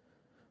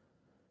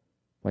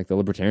like the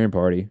Libertarian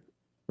Party,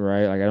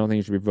 right? Like, I don't think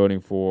you should be voting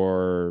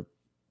for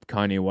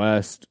Kanye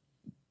West.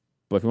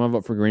 But if you want to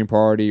vote for Green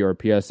Party or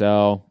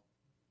PSL,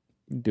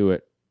 do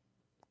it.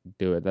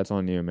 do it. That's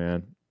on you,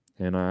 man.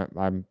 And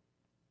I'm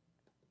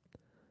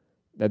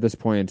at this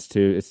point.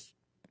 It's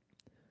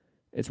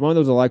one of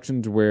those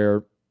elections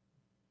where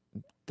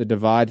the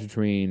divide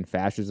between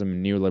fascism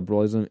and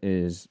neoliberalism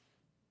is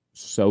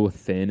so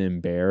thin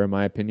and bare, in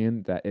my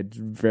opinion, that it's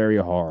very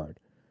hard.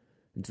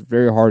 It's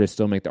very hard to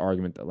still make the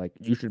argument that like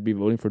you should be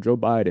voting for Joe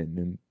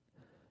Biden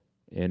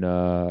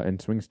in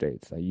swing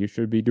states. Like you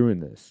should be doing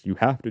this. You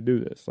have to do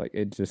this. Like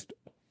it just,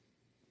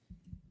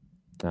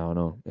 I don't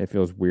know. It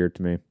feels weird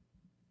to me.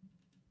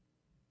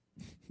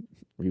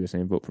 Were you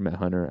saying vote for Matt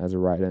Hunter as a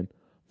write-in?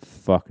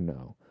 Fuck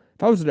no.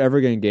 If I was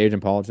ever going to engage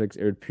in politics,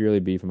 it would purely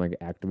be from like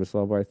an activist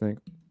level, I think.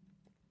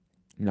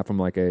 Not from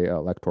like a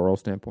electoral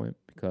standpoint,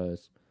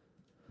 because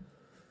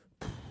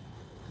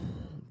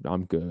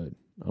I'm good.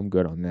 I'm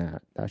good on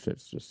that. That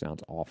shit just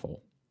sounds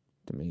awful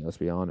to me, let's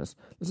be honest.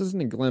 Let's listen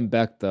to Glenn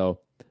Beck, though,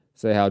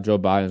 say how Joe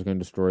Biden is going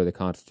to destroy the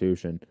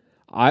Constitution.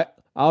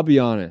 I'll be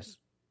honest.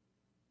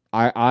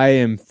 I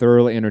am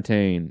thoroughly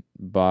entertained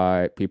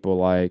by people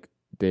like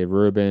Dave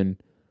Rubin,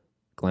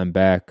 Glenn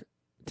Beck,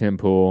 Tim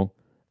Pool,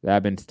 that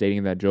have been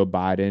stating that Joe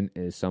Biden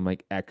is some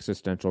like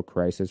existential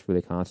crisis for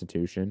the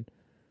Constitution.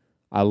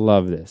 I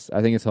love this.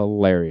 I think it's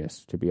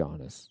hilarious, to be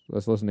honest.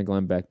 Let's listen to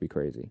Glenn Beck be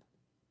crazy.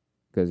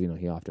 Because,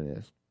 he often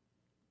is.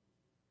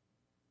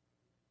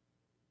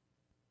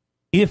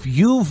 If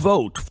you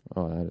vote...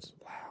 Oh, that is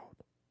loud.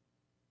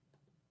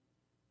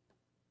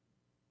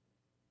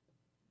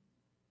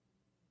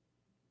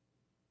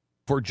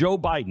 ...for Joe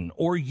Biden,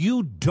 or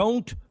you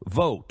don't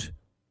vote,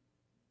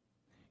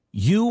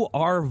 you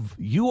are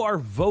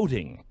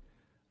voting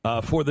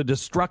for the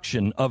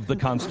destruction of the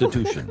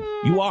Constitution.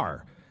 You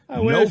are.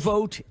 No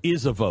vote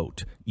is a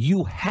vote.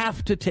 You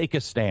have to take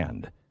a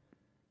stand.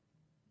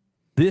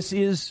 This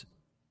is,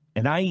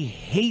 and I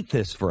hate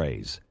this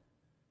phrase.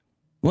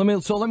 Let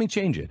me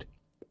change it.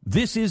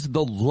 This is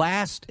the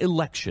last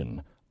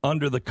election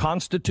under the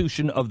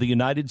Constitution of the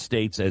United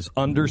States as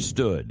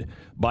understood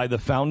by the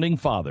Founding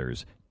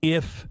Fathers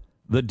if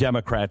the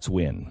Democrats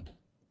win.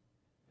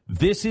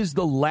 This is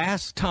the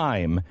last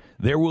time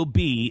there will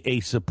be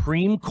a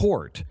Supreme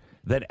Court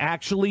that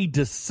actually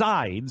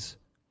decides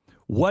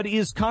what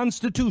is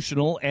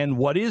constitutional and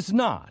what is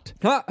not.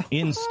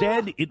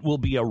 Instead, it will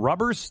be a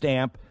rubber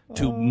stamp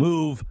to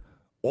move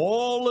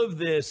all of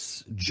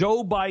this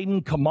Joe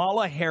Biden,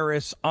 Kamala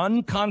Harris,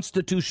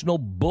 unconstitutional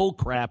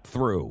bullcrap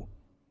through.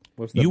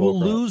 You will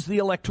lose the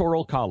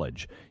Electoral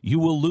College. You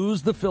will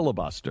lose the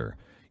filibuster.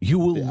 You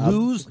will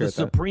lose the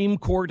Supreme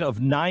Court of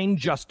 9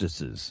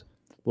 justices.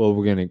 Well,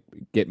 we're going to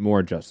get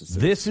more justices.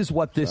 This is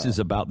what this is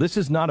about. This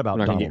is not about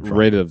Donald Trump. Get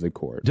rid of the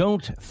court.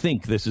 Don't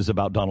think this is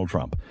about Donald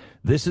Trump.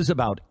 This is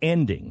about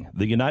ending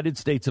the United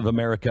States of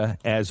America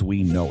as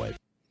we know it.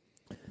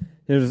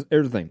 Here's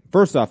the thing.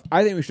 First off,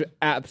 I think we should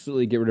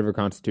absolutely get rid of our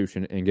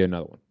Constitution and get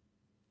another one.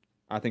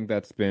 I think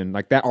that's been,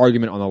 like, that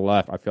argument on the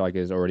left, I feel like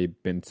has already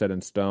been set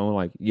in stone.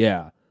 Like,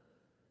 yeah,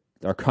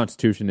 our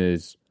Constitution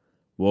is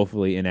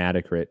woefully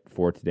inadequate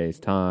for today's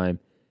time.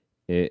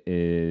 It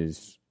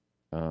is,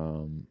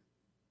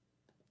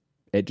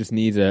 it just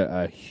needs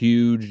a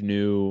huge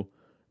new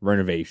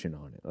renovation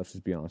on it. Let's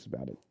just be honest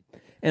about it.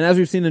 And as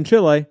we've seen in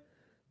Chile,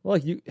 well,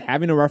 like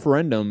having a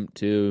referendum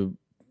to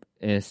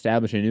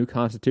establish a new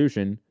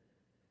constitution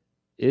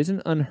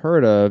isn't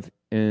unheard of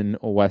in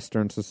a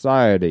Western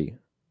society.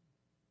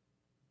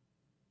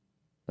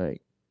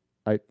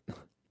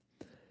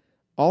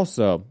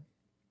 Also,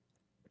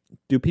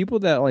 do people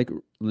that like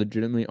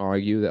legitimately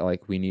argue that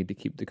like we need to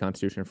keep the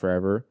Constitution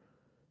forever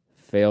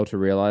fail to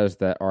realize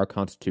that our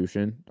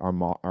Constitution,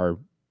 our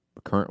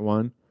current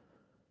one,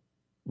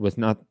 was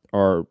not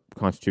our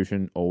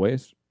Constitution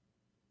always?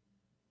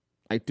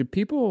 Like, do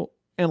people,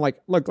 and like,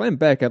 look, Glenn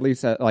Beck at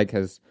least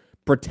has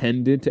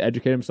pretended to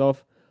educate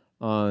himself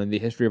on the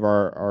history of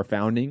our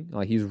founding.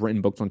 Like, he's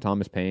written books on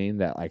Thomas Paine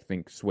that I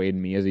think swayed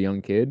me as a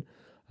young kid.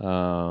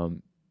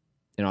 And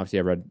obviously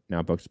I've read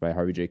now books by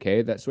Harvey J.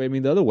 Kaye that swayed me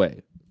the other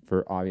way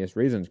for obvious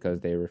reasons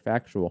because they were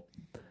factual.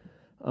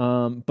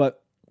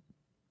 But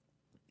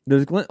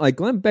there's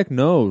Glenn Beck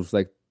knows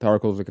like the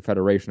Articles of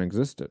Confederation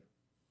existed.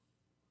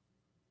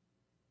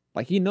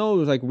 Like he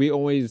knows like we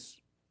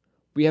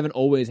haven't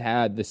always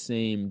had the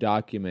same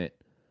document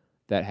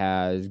that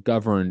has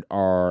governed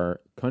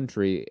our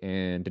country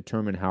and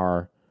determined how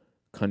our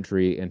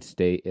country and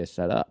state is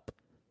set up.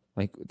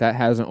 Like that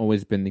hasn't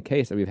always been the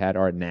case that we've had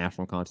our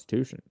national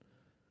constitution.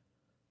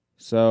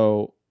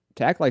 So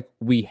to act like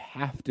we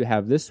have to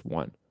have this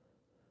one,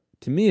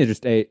 to me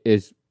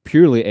is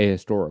purely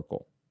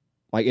ahistorical.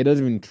 Like it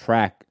doesn't even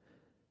track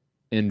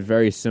in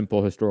very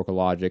simple historical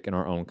logic in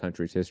our own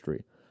country's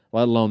history,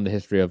 let alone the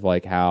history of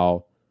like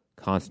how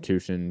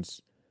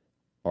constitutions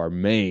are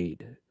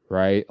made,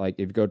 right? Like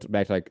if you go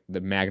back to like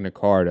the Magna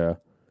Carta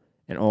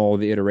and all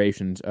the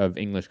iterations of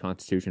English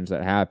constitutions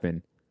that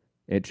happen,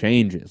 it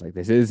changes. Like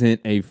this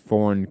isn't a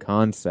foreign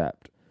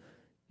concept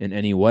in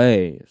any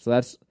way. So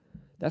that's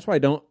why I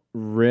don't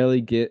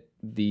really get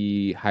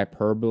the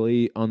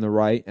hyperbole on the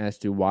right as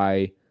to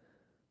why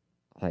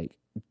like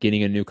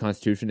getting a new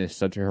constitution is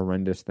such a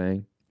horrendous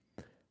thing.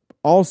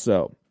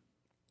 Also,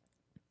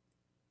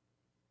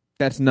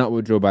 that's not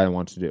what Joe Biden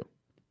wants to do.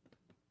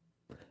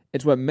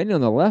 It's what many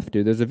on the left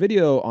do. There's a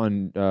video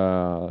on,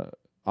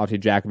 obviously,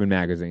 Jacobin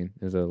Magazine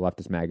is a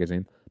leftist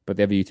magazine, but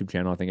they have a YouTube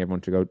channel I think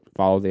everyone should go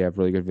follow. They have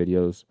really good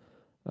videos,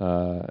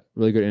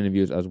 really good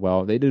interviews as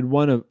well. They did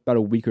one about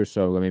a week or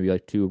so ago, maybe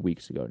like 2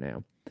 weeks ago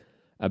now,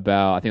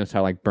 about, I think it was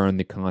how like burn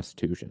the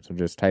Constitution. So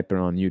just type it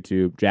on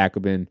YouTube,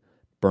 Jacobin,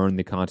 burn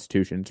the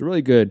Constitution. It's a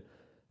really good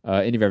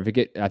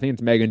interview. I think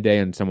it's Megan Day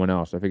and someone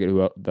else. I forget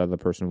who the other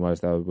person was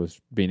that was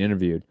being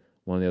interviewed,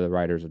 one of the other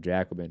writers of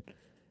Jacobin,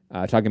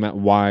 talking about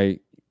why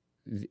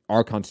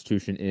our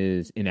Constitution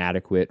is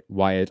inadequate,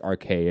 why it's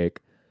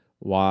archaic,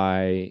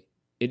 why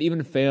it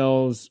even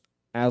fails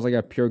as like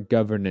a pure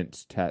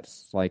governance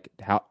test. Like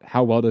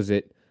how well does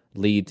it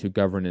lead to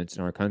governance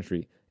in our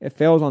country? It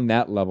fails on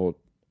that level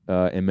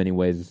in many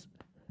ways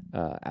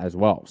as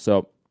well.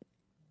 So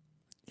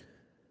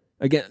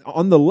again,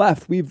 on the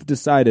left, we've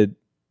decided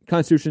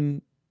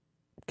Constitution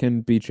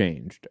can be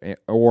changed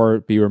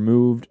or be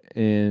removed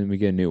and we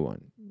get a new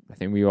one. I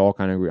think we all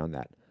kind of agree on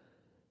that.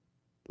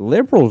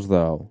 Liberals,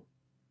 though,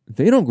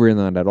 they don't agree on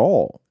that at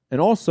all.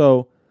 And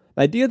also,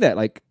 the idea that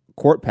like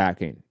court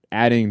packing,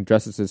 adding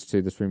justices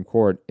to the Supreme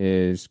Court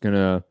is going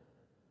to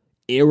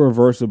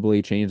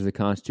irreversibly change the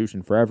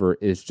Constitution forever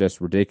is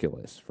just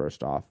ridiculous,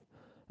 first off.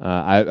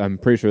 I'm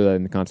pretty sure that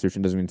in the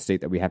Constitution doesn't even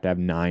state that we have to have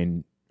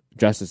 9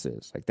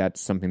 justices. Like,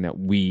 that's something that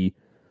we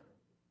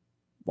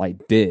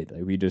like did.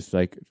 Like, we just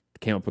like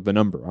came up with the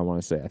number, I want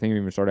to say. I think we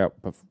even started out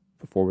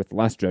before with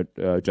less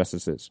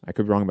justices. I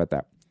could be wrong about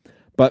that.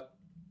 But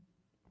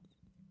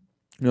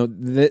you know,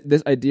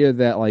 this idea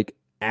that like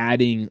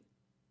adding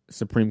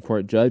Supreme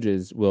Court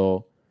judges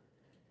will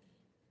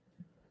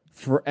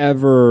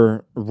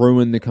forever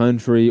ruin the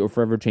country or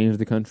forever change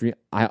the country,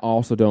 I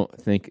also don't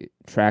think it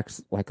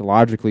tracks, like,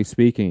 logically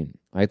speaking.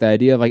 Like, the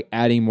idea of like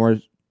adding more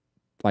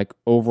like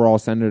overall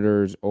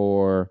senators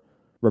or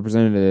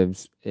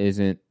representatives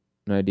isn't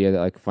an idea that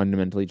like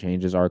fundamentally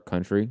changes our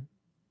country.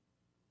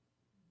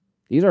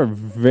 These are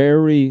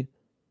very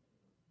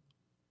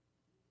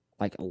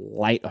like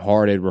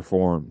lighthearted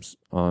reforms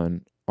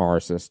on our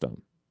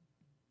system.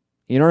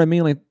 You know what I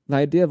mean? Like, the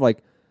idea of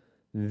like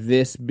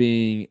this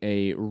being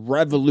a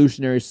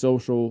revolutionary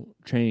social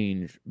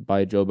change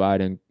by Joe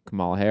Biden and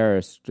Kamala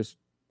Harris just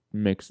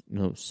makes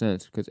no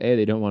sense because A,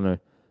 they don't want to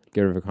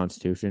get rid of a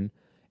constitution,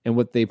 and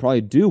what they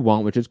probably do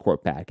want, which is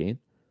court packing,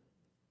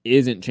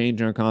 isn't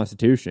changing our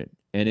constitution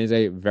and is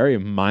a very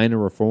minor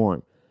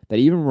reform that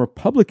even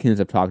Republicans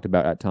have talked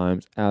about at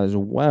times as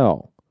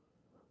well.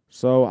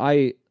 So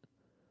I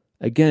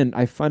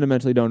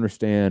fundamentally don't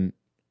understand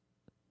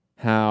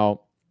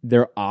how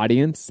their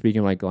audience,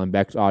 speaking like Glenn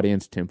Beck's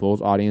audience, Tim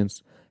Pool's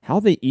audience, how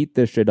they eat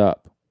this shit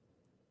up.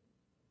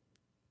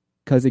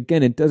 Because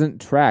again, it doesn't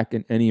track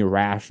in any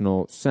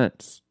rational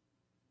sense.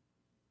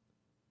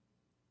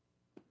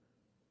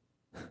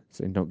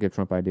 Saying don't give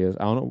Trump ideas.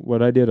 I don't know.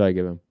 What idea did I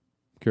give him?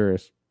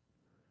 Curious.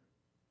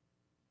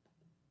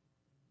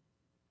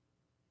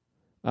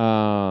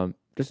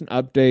 Just an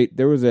update.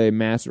 There was a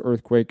massive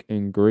earthquake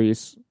in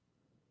Greece.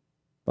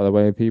 By the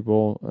way,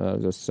 people,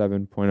 it was a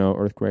 7.0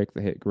 earthquake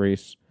that hit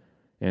Greece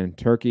and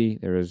Turkey.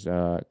 There was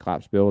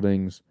collapsed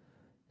buildings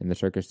in the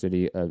Turkish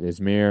city of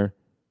Izmir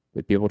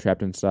with people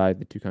trapped inside.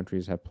 The two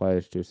countries have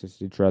pledged to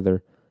assist each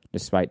other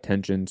despite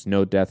tensions.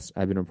 No deaths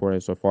have been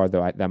reported so far,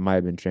 though that might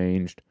have been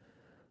changed.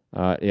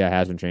 It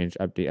has been changed.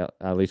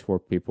 At least 4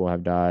 people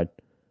have died.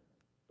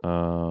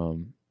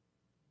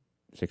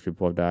 6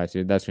 people have died.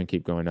 So that's going to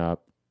keep going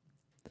up.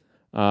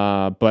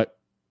 But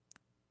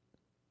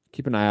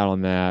keep an eye out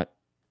on that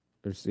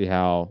to see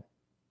how,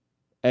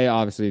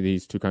 obviously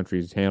these two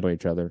countries handle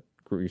each other,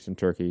 Greece and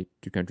Turkey,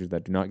 two countries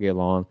that do not get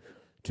along,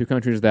 two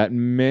countries that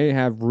may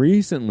have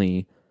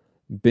recently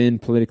been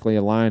politically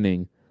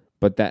aligning,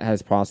 but that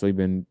has possibly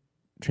been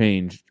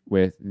changed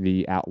with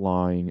the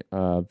outlawing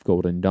of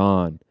Golden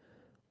Dawn,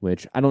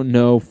 which I don't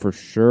know for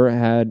sure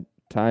had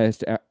ties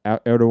to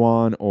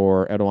Erdogan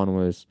or Erdogan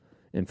was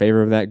in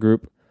favor of that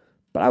group,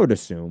 but I would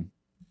assume.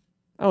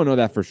 I don't know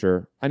that for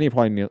sure. I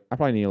probably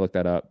need to look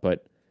that up,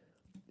 but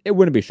it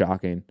wouldn't be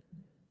shocking,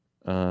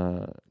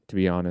 to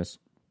be honest.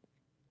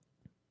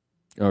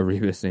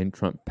 Reba saying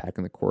Trump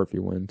packing the court if he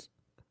wins.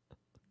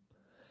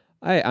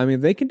 I mean,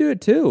 they can do it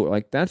too.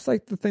 Like, that's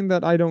like the thing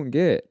that I don't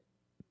get.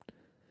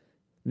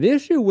 The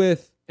issue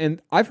with,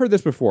 and I've heard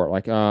this before,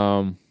 like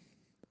Trump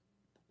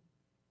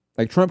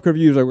could have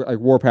used like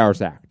War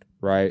Powers Act,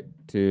 right,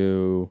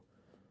 to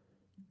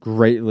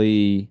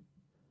greatly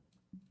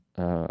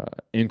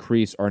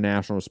increase our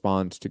national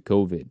response to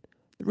COVID.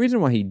 The reason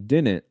why he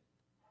didn't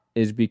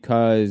is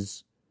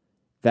because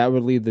that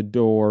would leave the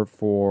door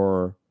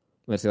for,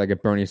 let's say, like a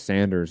Bernie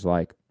Sanders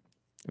like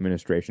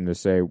administration to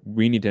say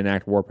we need to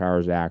enact War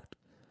Powers Act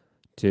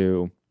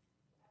to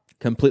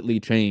completely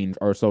change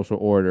our social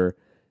order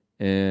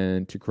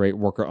and to create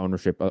worker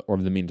ownership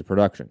over the means of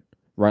production,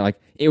 right?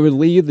 Like, it would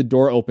leave the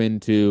door open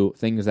to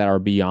things that are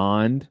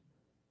beyond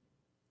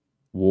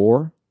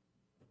war,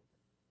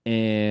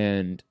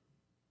 and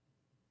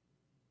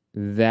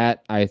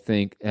that, I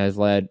think, has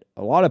led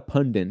a lot of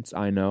pundits,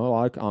 I know, a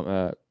lot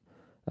of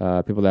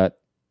people that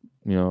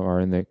are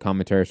in the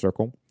commentary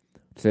circle,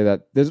 say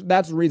that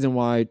that's the reason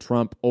why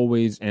Trump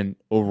always and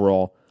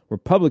overall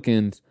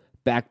Republicans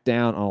back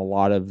down on a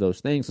lot of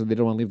those things, so they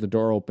don't want to leave the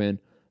door open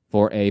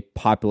for a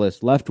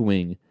populist left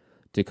wing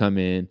to come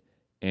in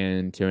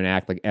and to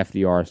enact like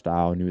FDR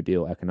style New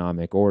Deal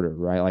economic order,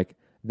 right? Like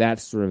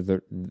that's sort of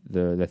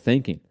the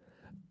thinking.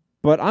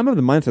 But I'm of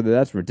the mindset that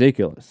that's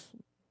ridiculous.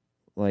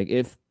 Like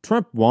if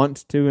Trump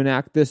wants to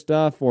enact this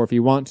stuff, or if he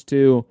wants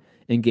to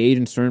engage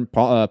in certain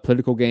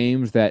political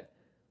games that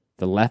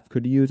the left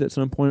could use at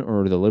some point,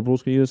 or the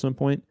liberals could use at some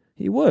point,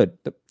 he would.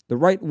 The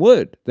right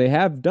would. They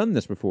have done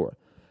this before.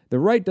 The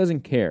right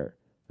doesn't care.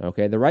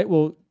 Okay, the right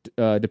will,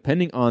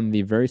 depending on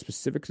the very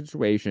specific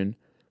situation,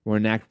 will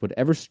enact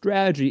whatever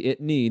strategy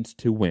it needs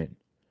to win.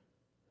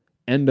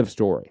 End of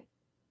story.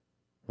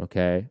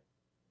 Okay,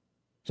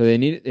 so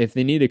if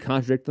they need to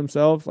contradict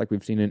themselves, like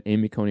we've seen in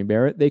Amy Coney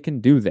Barrett, they can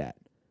do that.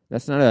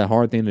 That's not a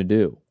hard thing to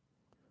do.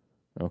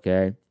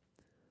 Okay,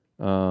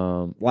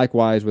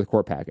 likewise with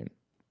court packing.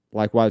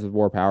 Likewise with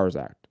War Powers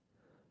Act.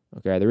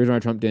 Okay, the reason why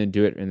Trump didn't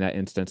do it in that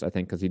instance, I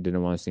think, because he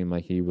didn't want to seem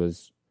like he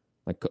was,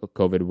 like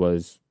COVID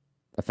was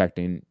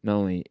affecting not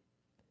only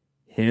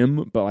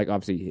him, but like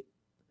obviously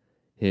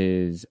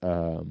his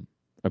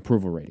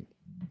approval rating.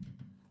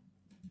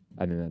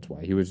 I think that's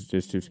why he was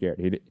just too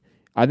scared.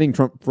 I think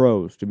Trump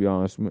froze, to be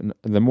honest.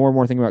 The more and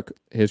more I think about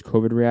his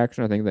COVID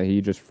reaction, I think that he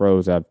just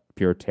froze out of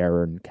pure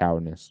terror and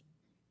cowardness.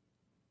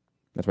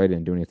 That's why he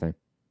didn't do anything.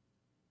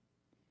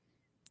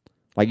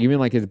 Like even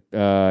like his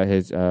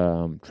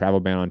travel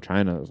ban on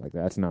China was like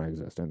that's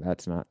non-existent.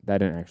 That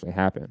didn't actually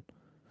happen.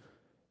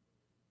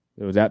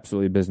 It was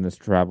absolutely business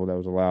travel that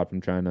was allowed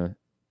from China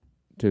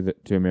to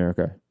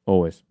America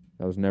always.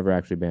 That was never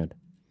actually banned.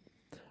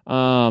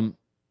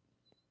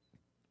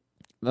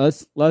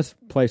 Let's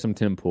play some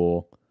Tim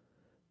Pool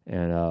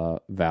and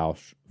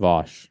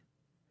Vosh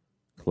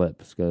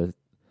clips, because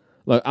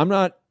look, I'm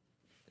not.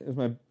 It's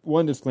my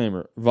one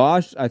disclaimer.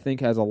 Vosh, I think,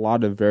 has a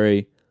lot of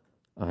very,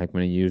 I'm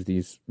going to use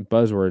these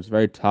buzzwords,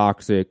 very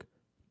toxic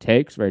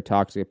takes, very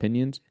toxic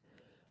opinions.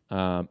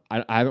 I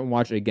haven't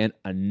watched, again,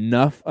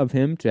 enough of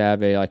him to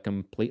have a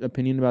complete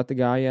opinion about the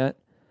guy yet.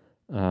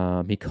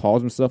 He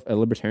calls himself a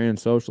libertarian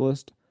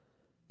socialist.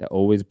 That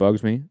always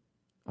bugs me.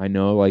 I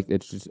know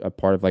it's just a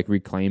part of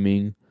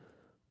reclaiming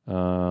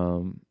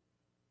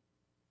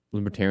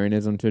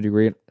libertarianism to a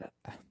degree.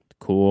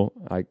 Cool.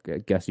 I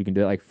guess you can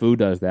do it. Foo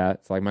does that.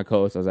 It's like my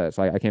co-host does that. It's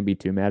like I can't be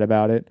too mad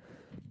about it.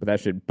 But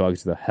that shit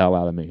bugs the hell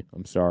out of me.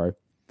 I'm sorry.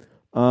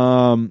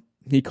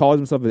 He calls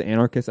himself an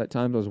anarchist at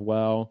times as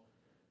well.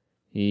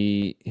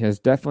 He has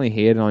definitely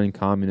hated on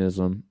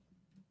communism.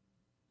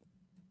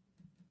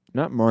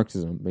 Not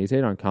Marxism, but he's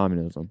hated on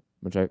communism,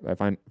 which I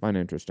find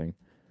interesting.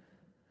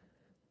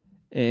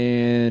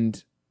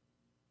 And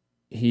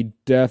he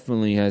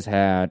definitely has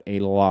had a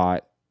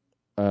lot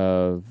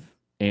of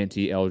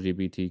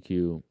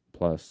anti-LGBTQ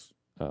plus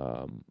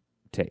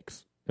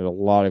takes. There's a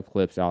lot of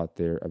clips out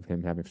there of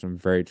him having some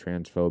very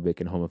transphobic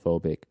and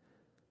homophobic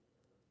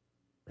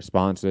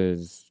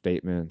responses,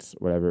 statements,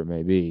 whatever it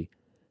may be.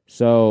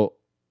 So,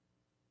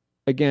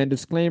 again,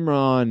 disclaimer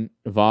on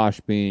Vosh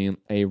being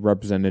a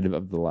representative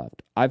of the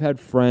left. I've had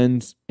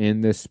friends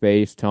in this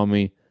space tell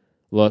me,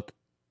 look,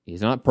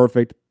 he's not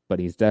perfect, but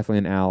he's definitely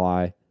an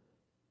ally.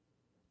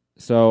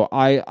 So,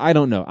 I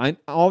don't know.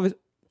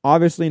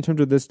 Obviously, in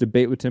terms of this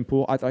debate with Tim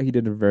Pool, I thought he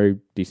did a very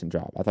decent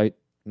job.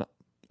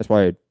 That's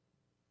why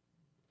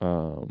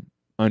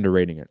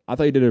underrating it. I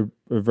thought he did a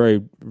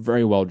very,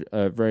 very well,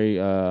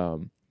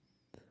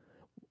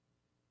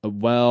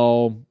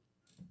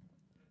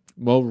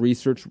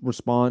 well-researched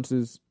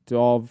responses to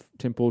all of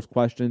Tim Pool's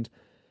questions,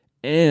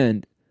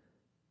 and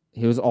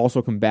he was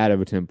also combative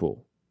with Tim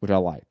Pool, which I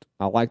liked.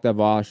 I liked that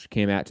Vosh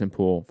came at Tim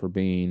Pool for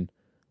being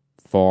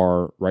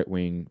far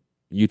right-wing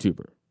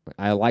YouTuber.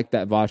 I liked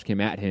that Vosh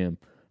came at him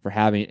for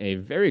having a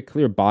very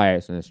clear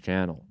bias in his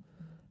channel,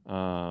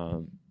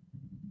 and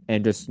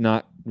just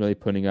not really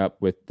putting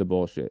up with the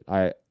bullshit.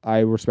 I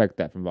respect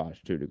that from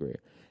Vosh to a degree.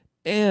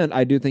 And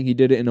I do think he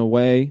did it in a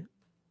way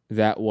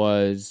that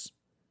was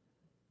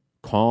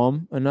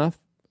calm enough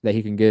that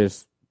he can get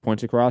his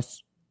points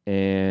across,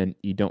 and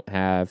you don't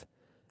have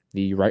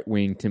the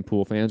right-wing Tim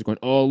Pool fans going,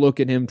 oh, look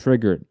at him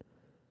triggered.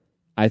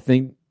 I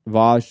think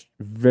Vosh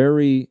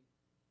very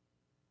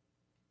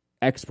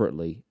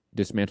expertly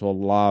dismantled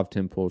a lot of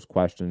Tim Pool's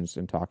questions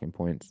and talking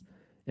points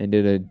and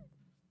did a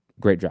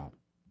great job,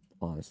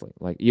 honestly.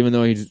 Even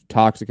though he's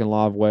toxic in a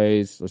lot of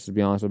ways, let's just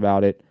be honest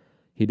about it,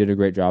 he did a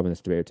great job in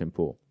this debate with Tim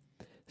Pool,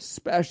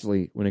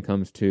 especially when it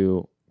comes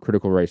to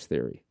critical race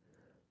theory,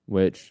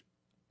 which,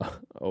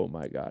 oh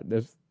my God,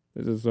 this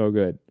is so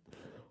good.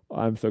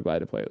 I'm so glad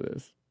to play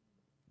this.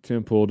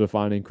 Tim Pool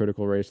defining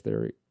critical race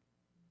theory.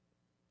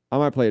 I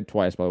might play it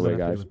twice, by the way,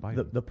 guys.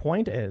 The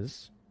point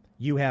is,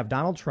 you have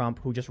Donald Trump,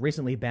 who just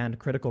recently banned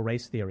critical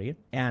race theory,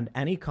 and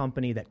any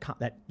company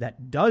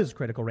that does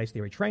critical race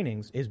theory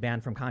trainings is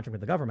banned from contracting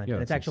with the government,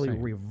 and it's actually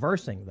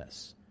reversing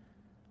this.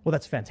 Well,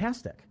 that's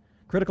fantastic.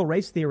 Critical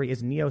race theory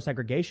is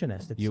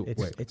neo-segregationist.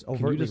 It's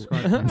overtly.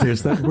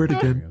 There's that word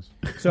again.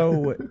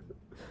 So,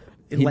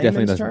 in He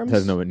definitely layman's terms,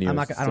 doesn't know what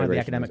I don't have the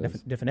academic neo-segregation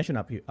is. definition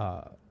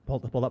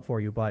pulled up for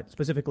you, but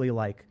specifically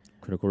like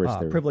Critical race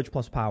theory. privilege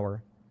plus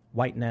power,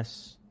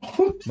 whiteness,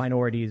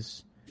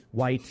 minorities,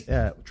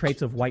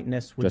 traits of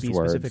whiteness would Just be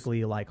words.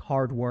 specifically like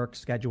hard work,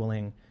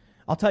 scheduling.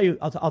 I'll tell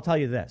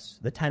you this: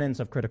 the tenets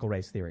of critical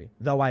race theory.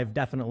 Though I've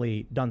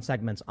definitely done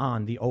segments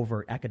on the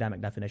overt academic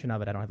definition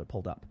of it, I don't have it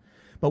pulled up.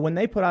 But when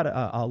they put out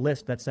a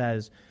list that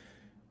says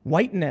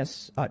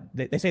whiteness,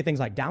 they say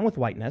things like down with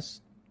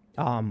whiteness.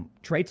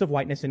 Traits of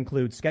whiteness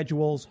include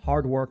schedules,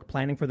 hard work,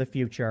 planning for the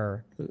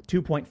future,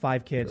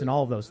 2.5 kids, and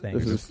all of those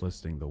things. You're just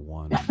listing the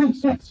one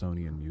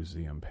Smithsonian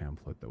Museum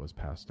pamphlet that was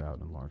passed out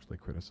and largely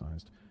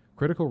criticized.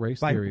 Critical race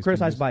theory.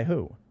 Criticized by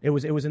who? It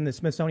was in the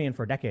Smithsonian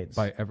for decades.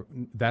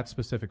 That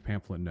specific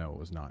pamphlet, no, it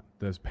was not.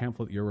 This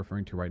pamphlet you're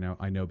referring to right now,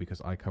 I know because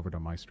I covered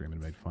on my stream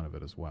and made fun of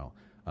it as well.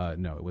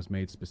 No, it was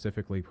made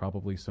specifically,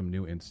 probably some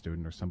new int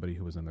student or somebody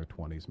who was in their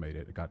 20s made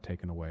it. It got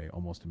taken away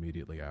almost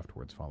immediately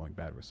afterwards following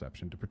bad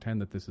reception to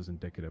pretend that this is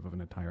indicative of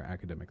an entire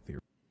academic theory.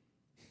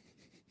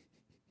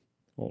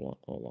 Hold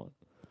on.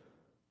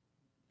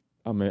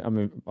 I'm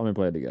gonna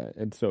play it again.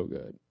 It's so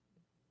good.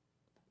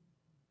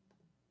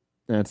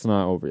 It's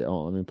not over yet.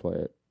 Hold on, let me play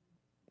it.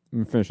 Let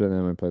me finish it and then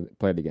I'm gonna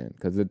play it again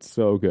because it's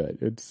so good.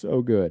 It's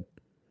so good.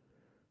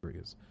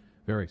 Is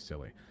very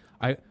silly.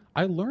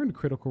 I learned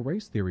critical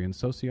race theory in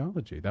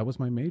sociology. That was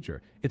my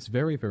major. It's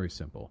very, very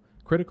simple.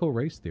 Critical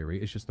race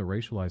theory is just the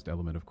racialized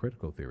element of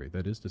critical theory.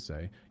 That is to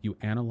say, you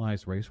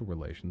analyze racial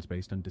relations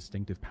based on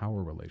distinctive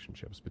power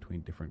relationships between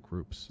different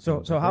groups.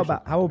 So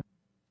how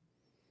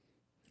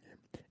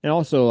and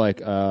also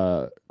like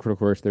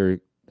critical race theory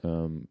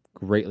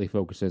greatly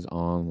focuses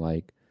on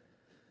like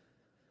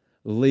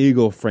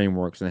legal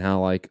frameworks and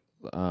how like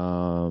sort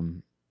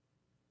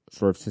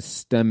of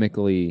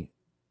systemically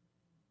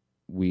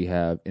we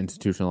have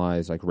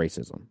institutionalized like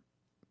racism.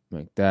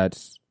 Like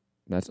that's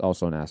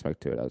also an aspect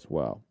to it as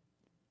well.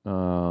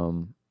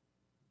 I'm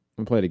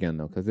gonna play it again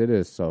though because it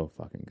is so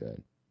fucking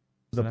good.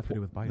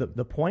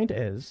 The point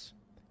is,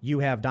 you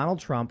have Donald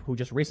Trump, who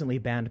just recently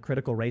banned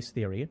critical race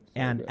theory,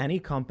 and any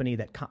company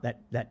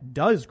that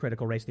does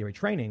critical race theory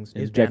trainings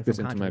is banned from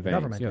contracting with the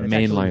government. And it's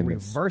actually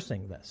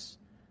reversing this.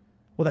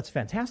 Well, that's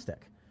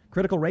fantastic.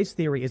 Critical race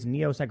theory is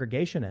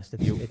neo-segregationist.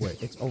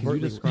 It's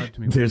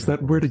overtly. There's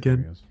that word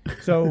again.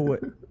 So,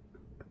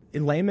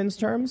 in layman's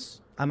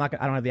terms, I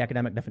don't have the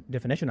academic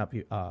definition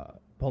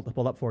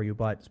pulled up for you,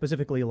 but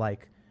specifically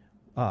like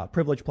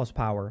privilege plus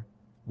power,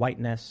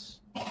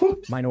 whiteness,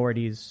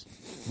 minorities,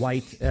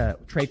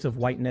 traits of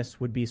whiteness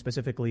would be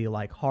specifically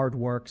like hard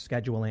work,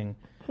 scheduling.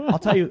 I'll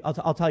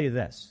tell you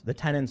this: the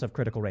tenets of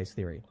critical race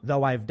theory.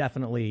 Though I've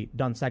definitely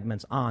done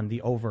segments on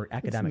the overt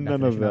academic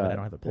definition of it, I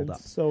don't have it pulled up.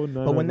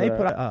 But when they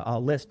put out a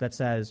list that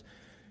says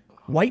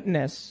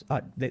whiteness,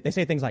 they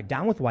say things like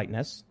down with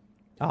whiteness.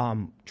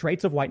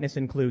 Traits of whiteness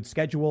include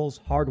schedules,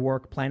 hard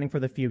work, planning for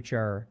the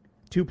future,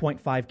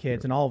 2.5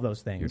 kids, and all of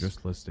those things. You're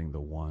just listing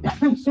the one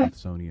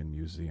Smithsonian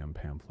Museum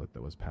pamphlet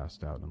that was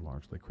passed out and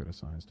largely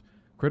criticized.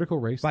 Critical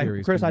race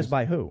theory. Criticized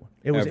by who?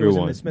 It was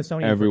in the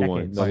Smithsonian for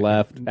decades. The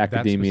left,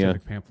 academia. That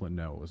specific pamphlet,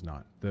 no, it was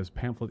not. This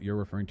pamphlet you're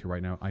referring to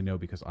right now, I know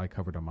because I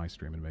covered on my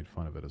stream and made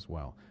fun of it as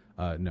well.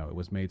 No, it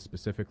was made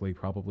specifically,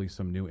 probably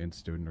some new int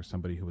student or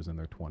somebody who was in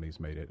their 20s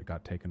made it. It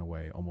got taken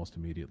away almost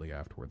immediately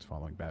afterwards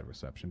following bad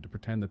reception to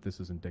pretend that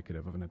this is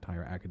indicative of an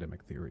entire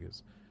academic theory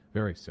is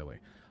very silly.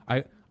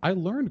 I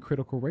learned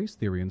critical race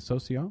theory in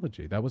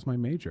sociology. That was my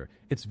major.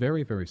 It's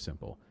very, very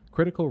simple.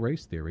 Critical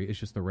race theory is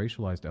just the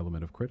racialized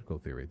element of critical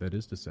theory. That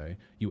is to say,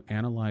 you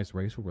analyze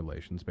racial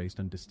relations based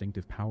on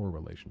distinctive power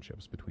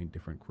relationships between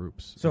different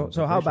groups. So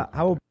how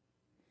I'm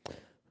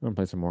gonna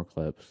play some more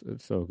clips.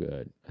 It's so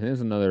good. And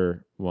there's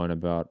another one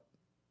about.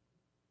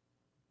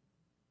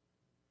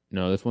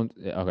 No, this one's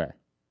okay.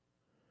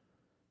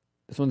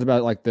 This one's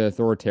about like the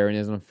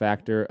authoritarianism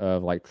factor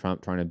of like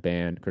Trump trying to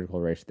ban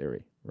critical race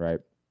theory, right?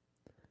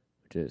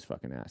 Which is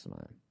fucking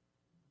asinine.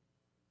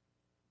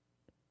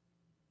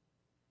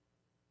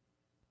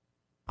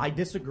 I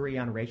disagree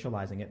on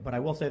racializing it, but I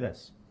will say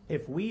this.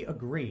 If we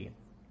agree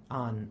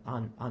on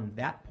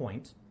that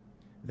point,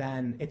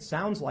 then it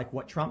sounds like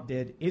what Trump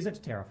did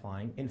isn't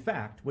terrifying. In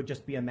fact, would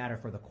just be a matter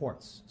for the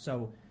courts.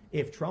 So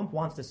if Trump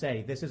wants to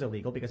say this is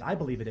illegal because I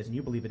believe it is and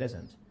you believe it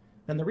isn't,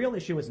 then the real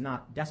issue is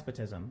not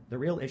despotism. The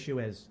real issue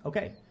is,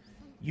 okay,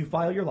 you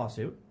file your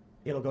lawsuit.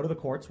 It'll go to the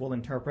courts. We'll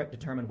interpret,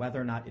 determine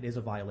whether or not it is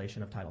a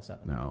violation of Title VII.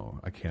 No,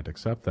 I can't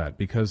accept that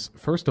because,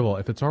 first of all,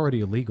 if it's already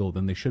illegal,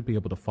 then they should be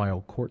able to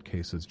file court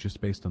cases just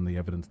based on the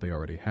evidence they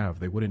already have.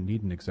 They wouldn't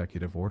need an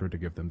executive order to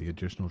give them the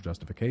additional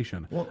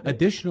justification. Well,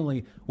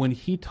 additionally, when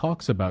he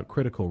talks about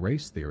critical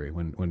race theory,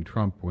 when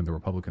Trump, when the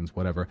Republicans,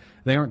 whatever,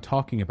 they aren't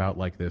talking about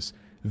like this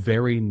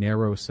very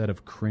narrow set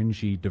of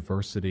cringy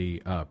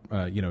diversity,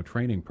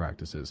 training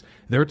practices.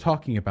 They're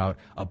talking about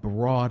a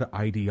broad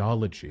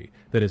ideology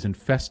that is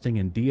infesting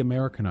and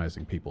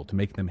de-Americanizing people to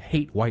make them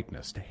hate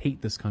whiteness, to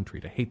hate this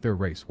country, to hate their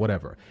race,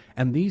 whatever.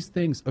 And these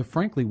things,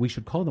 frankly, we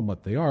should call them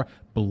what they are: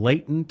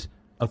 blatant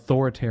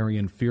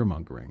authoritarian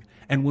fear-mongering.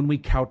 And when we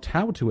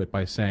kowtow to it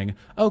by saying,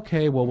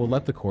 okay, well, we'll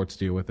let the courts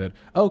deal with it.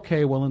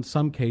 Okay, well, in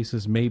some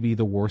cases, maybe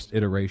the worst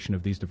iteration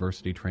of these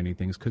diversity training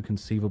things could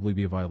conceivably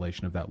be a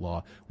violation of that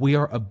law. We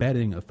are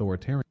abetting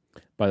authoritarian.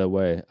 By the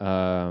way,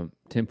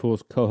 Tim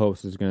Pool's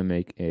co-host is going to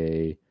make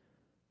a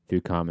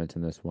few comments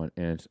on this one,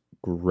 and it's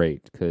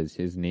great because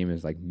his name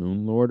is like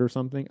Moonlord or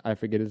something. I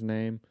forget his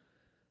name.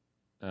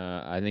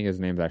 I think his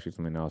name's actually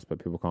something else, but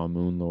people call him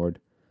Moonlord.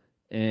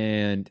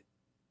 And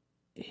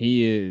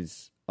he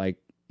is like,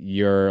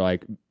 you're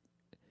like,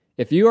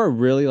 if you are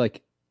really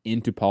like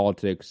into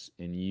politics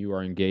and you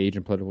are engaged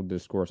in political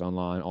discourse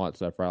online, all that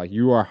stuff, right? Like,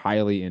 you are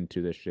highly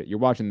into this shit. You're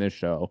watching this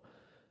show.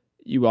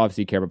 You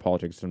obviously care about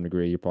politics to some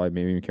degree. You probably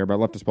maybe even care about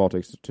leftist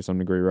politics to some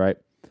degree, right?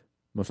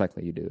 Most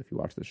likely you do if you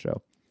watch this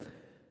show.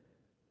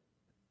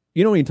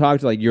 You know, when you talk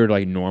to like your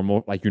like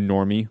normal, like your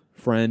normie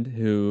friend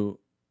who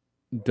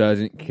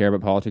doesn't care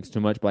about politics too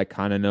much, but like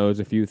kind of knows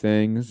a few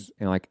things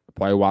and like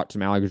probably watch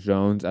some Alex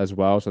Jones as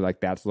well. So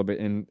like that's a little bit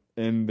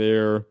in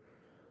their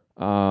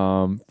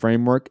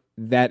framework.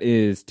 That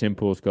is Tim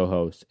Pool's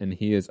co-host, and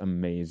he is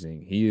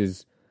amazing. He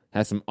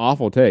has some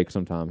awful takes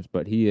sometimes,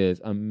 but he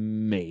is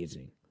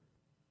amazing.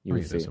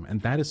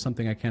 And that is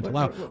something I can't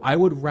allow. I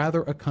would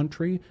rather a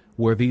country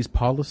where these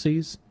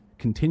policies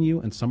continue,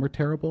 and some are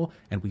terrible,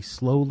 and we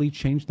slowly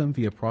change them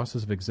via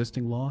process of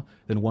existing law,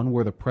 than one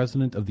where the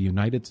President of the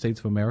United States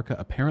of America,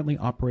 apparently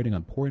operating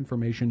on poor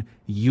information,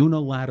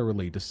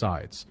 unilaterally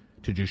decides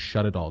to just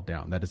shut it all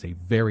down. That is a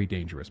very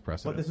dangerous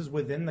precedent. But this is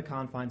within the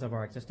confines of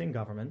our existing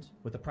government,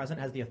 with the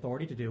President has the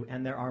authority to do,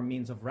 and there are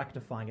means of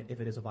rectifying it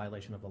if it is a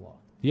violation of the law.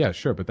 Yeah,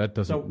 sure, but that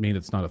doesn't mean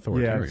it's not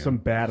authoritarian. Yeah, some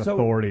bad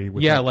authority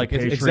with like the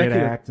Patriot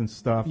executive Act and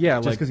stuff. Yeah,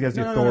 just because he has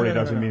the authority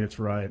doesn't mean it's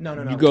right.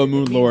 No. You go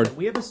Moonlord.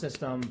 We have a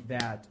system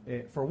that,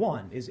 for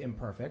one, is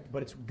imperfect,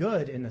 but it's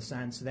good in the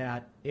sense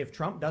that if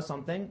Trump does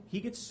something,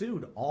 he gets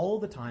sued all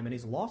the time, and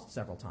he's lost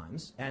several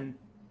times. And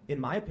in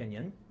my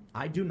opinion,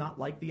 I do not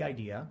like the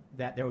idea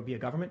that there would be a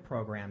government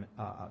program,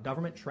 a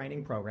government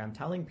training program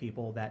telling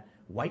people that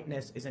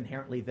whiteness is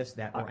inherently this,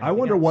 that, or anything I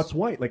wonder else. what's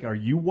white. Like, are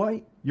you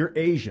white? You're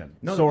Asian.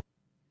 No.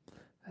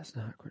 That's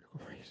not critical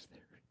race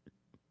theory.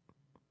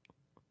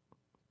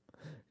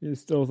 He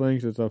still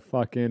thinks it's a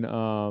fucking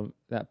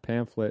that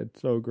pamphlet.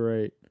 It's so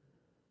great.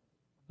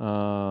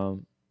 We're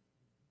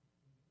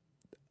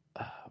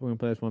gonna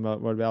play this one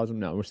about whataboutism.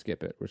 No, we'll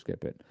skip it.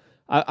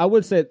 I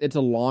would say it's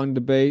a long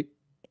debate,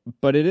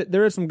 but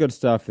there is some good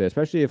stuff there,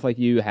 especially if like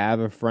you have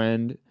a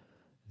friend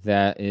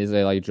that is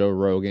a like Joe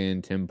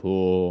Rogan, Tim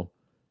Pool,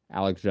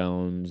 Alex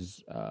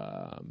Jones,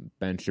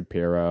 Ben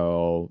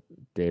Shapiro,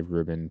 Dave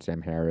Rubin,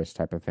 Sam Harris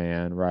type of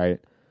fan, right?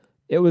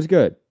 It was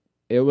good.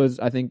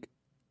 I think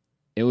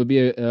it would be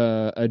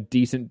a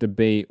decent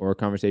debate or a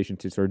conversation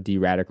to sort of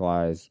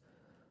de-radicalize,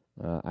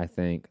 I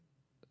think,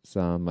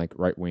 some like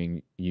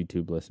right-wing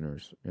YouTube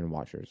listeners and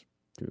watchers,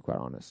 to be quite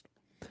honest.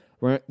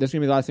 This is going to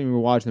be the last thing we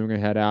watch, and then we're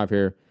going to head out of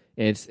here.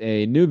 It's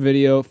a new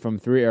video from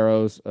Three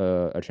Arrows,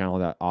 a channel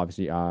that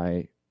obviously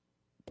I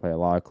play a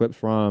lot of clips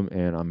from,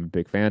 and I'm a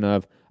big fan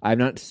of. I have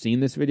not seen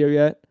this video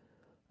yet.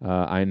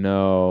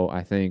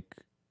 I think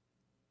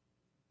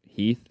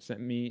Heath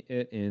sent me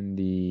it in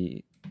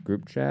the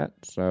group chat,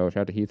 so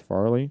shout out to Heath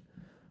Farley.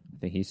 I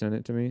think he sent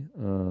it to me.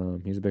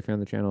 He's a big fan of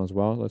the channel as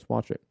well. Let's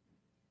watch it.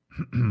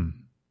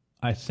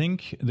 I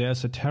think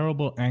there's a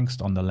terrible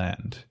angst on the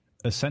land,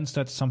 a sense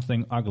that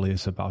something ugly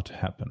is about to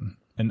happen,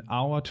 an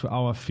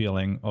hour-to-hour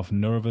feeling of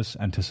nervous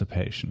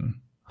anticipation.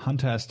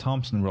 Hunter S.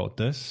 Thompson wrote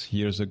this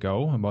years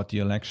ago about the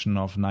election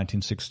of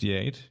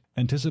 1968,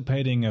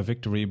 anticipating a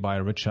victory by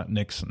Richard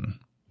Nixon.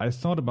 I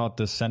thought about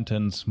this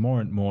sentence more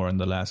and more in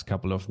the last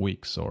couple of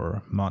weeks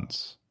or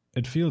months.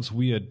 It feels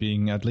weird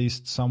being at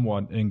least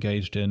somewhat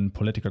engaged in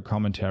political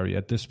commentary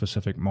at this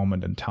specific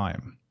moment in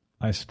time.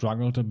 I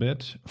struggled a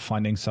bit,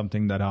 finding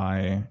something that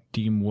I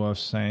deem worth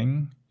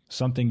saying,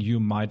 something you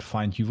might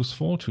find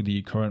useful to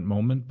the current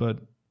moment, but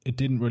it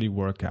didn't really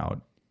work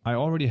out. I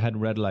already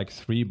had read like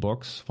 3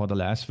 books for the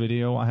last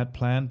video I had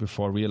planned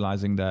before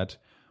realizing that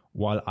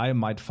while I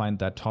might find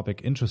that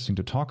topic interesting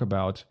to talk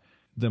about,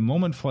 the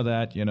moment for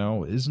that,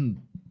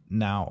 isn't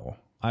now.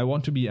 I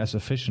want to be as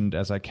efficient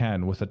as I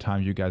can with the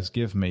time you guys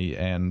give me,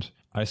 and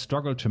I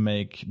struggle to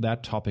make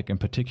that topic in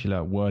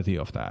particular worthy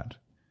of that.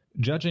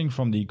 Judging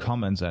from the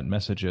comments and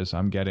messages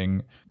I'm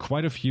getting,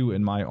 quite a few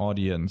in my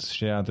audience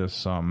share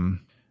this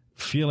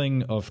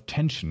feeling of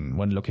tension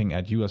when looking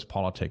at US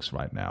politics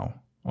right now.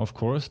 Of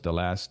course, the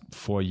last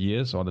 4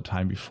 years or the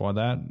time before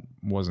that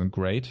wasn't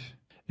great.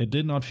 It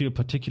did not feel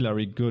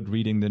particularly good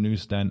reading the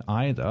news then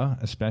either,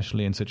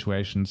 especially in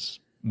situations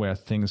where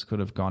things could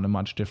have gone a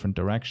much different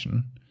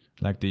direction,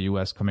 like the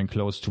US coming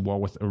close to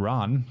war with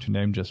Iran, to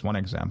name just one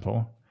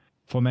example.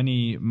 For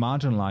many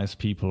marginalized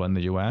people in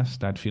the US,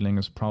 that feeling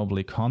is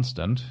probably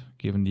constant,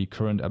 given the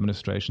current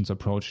administration's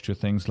approach to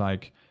things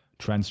like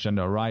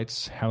transgender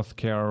rights,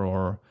 healthcare,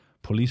 or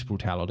police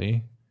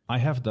brutality. I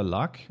have the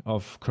luck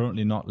of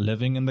currently not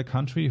living in the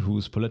country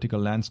whose political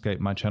landscape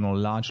my channel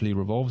largely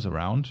revolves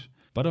around,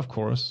 but of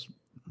course,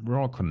 we're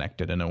all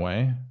connected in a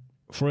way.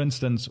 For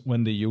instance,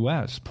 when the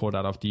US pulled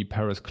out of the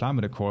Paris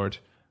Climate Accord,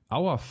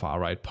 our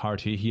far-right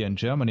party here in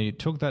Germany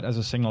took that as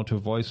a signal to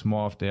voice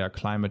more of their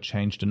climate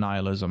change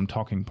denialism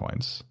talking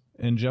points.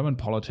 In German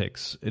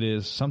politics, it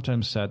is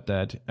sometimes said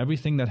that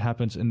everything that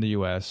happens in the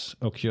US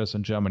occurs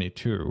in Germany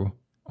too,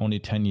 only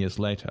 10 years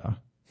later.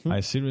 I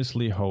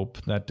seriously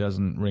hope that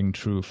doesn't ring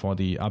true for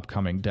the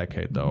upcoming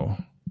decade, though.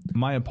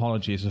 My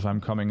apologies if I'm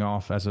coming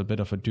off as a bit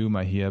of a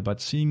doomer here, but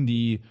seeing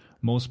the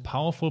most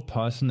powerful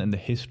person in the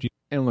history...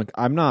 And look,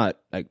 I'm not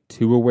like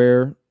too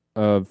aware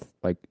of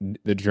like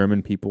the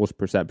German people's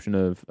perception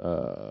of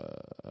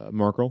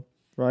Merkel,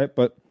 right?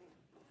 But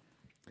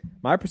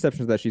my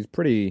perception is that she's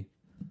pretty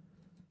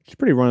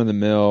run of the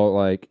mill,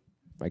 like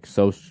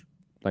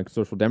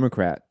social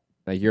democrat,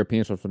 like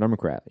European social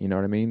democrat. You know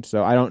what I mean?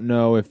 So I don't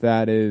know if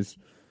that is.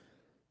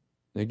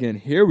 Again,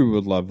 here we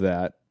would love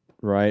that,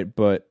 right?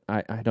 But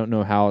I don't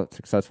know how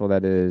successful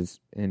that is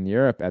in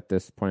Europe at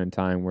this point in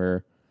time,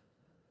 where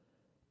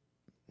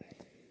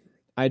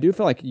I do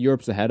feel like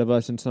Europe's ahead of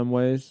us in some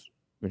ways,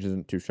 which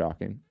isn't too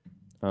shocking.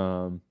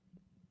 In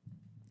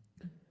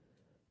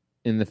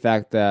the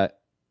fact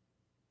that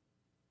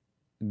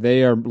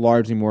they are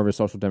largely more of a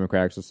social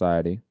democratic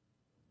society.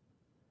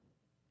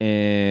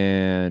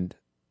 And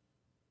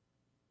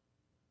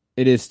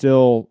it is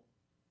still,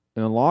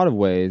 in a lot of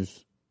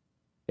ways,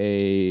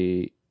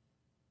 a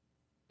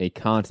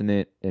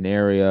continent, an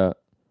area,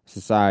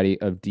 society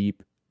of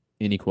deep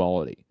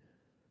inequality.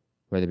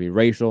 Whether it be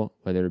racial,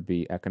 whether it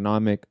be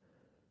economic.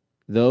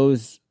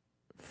 Those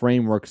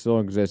frameworks still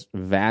exist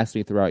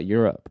vastly throughout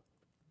Europe.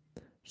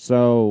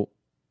 So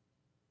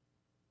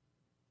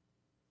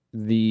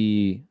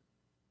the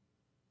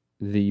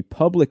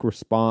public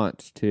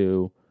response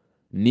to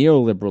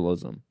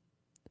neoliberalism,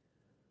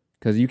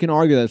 because you can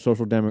argue that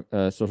social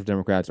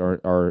democrats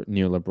are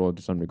neoliberal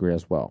to some degree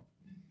as well.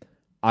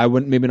 I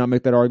wouldn't maybe not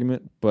make that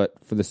argument, but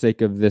for the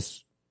sake of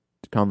this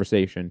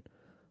conversation,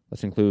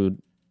 let's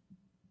include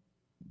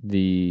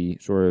the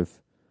sort of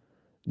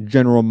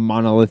general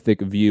monolithic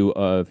view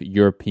of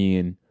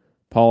European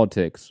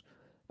politics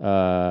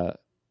as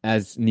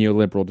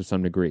neoliberal to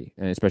some degree,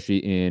 and especially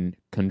in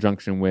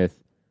conjunction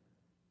with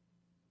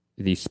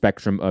the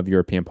spectrum of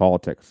European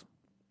politics.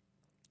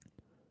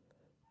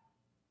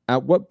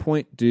 At what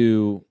point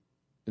do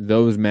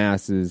those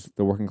masses,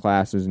 the working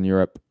classes in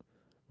Europe,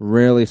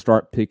 really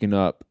start picking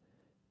up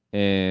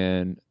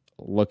and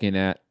looking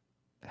at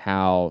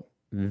how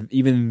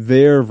even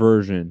their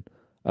version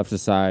of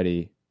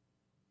society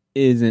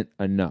isn't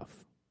enough?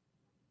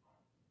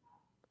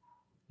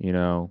 You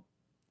know,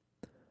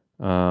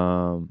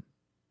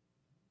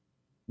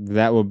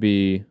 that'd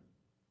be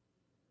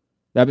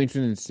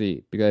interesting to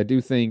see, because I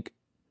do think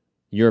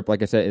Europe,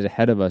 like I said, is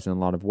ahead of us in a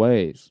lot of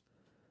ways.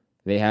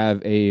 They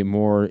have a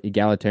more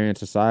egalitarian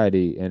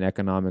society and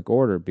economic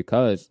order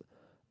because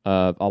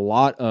of a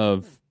lot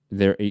of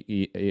their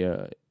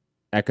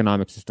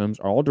economic systems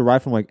are all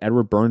derived from like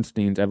Edward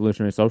Bernstein's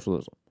evolutionary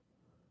socialism.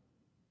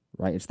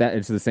 Right?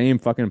 It's the same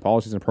fucking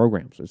policies and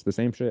programs. It's the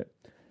same shit.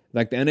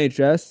 Like the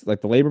NHS,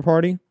 like the Labour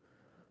Party,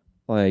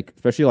 like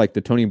especially like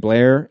the Tony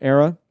Blair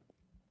era,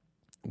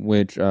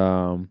 which we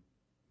don't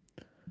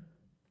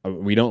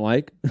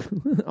like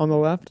on the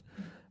left.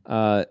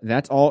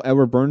 That's all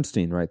Edward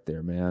Bernstein right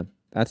there, man.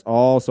 That's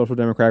all Social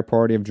Democratic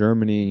Party of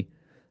Germany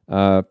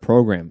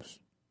programs,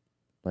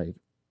 like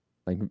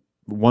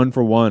one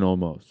for one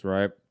almost,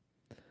 right?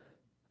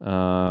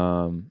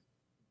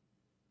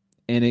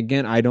 And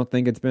again, I don't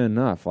think it's been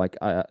enough. Like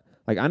I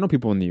know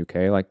people in the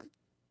UK, like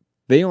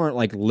they aren't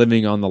like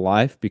living on the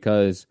life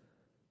because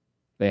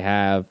they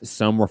have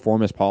some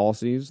reformist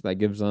policies that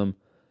gives them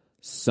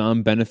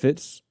some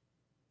benefits.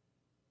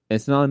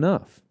 It's not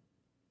enough.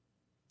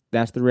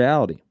 That's the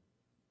reality.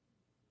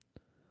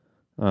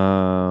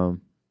 Combat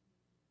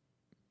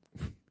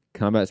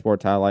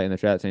Sport Highlight in the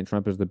chat saying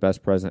Trump is the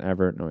best president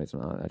ever. No, he's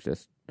not. That's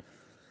just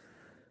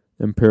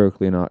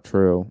empirically not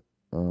true.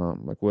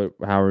 Like what?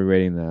 How are we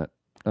rating that?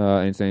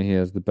 And saying he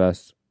has the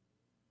best.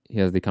 He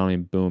has the economy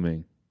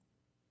booming.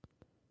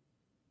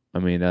 I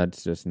mean,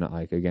 that's just not,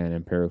 like, again,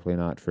 empirically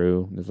not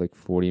true. There's like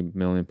 40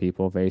 million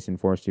people facing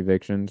forced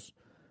evictions.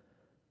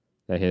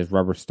 That his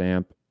rubber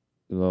stamp,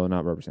 well,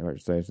 not rubber stamp, I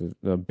should say, it's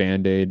the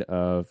Band-Aid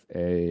of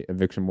a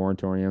eviction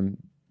moratorium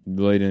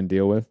really didn't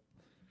deal with.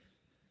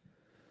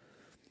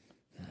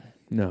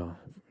 No,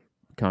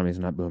 economy's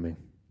not booming.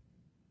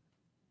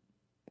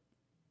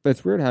 But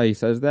it's weird how he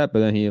says that, but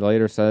then he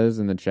later says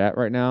in the chat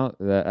right now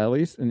that at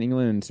least in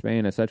England and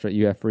Spain, etc.,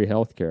 you have free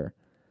health care.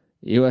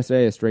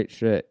 USA is straight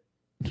shit.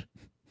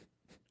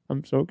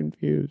 I'm so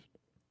confused.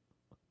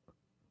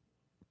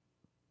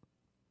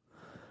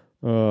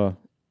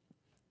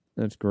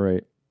 That's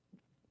great.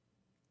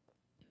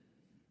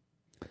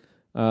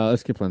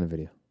 Let's keep playing the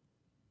video.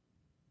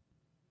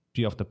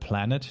 Of the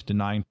planet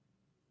denying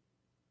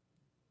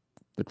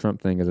the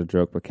Trump thing is a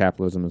joke, but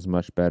capitalism is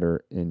much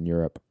better in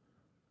Europe.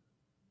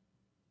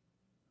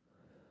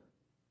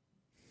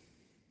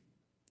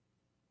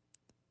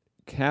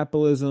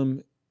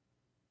 Capitalism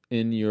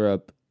in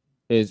Europe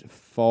is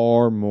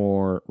far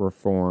more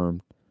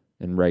reformed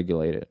and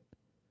regulated.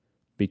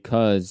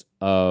 because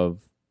of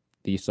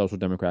the social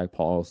democratic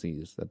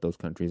policies that those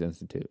countries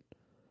institute.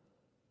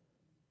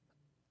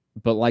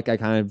 But like I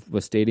kind of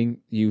was stating,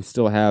 you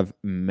still have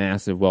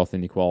massive wealth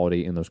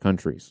inequality in those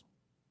countries.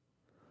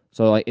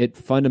 So like it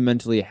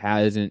fundamentally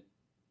hasn't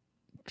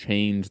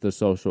changed the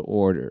social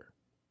order.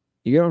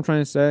 You get what I'm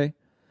trying to say?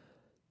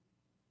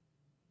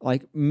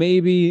 Like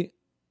maybe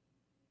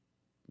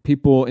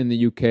people in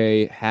the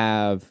UK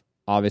have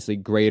obviously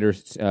greater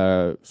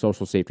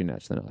social safety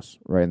nets than us,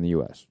 right, in the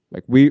US.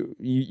 Like you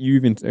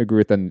even agree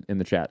with them in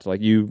the chat. So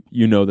like you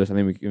know this. I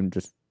think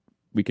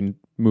we can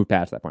move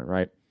past that point,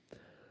 right?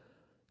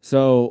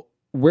 So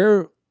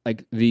where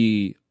like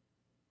the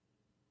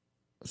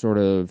sort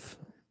of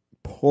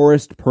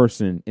poorest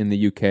person in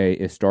the UK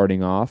is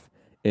starting off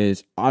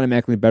is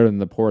automatically better than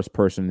the poorest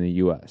person in the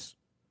US,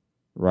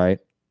 right?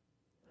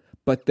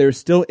 But there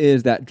still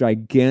is that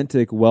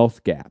gigantic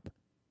wealth gap,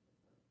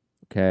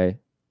 okay?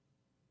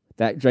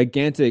 That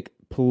gigantic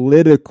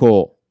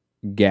political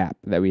gap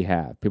that we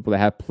have. People that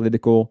have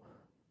political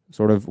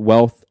sort of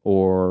wealth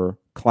or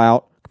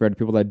clout compared to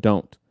people that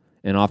don't.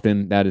 And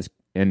often that is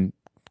in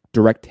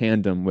direct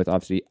tandem with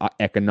obviously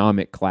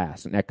economic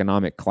class and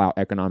economic clout,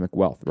 economic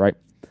wealth, right?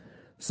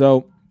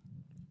 So,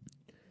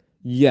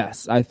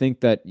 yes, I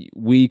think that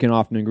we can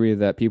often agree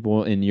that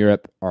people in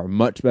Europe are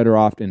much better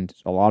off in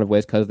a lot of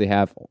ways because they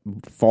have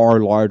far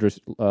larger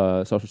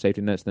social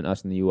safety nets than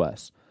us in the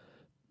U.S.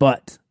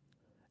 But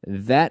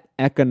that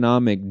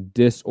economic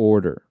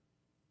disorder,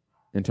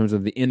 in terms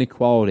of the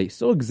inequality,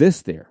 still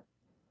exists there.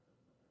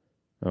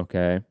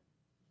 Okay?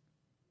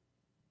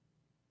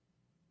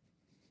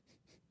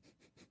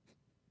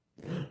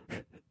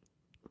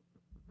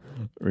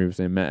 We were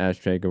saying Matt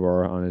asked Che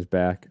Guevara on his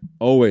back.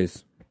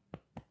 Always.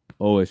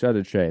 Shout out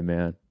to Che,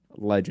 man.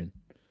 Legend.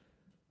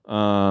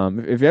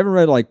 If you haven't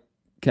read like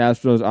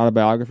Castro's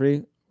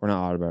autobiography, or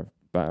not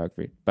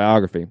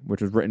biography,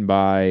 which was written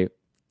by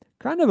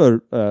kind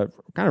of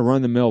run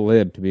of the mill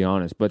lib, to be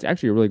honest, but it's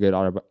actually a really good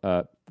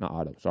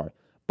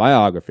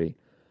biography.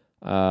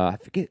 I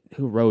forget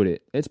who wrote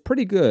it. It's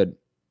pretty good.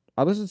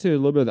 I listened to a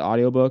little bit of the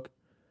audiobook,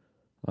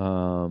 but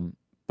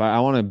I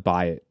want to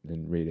buy it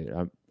and read it.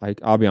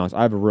 I'll be honest,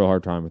 I have a real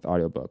hard time with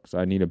audiobooks.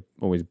 I need to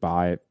always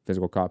buy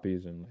physical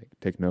copies and like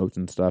take notes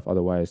and stuff.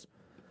 Otherwise,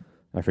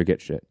 I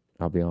forget shit.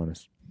 I'll be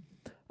honest.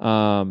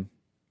 But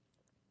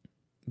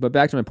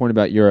back to my point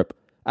about Europe.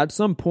 At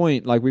some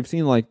point, like we've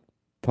seen like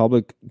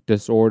public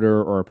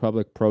disorder or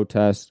public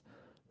protests,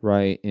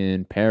 right,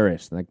 in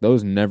Paris. Like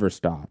those never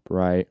stop,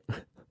 right?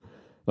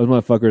 Those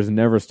motherfuckers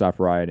never stop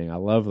rioting. I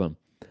love them.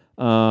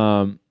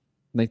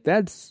 Like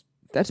that's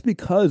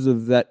because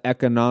of that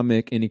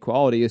economic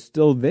inequality is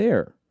still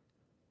there.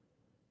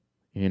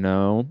 You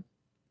know?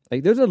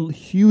 Like there's a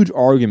huge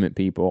argument,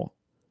 people.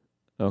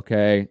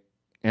 Okay?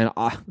 And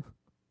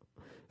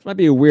this might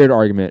be a weird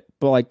argument,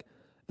 but like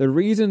the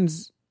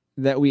reasons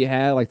that we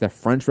had like the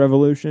French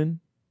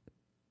Revolution,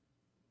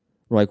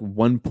 where like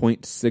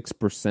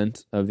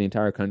 1.6% of the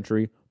entire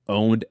country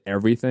owned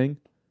everything,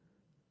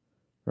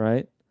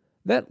 right?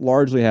 That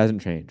largely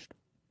hasn't changed.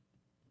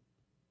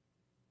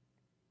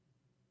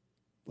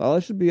 Well,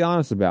 let's just be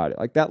honest about it.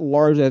 Like that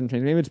largely hasn't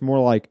changed. Maybe it's more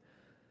like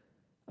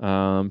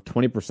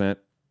 20%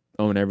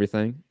 own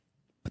everything,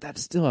 but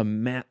that's still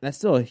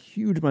a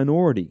huge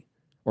minority,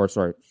 or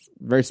sorry,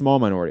 very small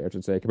minority, I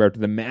should say, compared to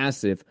the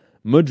massive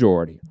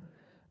majority.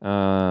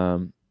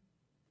 And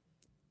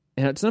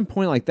at some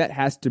point, like that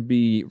has to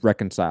be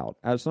reconciled.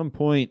 At some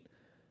point,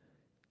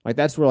 like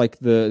that's where like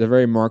the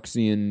very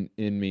Marxian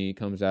in me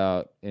comes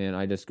out, and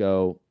I just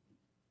go,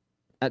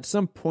 at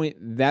some point,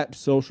 that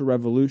social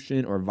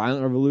revolution or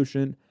violent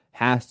revolution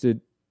has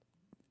to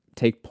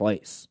take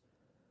place.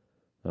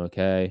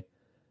 Okay?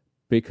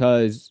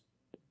 Because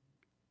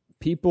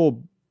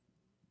people,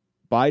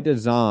 by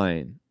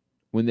design,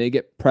 when they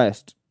get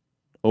pressed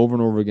over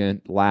and over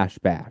again, lash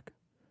back.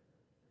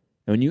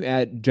 And when you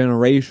add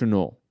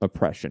generational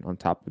oppression on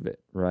top of it,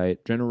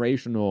 right?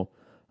 Generational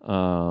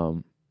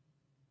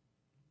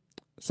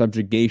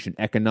subjugation,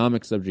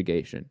 economic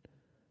subjugation,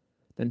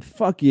 then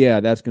fuck yeah,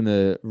 that's going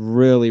to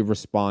really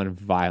respond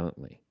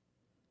violently.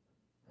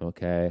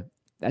 Okay?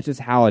 That's just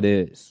how it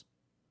is.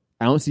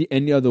 I don't see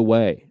any other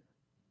way.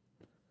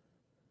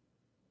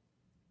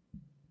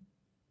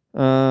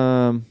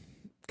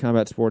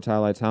 Combat sports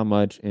highlights. How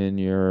much in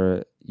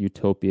your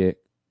utopic,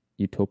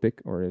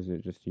 or is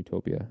it just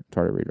utopia? It's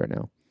hard to read right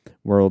now.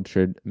 World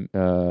should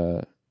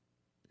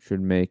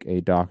make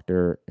a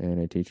doctor and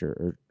a teacher,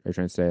 or are you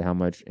trying to say how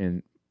much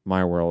in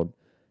my world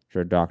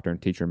should a doctor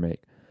and teacher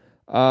make?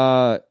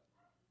 I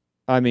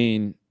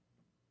mean,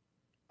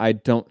 I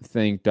don't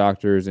think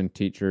doctors and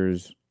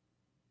teachers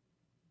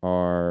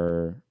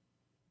are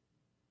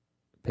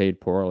paid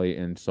poorly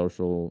in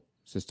socialist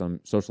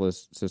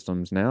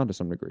systems now to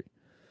some degree.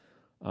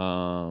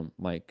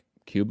 Like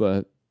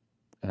Cuba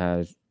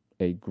has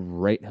a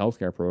great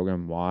healthcare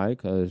program. Why?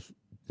 Because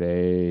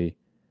they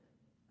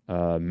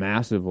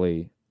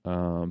massively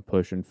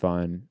push and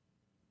fund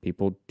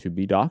people to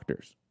be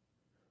doctors.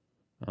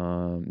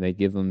 They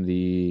give them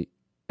the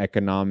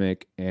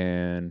economic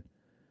and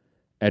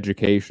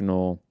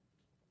educational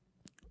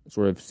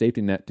sort of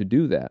safety net to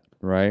do that,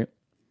 right?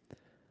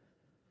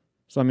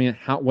 So I mean,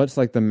 what's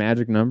like the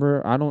magic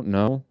number? I don't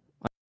know.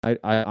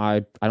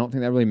 I don't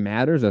think that really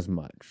matters as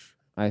much.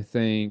 I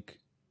think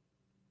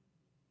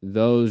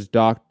those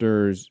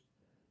doctors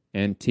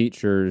and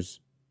teachers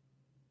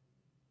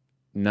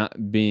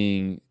not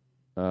being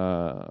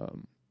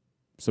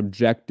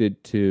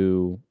subjected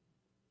to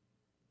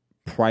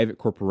private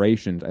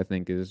corporations, I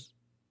think, is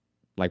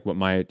like what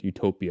my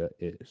utopia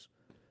is,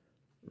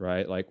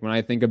 right? Like when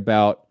I think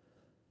about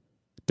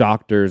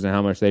doctors and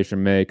how much they should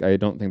make, I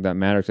don't think that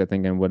matters. I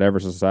think in whatever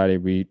society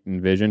we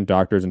envision,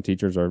 doctors and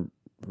teachers are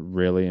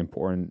really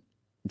important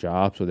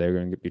jobs, so they're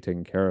going to be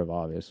taken care of,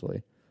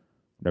 obviously.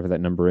 Whatever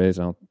that number is,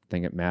 I don't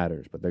think it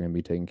matters, but they're going to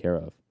be taken care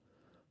of.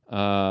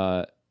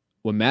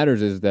 What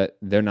matters is that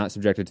they're not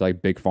subjected to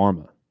like big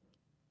pharma,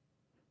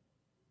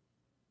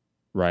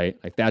 right?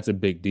 Like that's a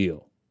big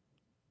deal,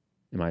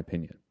 in my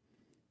opinion.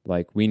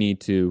 Like we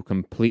need to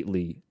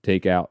completely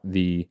take out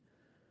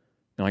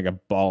like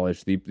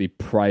abolish the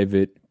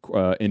private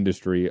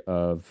industry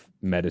of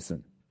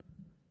medicine,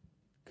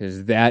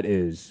 because that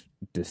is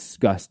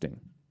disgusting.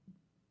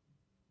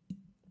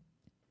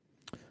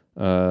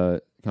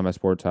 Combat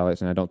sports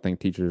highlights, and I don't think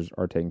teachers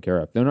are taken care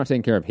of. They're not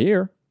taken care of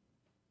here,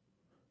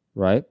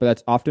 right? But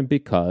that's often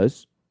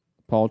because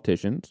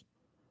politicians,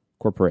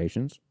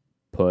 corporations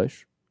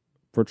push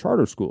for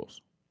charter schools,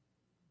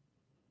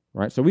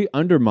 right? So we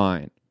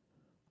undermine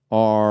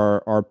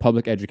our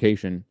public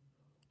education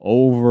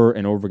over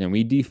and over again.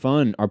 We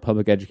defund our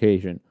public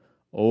education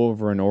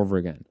over and over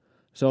again.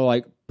 So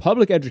like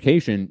public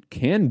education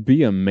can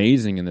be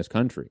amazing in this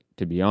country,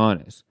 to be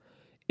honest.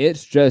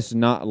 It's just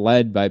not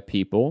led by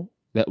people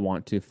that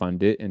want to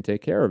fund it and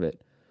take care of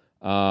it.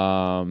 We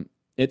also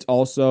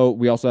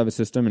have a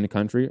system in the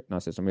country, not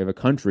a system, we have a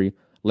country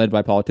led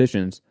by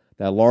politicians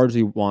that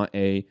largely want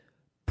a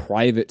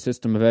private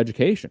system of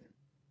education.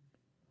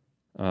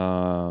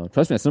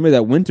 Trust me, as somebody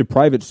that went to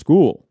private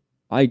school,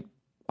 I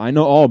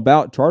know all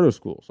about charter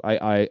schools.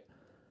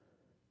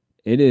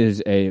 It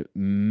is a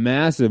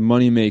massive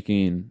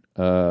money-making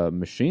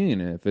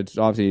machine. If it's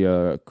obviously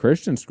a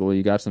Christian school,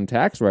 you got some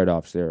tax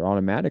write-offs there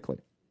automatically.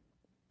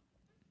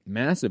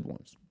 Massive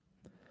ones.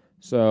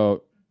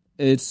 So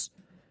it's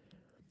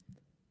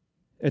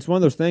one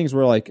of those things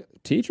where like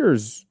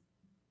teachers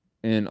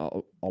in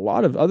a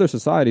lot of other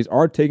societies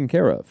are taken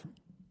care of.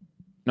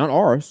 Not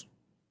ours,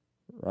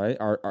 right?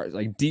 Our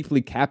like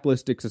deeply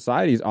capitalistic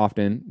societies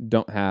often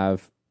don't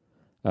have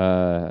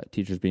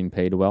teachers being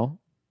paid well.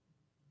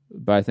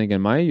 But I think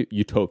in my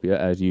utopia,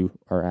 as you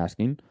are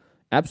asking,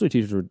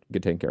 absolutely teachers would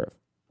get taken care of.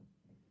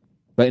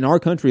 But in our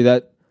country,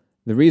 that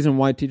the reason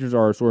why teachers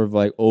are sort of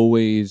like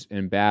always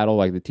in battle,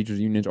 like the teachers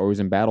unions are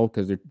always in battle,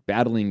 because they're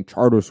battling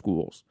charter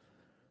schools.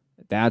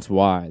 That's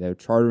why they're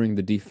chartering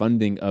the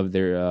defunding of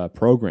their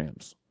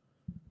programs.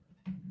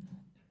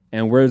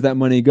 And where does that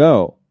money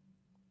go?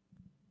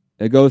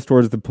 It goes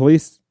towards the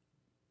police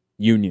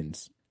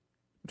unions,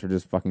 which are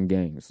just fucking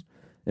gangs.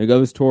 It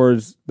goes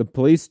towards the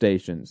police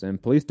stations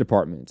and police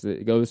departments.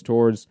 It goes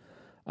towards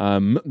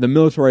the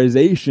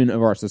militarization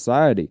of our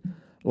society.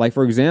 Like,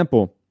 for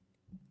example,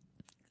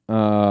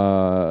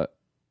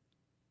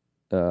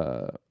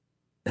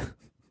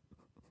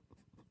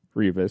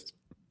 Rebus.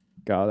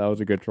 God, that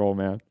was a good troll,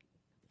 man.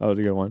 That was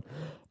a good one.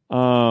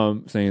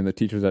 Saying the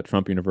teachers at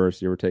Trump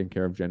University were taken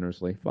care of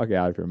generously. Fuck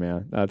out of here,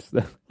 man. That's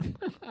the...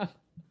 I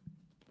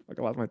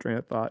lost my train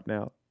of thought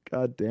now.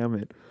 God damn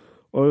it.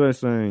 What was I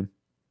saying?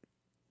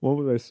 Fuck. What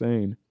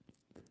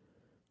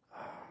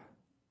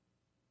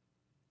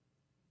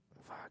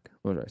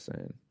was I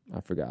saying?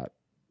 I forgot.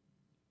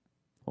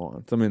 Hold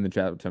on. Somebody in the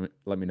chat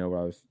let me know what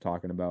I was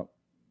talking about.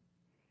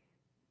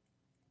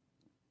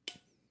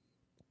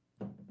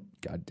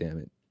 God damn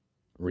it.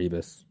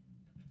 Rebus.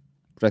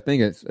 Which I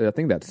think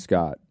that's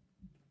Scott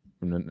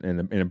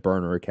in a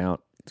burner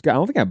account. Scott, I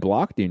don't think I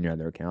blocked you in your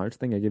other account. I just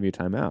think I give you a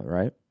timeout,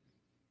 right?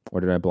 Or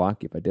did I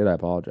block you? If I did, I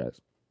apologize.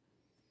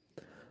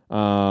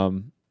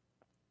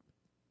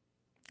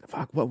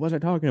 Fuck, what was I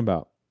talking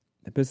about?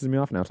 It pisses me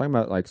off now. I was talking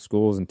about like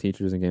schools and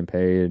teachers and getting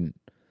paid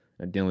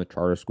and dealing with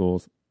charter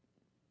schools.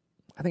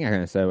 I think I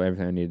kind of said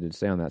everything I needed to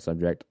say on that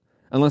subject.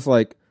 Unless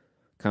like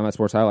Combat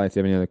Sports Highlights, you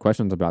have any other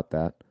questions about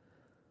that.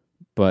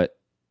 But,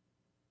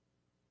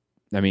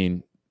 I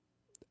mean,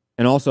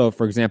 and also,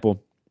 for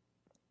example,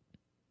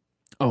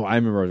 I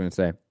remember what I was going to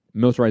say.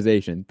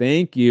 Militarization.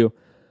 Thank you.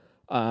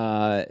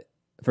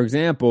 For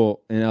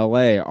example, in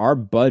LA, our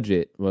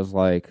budget was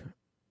like,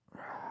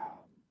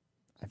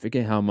 I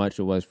forget how much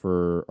it was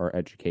for our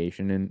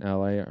education in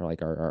LA, or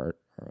like our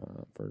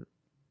for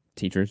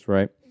teachers,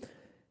 right?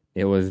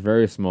 It was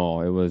very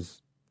small. It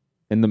was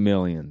in the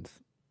millions,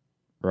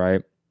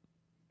 right?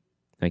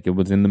 Like it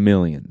was in the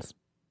millions.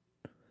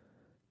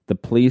 The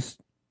police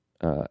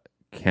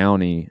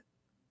county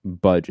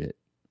budget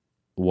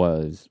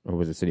was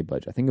a city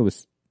budget. I think it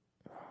was,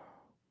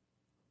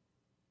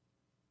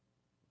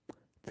 I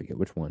forget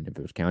which one, if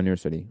it was county or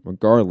city.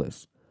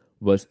 Regardless,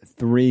 was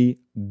 $3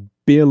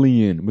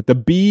 billion with a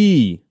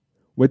B.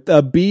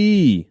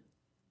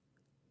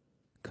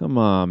 Come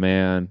on,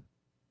 man.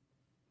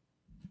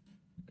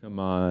 Come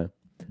on.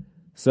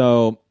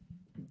 So,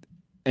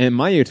 in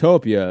my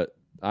utopia,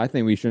 I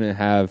think we shouldn't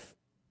have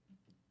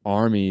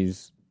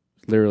armies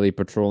literally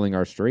patrolling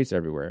our streets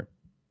everywhere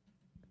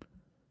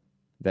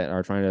that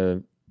are trying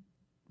to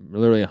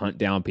literally hunt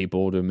down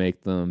people to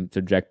make them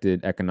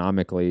subjected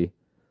economically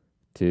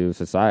to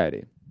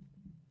society.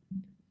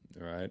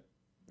 All right?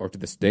 Or to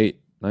the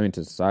state. Not even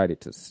to society,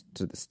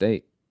 to the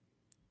state.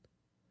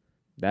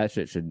 That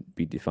shit should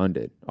be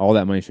defunded. All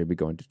that money should be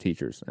going to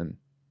teachers and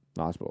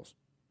hospitals.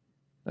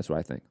 That's what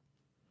I think.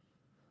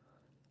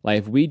 Like,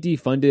 if we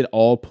defunded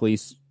all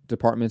police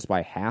departments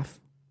by half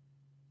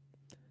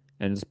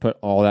and just put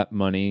all that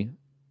money,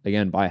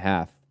 again, by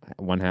half,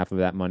 one half of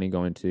that money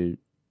going to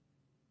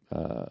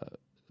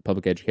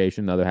public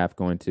education, the other half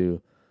going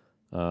to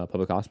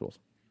public hospitals.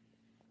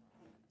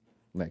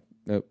 Like,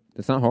 no,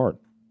 it's not hard.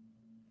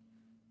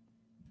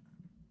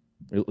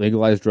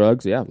 Legalize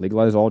drugs, yeah.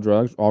 Legalize all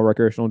drugs, all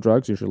recreational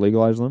drugs. You should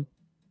legalize them.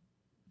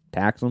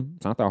 Tax them.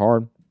 It's not that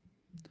hard.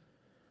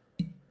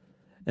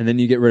 And then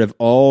you get rid of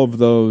all of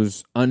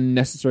those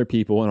unnecessary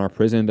people in our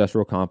prison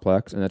industrial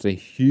complex, and that's a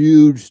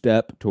huge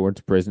step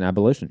towards prison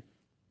abolition.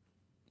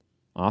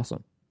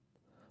 Awesome.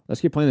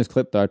 Let's keep playing this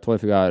clip, though. I totally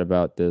forgot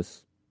about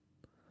this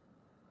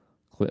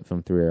clip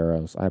from Three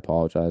Arrows. I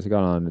apologize. I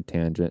got on a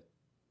tangent.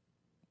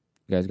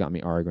 You guys got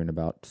me arguing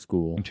about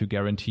school. To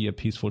guarantee a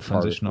peaceful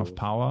transition of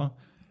power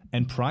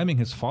and priming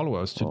his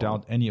followers to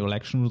doubt any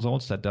election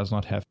results that does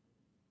not have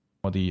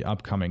for the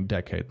upcoming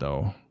decade,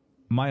 though.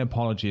 My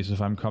apologies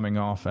if I'm coming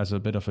off as a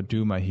bit of a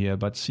doomer here,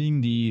 but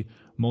seeing the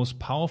most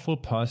powerful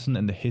person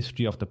in the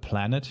history of the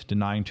planet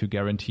denying to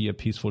guarantee a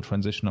peaceful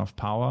transition of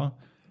power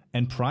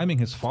and priming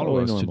his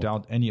followers to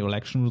doubt any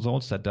election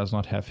results that does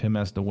not have him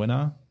as the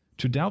winner,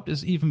 to doubt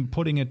is even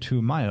putting it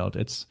too mild.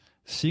 It's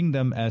seeing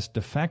them as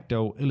de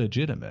facto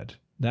illegitimate.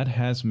 That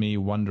has me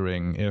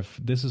wondering if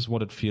this is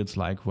what it feels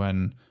like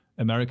when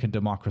American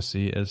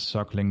democracy is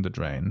circling the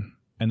drain.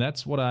 And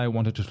that's what I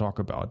wanted to talk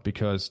about,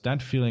 because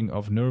that feeling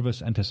of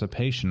nervous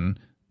anticipation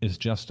is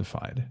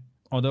justified.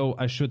 Although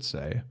I should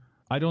say,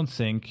 I don't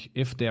think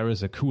if there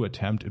is a coup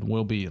attempt, it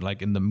will be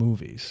like in the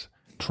movies.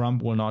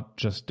 Trump will not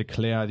just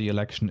declare the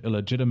election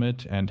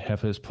illegitimate and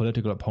have his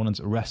political opponents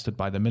arrested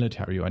by the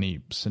military or any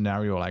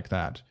scenario like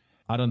that.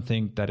 I don't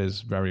think that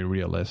is very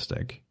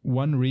realistic.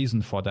 One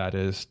reason for that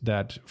is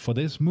that for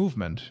this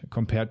movement,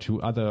 compared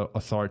to other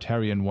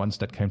authoritarian ones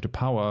that came to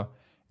power,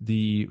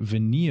 the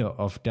veneer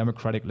of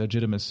democratic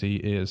legitimacy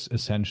is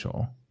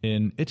essential.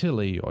 In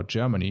Italy or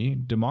Germany,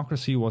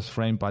 democracy was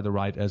framed by the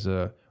right as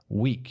a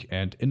weak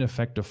and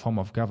ineffective form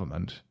of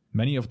government.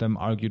 Many of them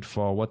argued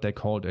for what they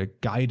called a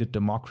guided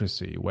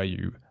democracy, where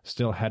you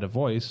still had a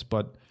voice,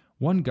 but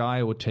one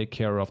guy would take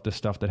care of the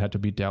stuff that had to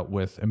be dealt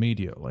with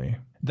immediately.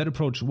 That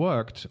approach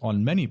worked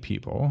on many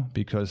people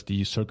because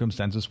the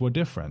circumstances were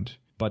different.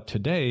 But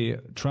today,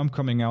 Trump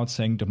coming out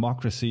saying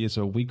democracy is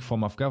a weak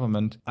form of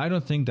government, I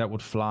don't think that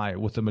would fly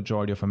with the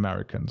majority of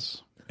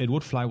Americans. It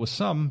would fly with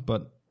some,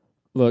 but...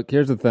 Look,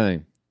 here's the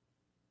thing.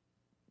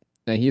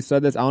 And he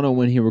said this, I don't know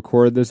when he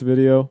recorded this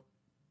video,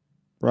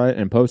 right,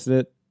 and posted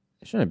it.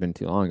 It shouldn't have been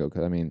too long ago,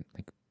 because, I mean,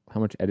 like, how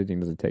much editing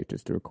does it take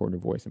just to record a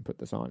voice and put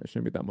this on? It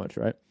shouldn't be that much,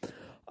 right?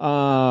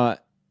 I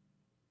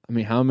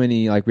mean, how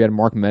many, like, we had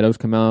Mark Meadows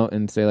come out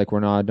and say, like, we're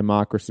not a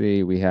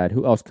democracy. We had,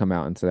 who else come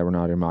out and say that we're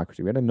not a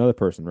democracy? We had another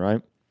person,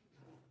 right?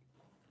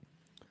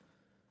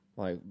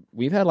 Like,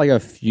 we've had, like, a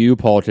few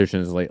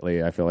politicians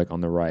lately, I feel like, on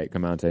the right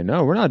come out and say,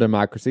 no, we're not a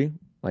democracy.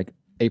 Like,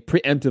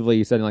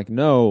 preemptively said, like,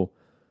 no,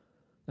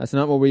 that's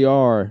not what we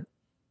are.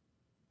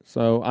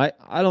 So,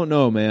 I don't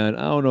know, man.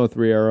 I don't know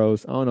Three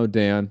Arrows. I don't know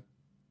Dan.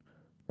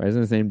 Right,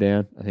 isn't his name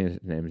Dan? I think his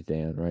name is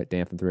Dan, right?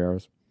 Dan from Three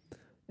Arrows.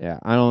 Yeah,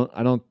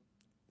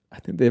 I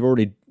think they've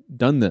already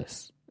done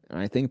this. And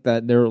I think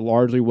that there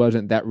largely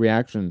wasn't that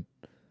reaction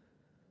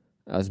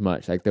as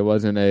much. Like, there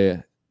wasn't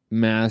a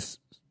mass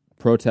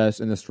protest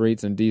in the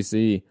streets in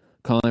D.C.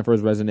 calling for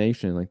his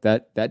resignation. Like,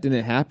 that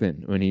didn't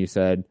happen when he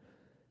said,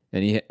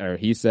 and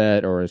he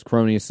said, or his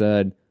cronies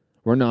said,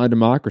 we're not a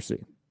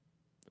democracy.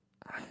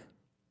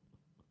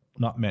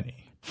 Not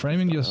many.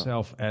 Framing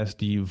yourself as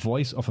the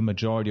voice of a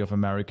majority of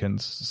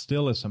Americans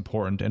still is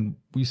important, and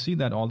we see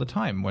that all the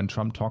time when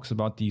Trump talks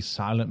about the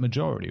silent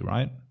majority,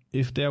 right?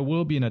 If there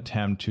will be an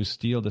attempt to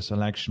steal this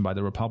election by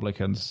the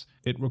Republicans,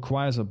 it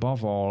requires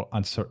above all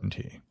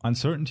uncertainty.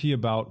 Uncertainty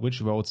about which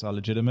votes are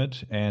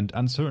legitimate and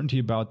uncertainty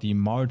about the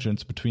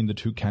margins between the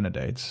two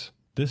candidates.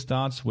 This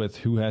starts with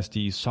who has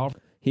the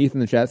sovereign... Heath in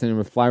the chat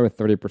saying, fly with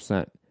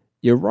 30%.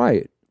 You're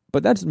right,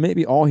 but that's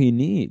maybe all he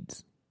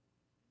needs.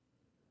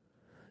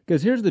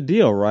 Because here's the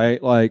deal,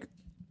 right? Like,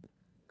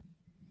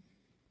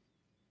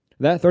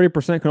 that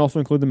 30% can also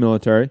include the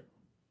military.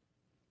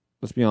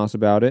 Let's be honest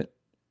about it.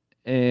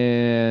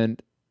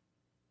 And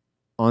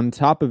on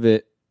top of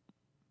it,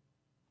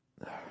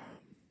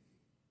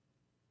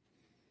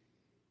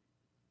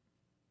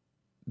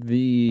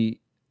 the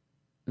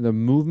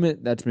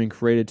movement that's been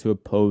created to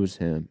oppose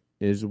him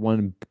is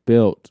one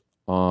built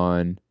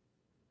on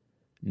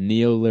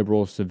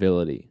neoliberal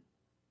civility.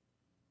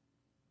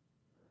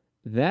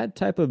 that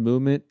type of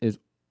movement is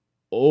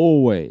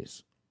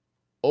always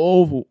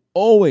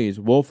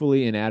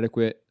woefully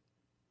inadequate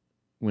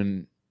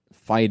when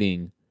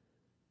fighting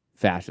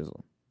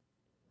fascism,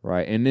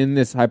 right? And in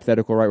this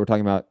hypothetical, right, we're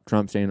talking about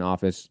Trump staying in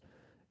office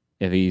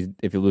if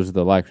he loses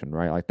the election,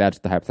 right? Like that's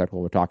the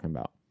hypothetical we're talking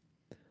about.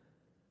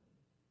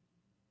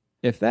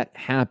 If that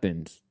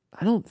happens,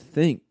 I don't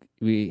think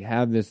we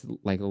have this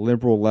like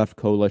liberal left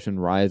coalition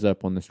rise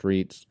up on the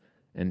streets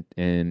and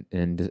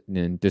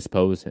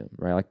dispose him,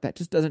 right? Like that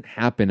just doesn't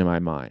happen in my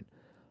mind.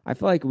 I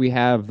feel like we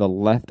have the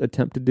left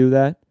attempt to do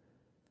that,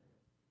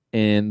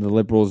 and the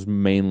liberals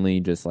mainly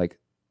just like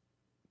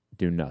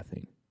do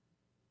nothing.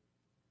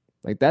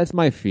 Like that's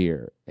my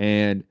fear,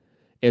 and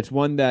it's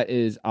one that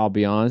is, I'll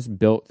be honest,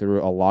 built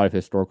through a lot of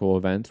historical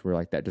events where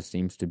like that just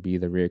seems to be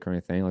the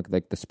reoccurring thing,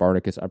 like the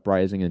Spartacus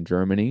uprising in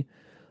Germany.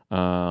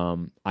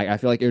 I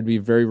feel like it would be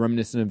very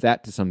reminiscent of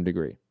that to some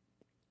degree,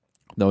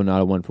 though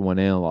not a one-for-one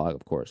analog,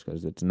 of course,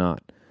 because it's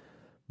not.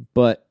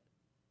 But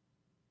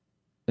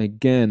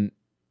again,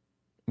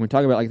 when we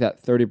talk about like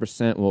that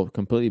 30% will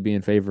completely be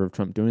in favor of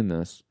Trump doing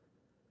this,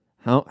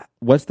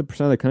 what's the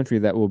percent of the country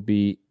that will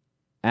be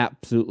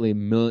absolutely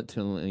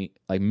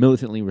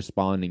militantly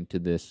responding to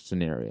this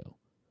scenario?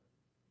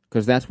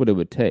 Because that's what it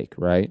would take,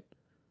 right?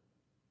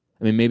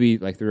 I mean, maybe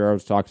like 3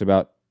 Hours talks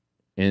about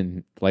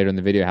later in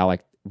the video how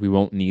like we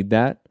won't need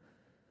that,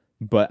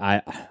 but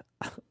I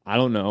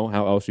don't know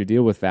how else you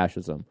deal with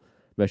fascism,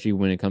 especially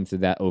when it comes to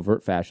that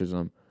overt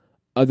fascism,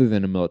 other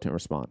than a militant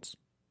response.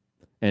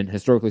 And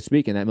historically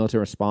speaking, that military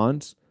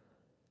response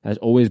has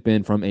always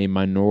been from a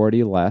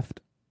minority left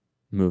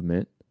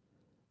movement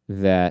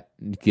that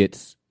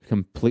gets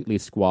completely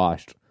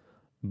squashed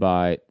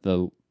by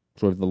the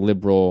sort of the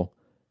liberal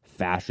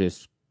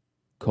fascist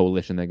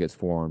coalition that gets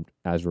formed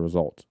as a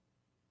result,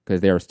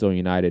 because they are still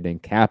united in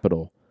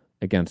capital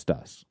against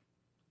us.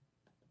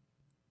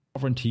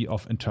 Sovereignty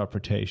of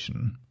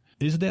interpretation.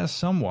 Is there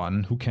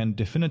someone who can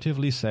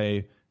definitively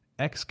say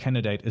X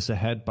candidate is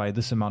ahead by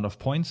this amount of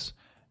points,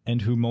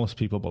 and who most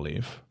people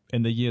believe?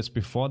 In the years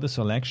before this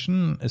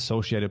election,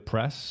 Associated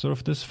Press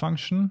served this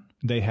function.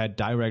 They had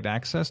direct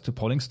access to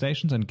polling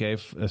stations and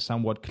gave a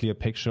somewhat clear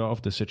picture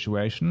of the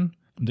situation.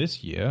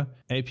 This year,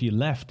 AP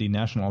left the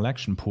national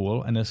election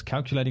pool and is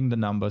calculating the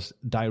numbers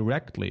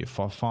directly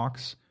for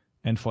Fox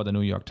and for the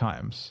New York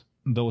Times.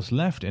 Those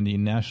left in the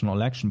national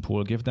election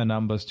pool give their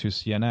numbers to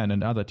CNN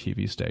and other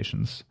TV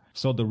stations.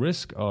 So the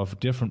risk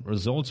of different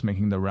results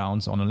making the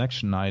rounds on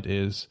election night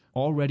is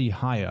already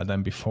higher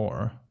than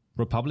before.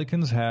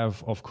 Republicans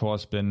have, of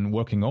course, been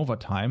working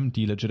overtime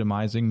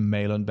delegitimizing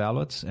mail-in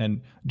ballots,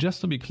 and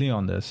just to be clear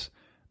on this,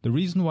 the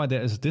reason why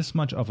there is this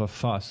much of a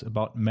fuss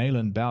about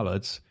mail-in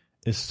ballots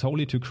is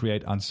solely to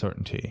create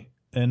uncertainty.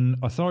 An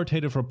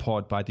authoritative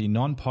report by the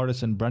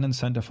nonpartisan Brennan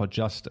Center for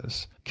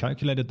Justice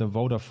calculated the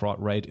voter fraud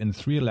rate in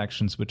 3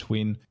 elections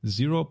between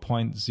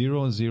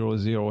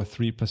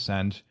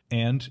 0.0003%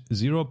 and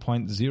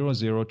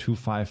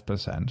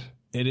 0.0025%.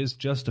 It is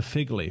just a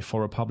fig leaf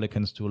for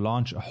Republicans to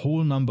launch a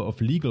whole number of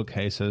legal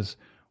cases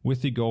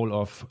with the goal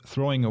of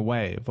throwing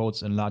away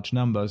votes in large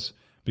numbers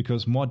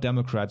because more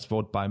Democrats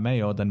vote by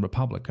mail than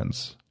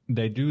Republicans.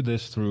 They do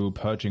this through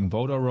purging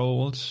voter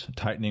rolls,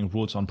 tightening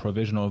rules on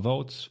provisional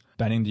votes,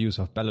 banning the use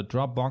of ballot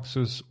drop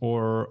boxes,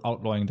 or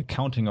outlawing the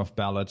counting of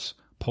ballots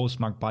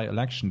postmarked by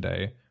Election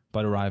Day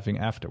but arriving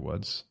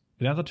afterwards.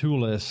 Another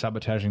tool is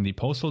sabotaging the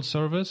Postal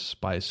Service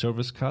by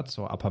service cuts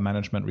or upper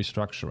management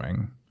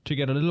restructuring. To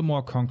get a little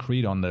more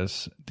concrete on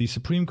this, the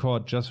Supreme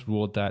Court just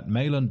ruled that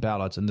mail-in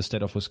ballots in the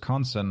state of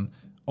Wisconsin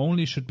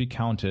only should be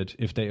counted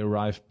if they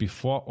arrive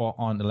before or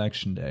on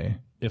Election Day.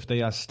 If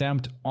they are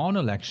stamped on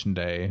Election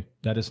Day,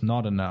 that is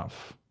not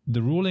enough.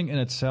 The ruling in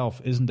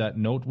itself isn't that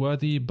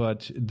noteworthy,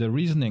 but the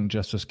reasoning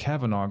Justice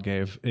Kavanaugh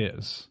gave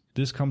is.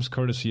 This comes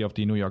courtesy of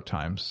the New York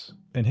Times.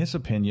 In his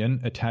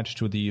opinion, attached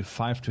to the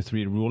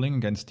 5-3 ruling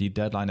against the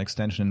deadline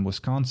extension in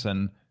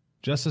Wisconsin,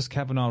 Justice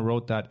Kavanaugh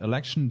wrote that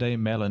Election Day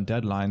mail-in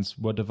deadlines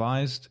were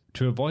devised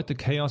to avoid the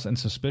chaos and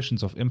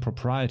suspicions of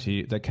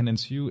impropriety that can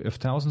ensue if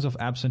thousands of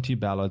absentee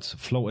ballots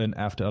flow in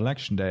after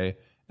Election Day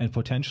and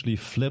potentially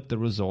flip the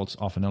results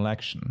of an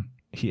election.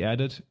 He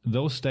added,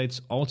 those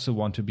states also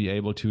want to be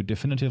able to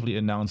definitively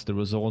announce the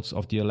results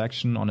of the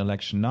election on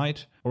election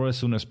night or as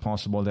soon as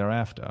possible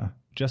thereafter.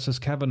 Justice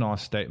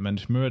Kavanaugh's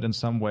statement mirrored in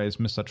some ways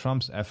Mr.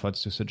 Trump's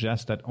efforts to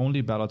suggest that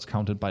only ballots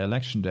counted by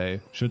Election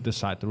Day should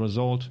decide the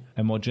result,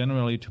 and more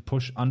generally to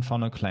push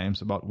unfounded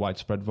claims about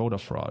widespread voter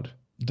fraud.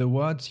 The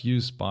words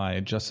used by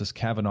Justice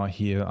Kavanaugh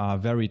here are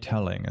very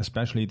telling,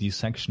 especially the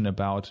section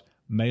about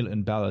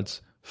mail-in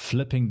ballots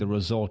flipping the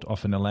result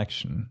of an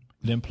election.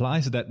 It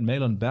implies that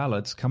mail-in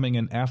ballots coming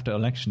in after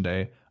Election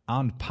Day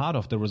aren't part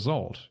of the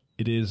result.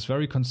 It is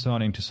very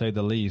concerning to say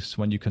the least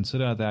when you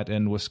consider that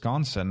in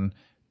Wisconsin,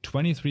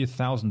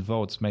 23,000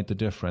 votes made the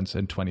difference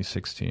in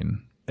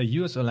 2016. A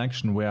US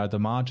election where the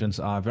margins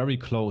are very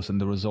close and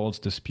the results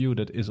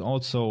disputed is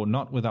also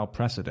not without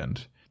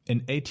precedent. In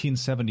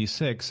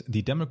 1876,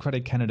 the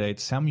Democratic candidate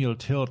Samuel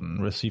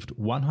Tilden received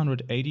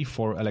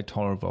 184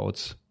 electoral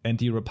votes, And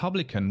the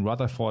Republican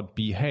Rutherford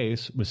B.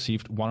 Hayes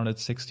received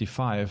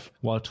 165,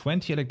 while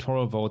 20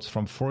 electoral votes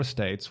from 4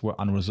 states were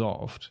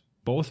unresolved.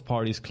 Both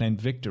parties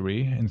claimed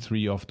victory in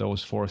 3 of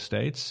those 4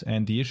 states,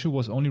 and the issue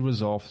was only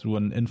resolved through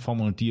an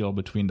informal deal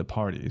between the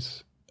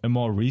parties. A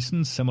more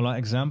recent similar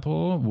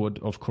example would,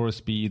 of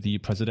course, be the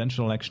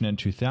presidential election in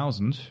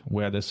 2000,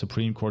 where the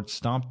Supreme Court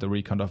stopped the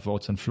recount of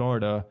votes in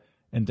Florida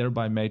and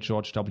thereby made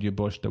George W.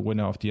 Bush the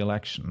winner of the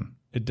election.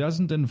 It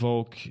doesn't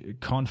invoke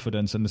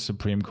confidence in the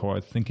Supreme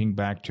Court thinking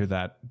back to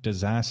that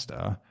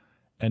disaster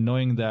and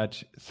knowing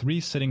that 3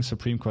 sitting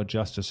Supreme Court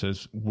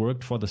justices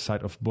worked for the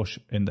side of Bush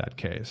in that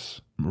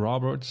case.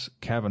 Roberts,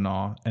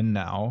 Kavanaugh, and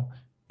now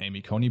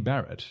Amy Coney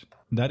Barrett.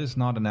 That is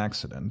not an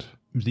accident.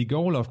 The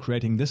goal of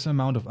creating this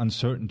amount of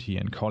uncertainty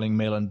and calling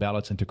mail-in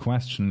ballots into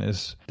question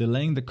is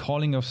delaying the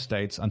calling of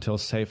states until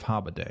Safe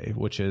Harbor Day,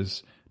 which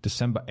is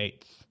December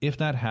 8th. If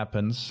that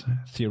happens,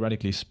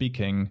 theoretically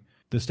speaking,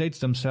 the states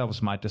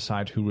themselves might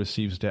decide who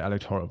receives their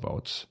electoral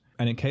votes.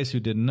 And in case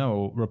you didn't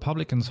know,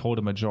 Republicans hold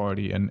a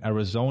majority in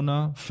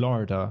Arizona,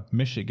 Florida,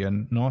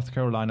 Michigan, North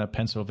Carolina,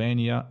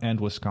 Pennsylvania, and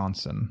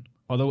Wisconsin.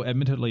 Although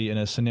admittedly in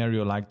a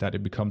scenario like that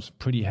it becomes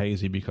pretty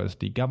hazy because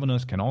the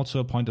governors can also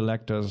appoint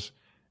electors,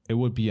 it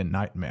would be a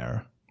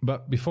nightmare.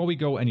 But before we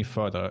go any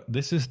further,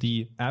 this is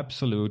the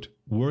absolute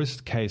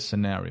worst case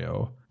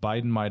scenario.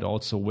 Biden might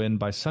also win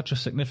by such a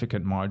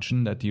significant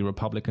margin that the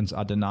Republicans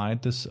are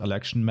denied this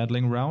election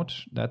meddling route.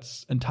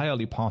 That's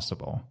entirely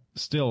possible.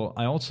 Still,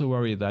 I also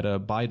worry that a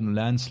Biden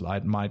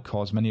landslide might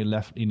cause many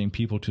left-leaning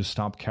people to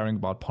stop caring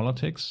about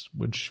politics,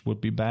 which would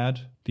be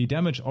bad. The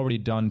damage already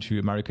done to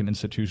American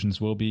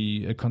institutions will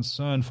be a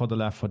concern for the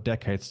left for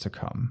decades to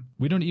come.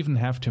 We don't even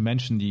have to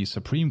mention the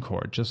Supreme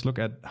Court. Just look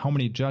at how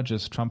many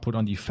judges Trump put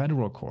on the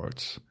federal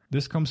courts.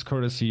 This comes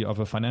courtesy of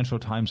a Financial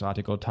Times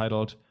article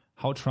titled,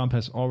 "How Trump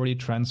Has Already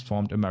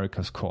Transformed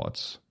America's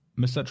Courts."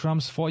 Mr.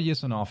 Trump's 4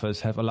 years in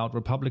office have allowed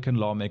Republican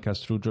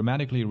lawmakers to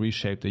dramatically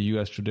reshape the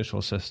U.S.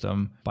 judicial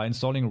system by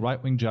installing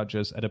right-wing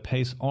judges at a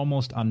pace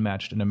almost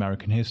unmatched in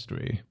American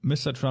history.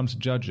 Mr. Trump's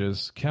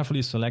judges,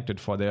 carefully selected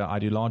for their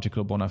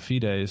ideological bona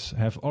fides,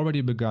 have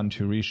already begun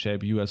to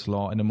reshape U.S.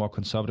 law in a more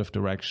conservative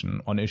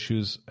direction on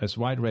issues as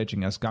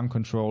wide-ranging as gun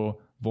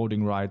control,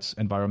 voting rights,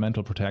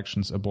 environmental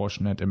protections,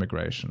 abortion, and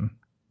immigration.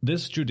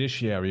 This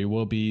judiciary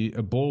will be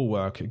a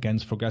bulwark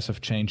against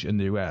progressive change in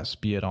the US,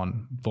 be it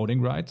on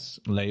voting rights,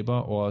 labor,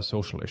 or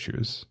social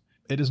issues.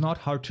 It is not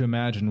hard to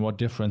imagine what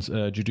difference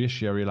a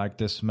judiciary like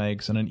this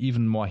makes in an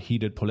even more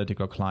heated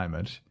political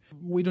climate.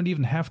 We don't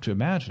even have to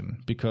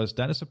imagine, because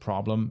that is a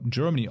problem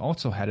Germany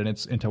also had in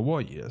its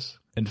interwar years.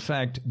 In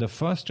fact, the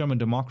first German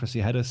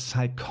democracy had a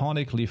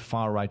psychotically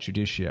far-right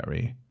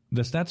judiciary.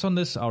 The stats on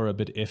this are a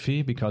bit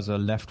iffy because a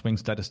left-wing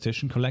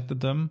statistician collected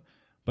them,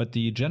 but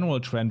the general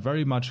trend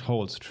very much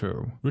holds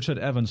true. Richard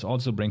Evans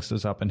also brings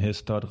this up in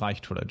his Third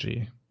Reich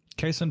trilogy.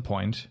 Case in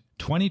point,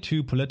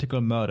 22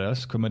 political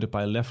murders committed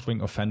by left-wing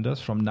offenders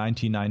from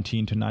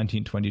 1919 to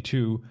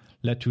 1922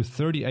 led to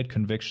 38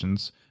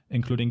 convictions,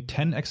 including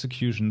 10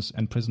 executions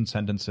and prison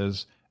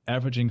sentences,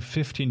 averaging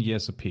 15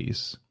 years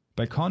apiece.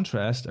 By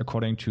contrast,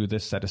 according to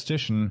this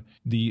statistician,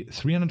 the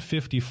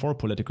 354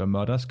 political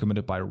murders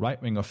committed by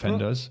right-wing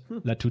offenders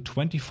led to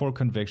 24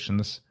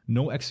 convictions,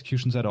 no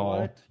executions at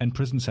all, and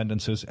prison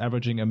sentences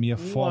averaging a mere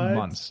 4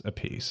 months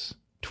apiece.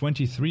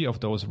 23 of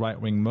those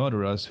right-wing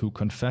murderers who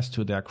confessed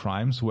to their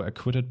crimes were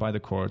acquitted by the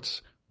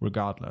courts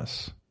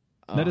regardless.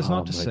 That is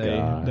not to say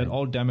that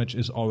all damage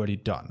is already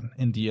done,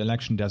 and the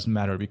election doesn't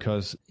matter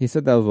because... He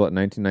said that was,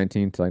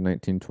 1919 to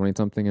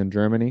 1920-something in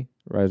Germany,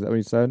 right? Is that what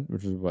he said?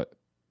 Which is what...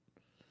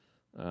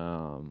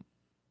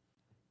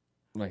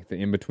 like the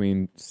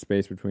in-between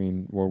space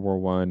between World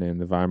War I and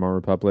the Weimar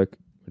Republic,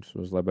 which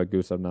was led by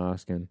Gustav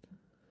Nosk and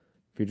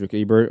Friedrich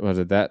Ebert. Was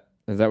it that?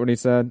 Is that what he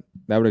said?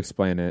 That would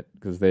explain it,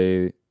 because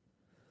they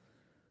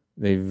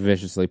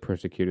viciously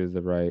persecuted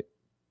the right.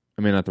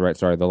 I mean, not the right,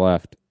 sorry, the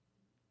left,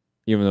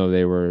 even though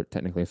they were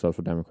technically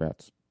social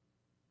democrats.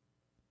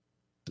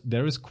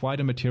 There is quite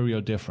a material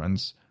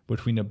difference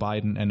between a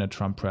Biden and a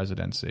Trump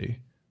presidency,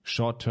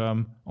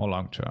 short-term or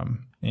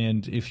long-term.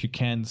 And if you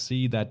can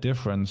see that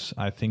difference,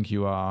 I think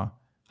you are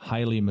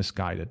highly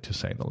misguided, to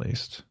say the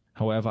least.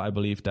 However, I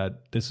believe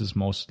that this is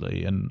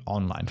mostly an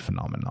online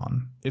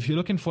phenomenon. If you're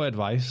looking for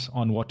advice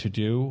on what to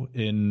do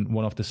in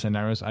one of the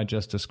scenarios I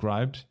just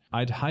described,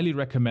 I'd highly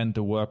recommend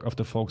the work of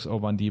the folks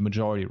over on the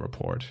Majority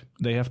Report.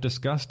 They have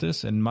discussed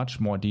this in much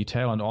more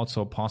detail and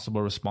also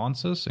possible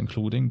responses,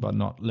 including but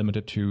not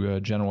limited to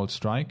a general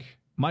strike.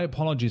 My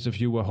apologies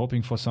if you were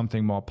hoping for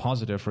something more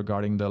positive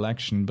regarding the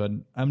election, but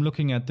I'm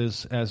looking at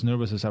this as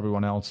nervous as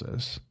everyone else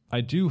is.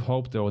 I do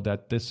hope, though,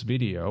 that this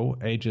video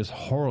ages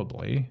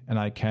horribly and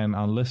I can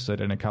unlist it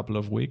in a couple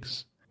of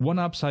weeks. One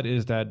upside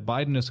is that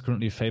Biden is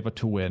currently favored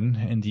to win,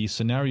 and the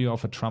scenario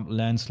of a Trump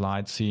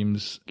landslide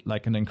seems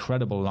like an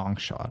incredible long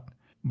shot.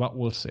 But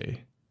we'll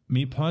see.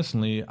 Me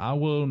personally, I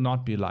will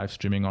not be live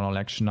streaming on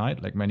election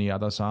night like many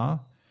others are,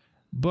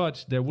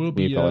 but there will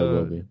be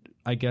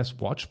I guess,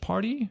 watch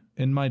party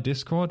in my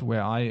Discord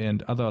where I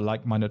and other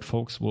like-minded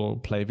folks will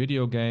play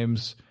video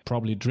games,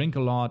 probably drink a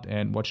lot,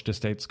 and watch the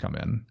states come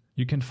in.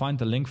 You can find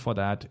the link for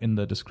that in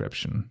the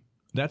description.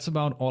 That's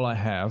about all I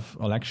have,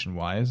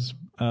 election-wise.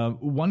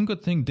 One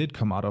good thing did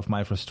come out of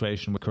my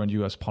frustration with current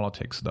US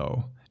politics,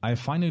 though. I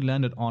finally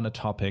landed on a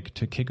topic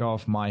to kick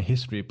off my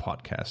history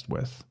podcast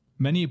with.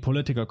 Many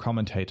political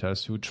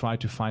commentators who try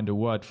to find a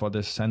word for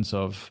this sense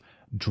of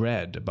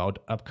dread about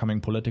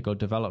upcoming political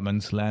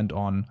developments land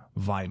on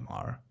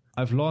Weimar.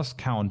 I've lost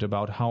count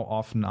about how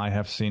often I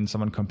have seen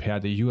someone compare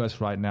the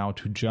US right now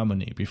to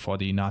Germany before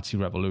the Nazi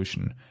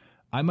Revolution.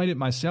 I made it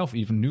myself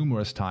even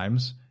numerous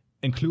times,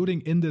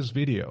 including in this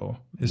video.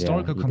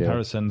 Historical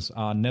comparisons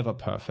are never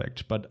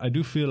perfect, but I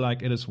do feel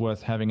like it is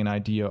worth having an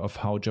idea of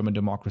how German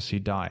democracy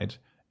died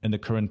in the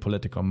current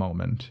political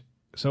moment.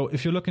 So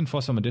if you're looking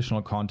for some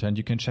additional content,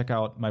 you can check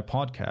out my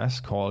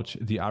podcast called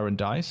The Iron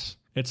Dice.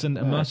 It's an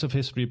immersive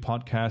history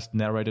podcast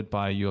narrated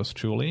by yours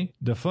truly.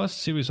 The first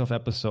series of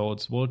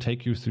episodes will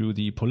take you through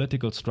the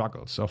political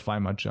struggles of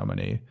Weimar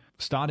Germany,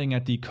 starting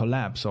at the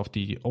collapse of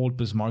the old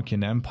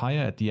Bismarckian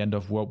Empire at the end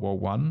of World War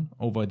I,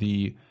 over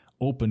the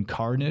open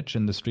carnage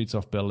in the streets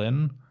of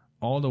Berlin,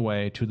 all the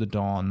way to the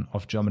dawn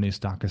of Germany's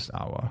darkest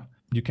hour.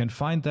 You can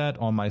find that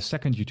on my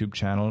second YouTube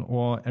channel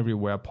or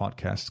everywhere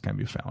podcasts can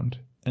be found.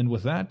 And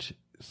with that,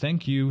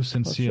 thank you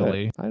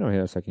sincerely. I don't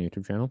have a second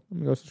YouTube channel. I'm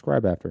going to go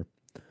subscribe after.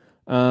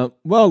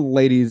 Well,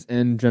 ladies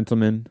and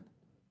gentlemen,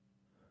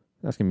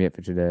 that's going to be it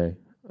for today.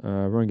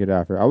 We're going to get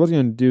after it. I was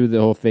going to do the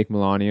whole fake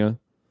Melania,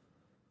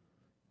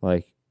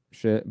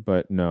 shit,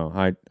 but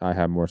no, I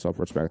have more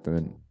self-respect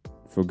than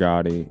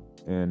Fugatti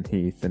and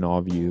Heath and all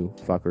of you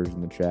fuckers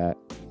in the chat.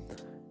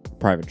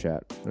 Private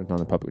chat. It's not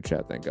the public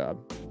chat, thank God.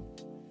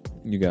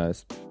 You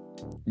guys.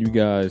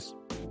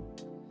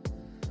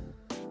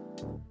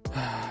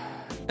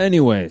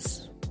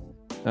 Anyways,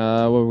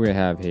 what we're gonna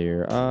have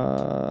here?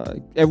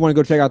 Everyone,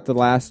 go check out the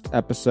last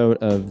episode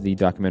of the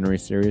documentary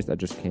series that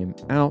just came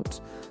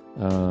out.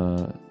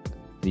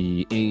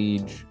 The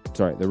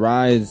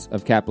rise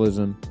of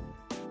capitalism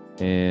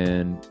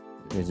and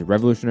is it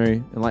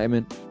revolutionary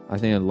enlightenment? I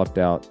think I left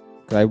out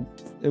because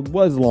it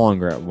was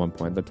longer at one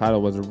point. The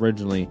title was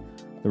originally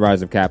The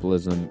Rise of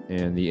Capitalism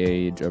and the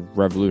Age of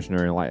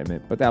Revolutionary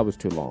Enlightenment, but that was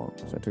too long,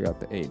 so I took out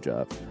the age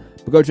of.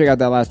 But go check out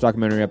that last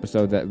documentary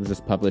episode that was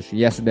just published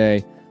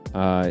yesterday.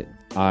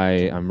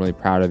 I'm really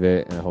proud of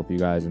it, and I hope you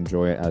guys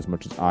enjoy it as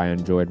much as I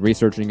enjoyed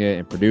researching it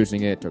and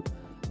producing it. It took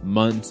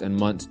months and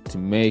months to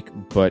make,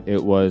 but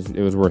it was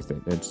worth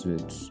it. It's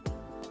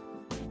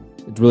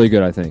really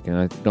good, I think, and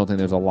I don't think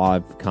there's a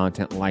lot of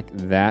content like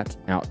that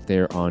out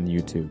there on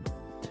YouTube.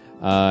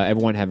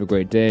 Everyone have a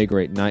great day,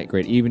 great night,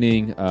 great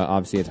evening.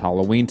 Obviously, it's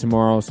Halloween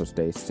tomorrow, so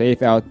stay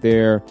safe out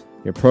there.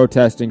 You're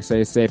protesting,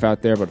 stay safe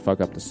out there, but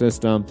fuck up the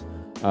system.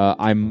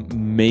 I'm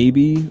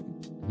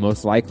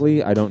most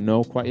likely, I don't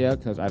know quite yet,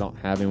 because I don't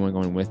have anyone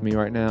going with me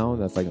right now.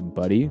 That's like a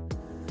buddy.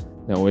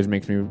 That always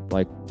makes me,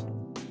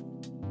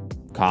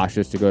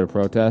 cautious to go to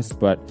protests,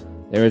 but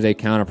there is a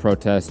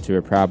counter-protest to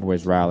a Proud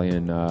Boys rally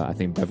in, I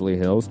think, Beverly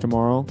Hills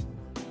tomorrow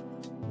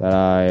that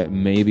I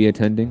may be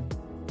attending.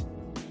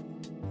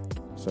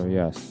 So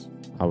yes,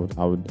 I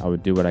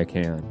would do what I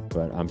can,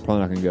 but I'm probably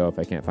not going to go if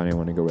I can't find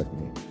anyone to go with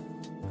me,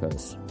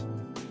 because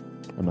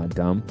I'm not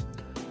dumb.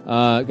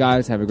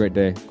 Guys, have a great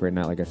day, great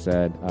night, like I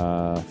said.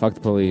 Fuck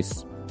the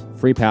police,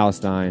 free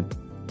Palestine,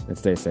 and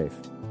stay safe.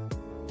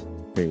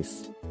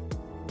 Peace.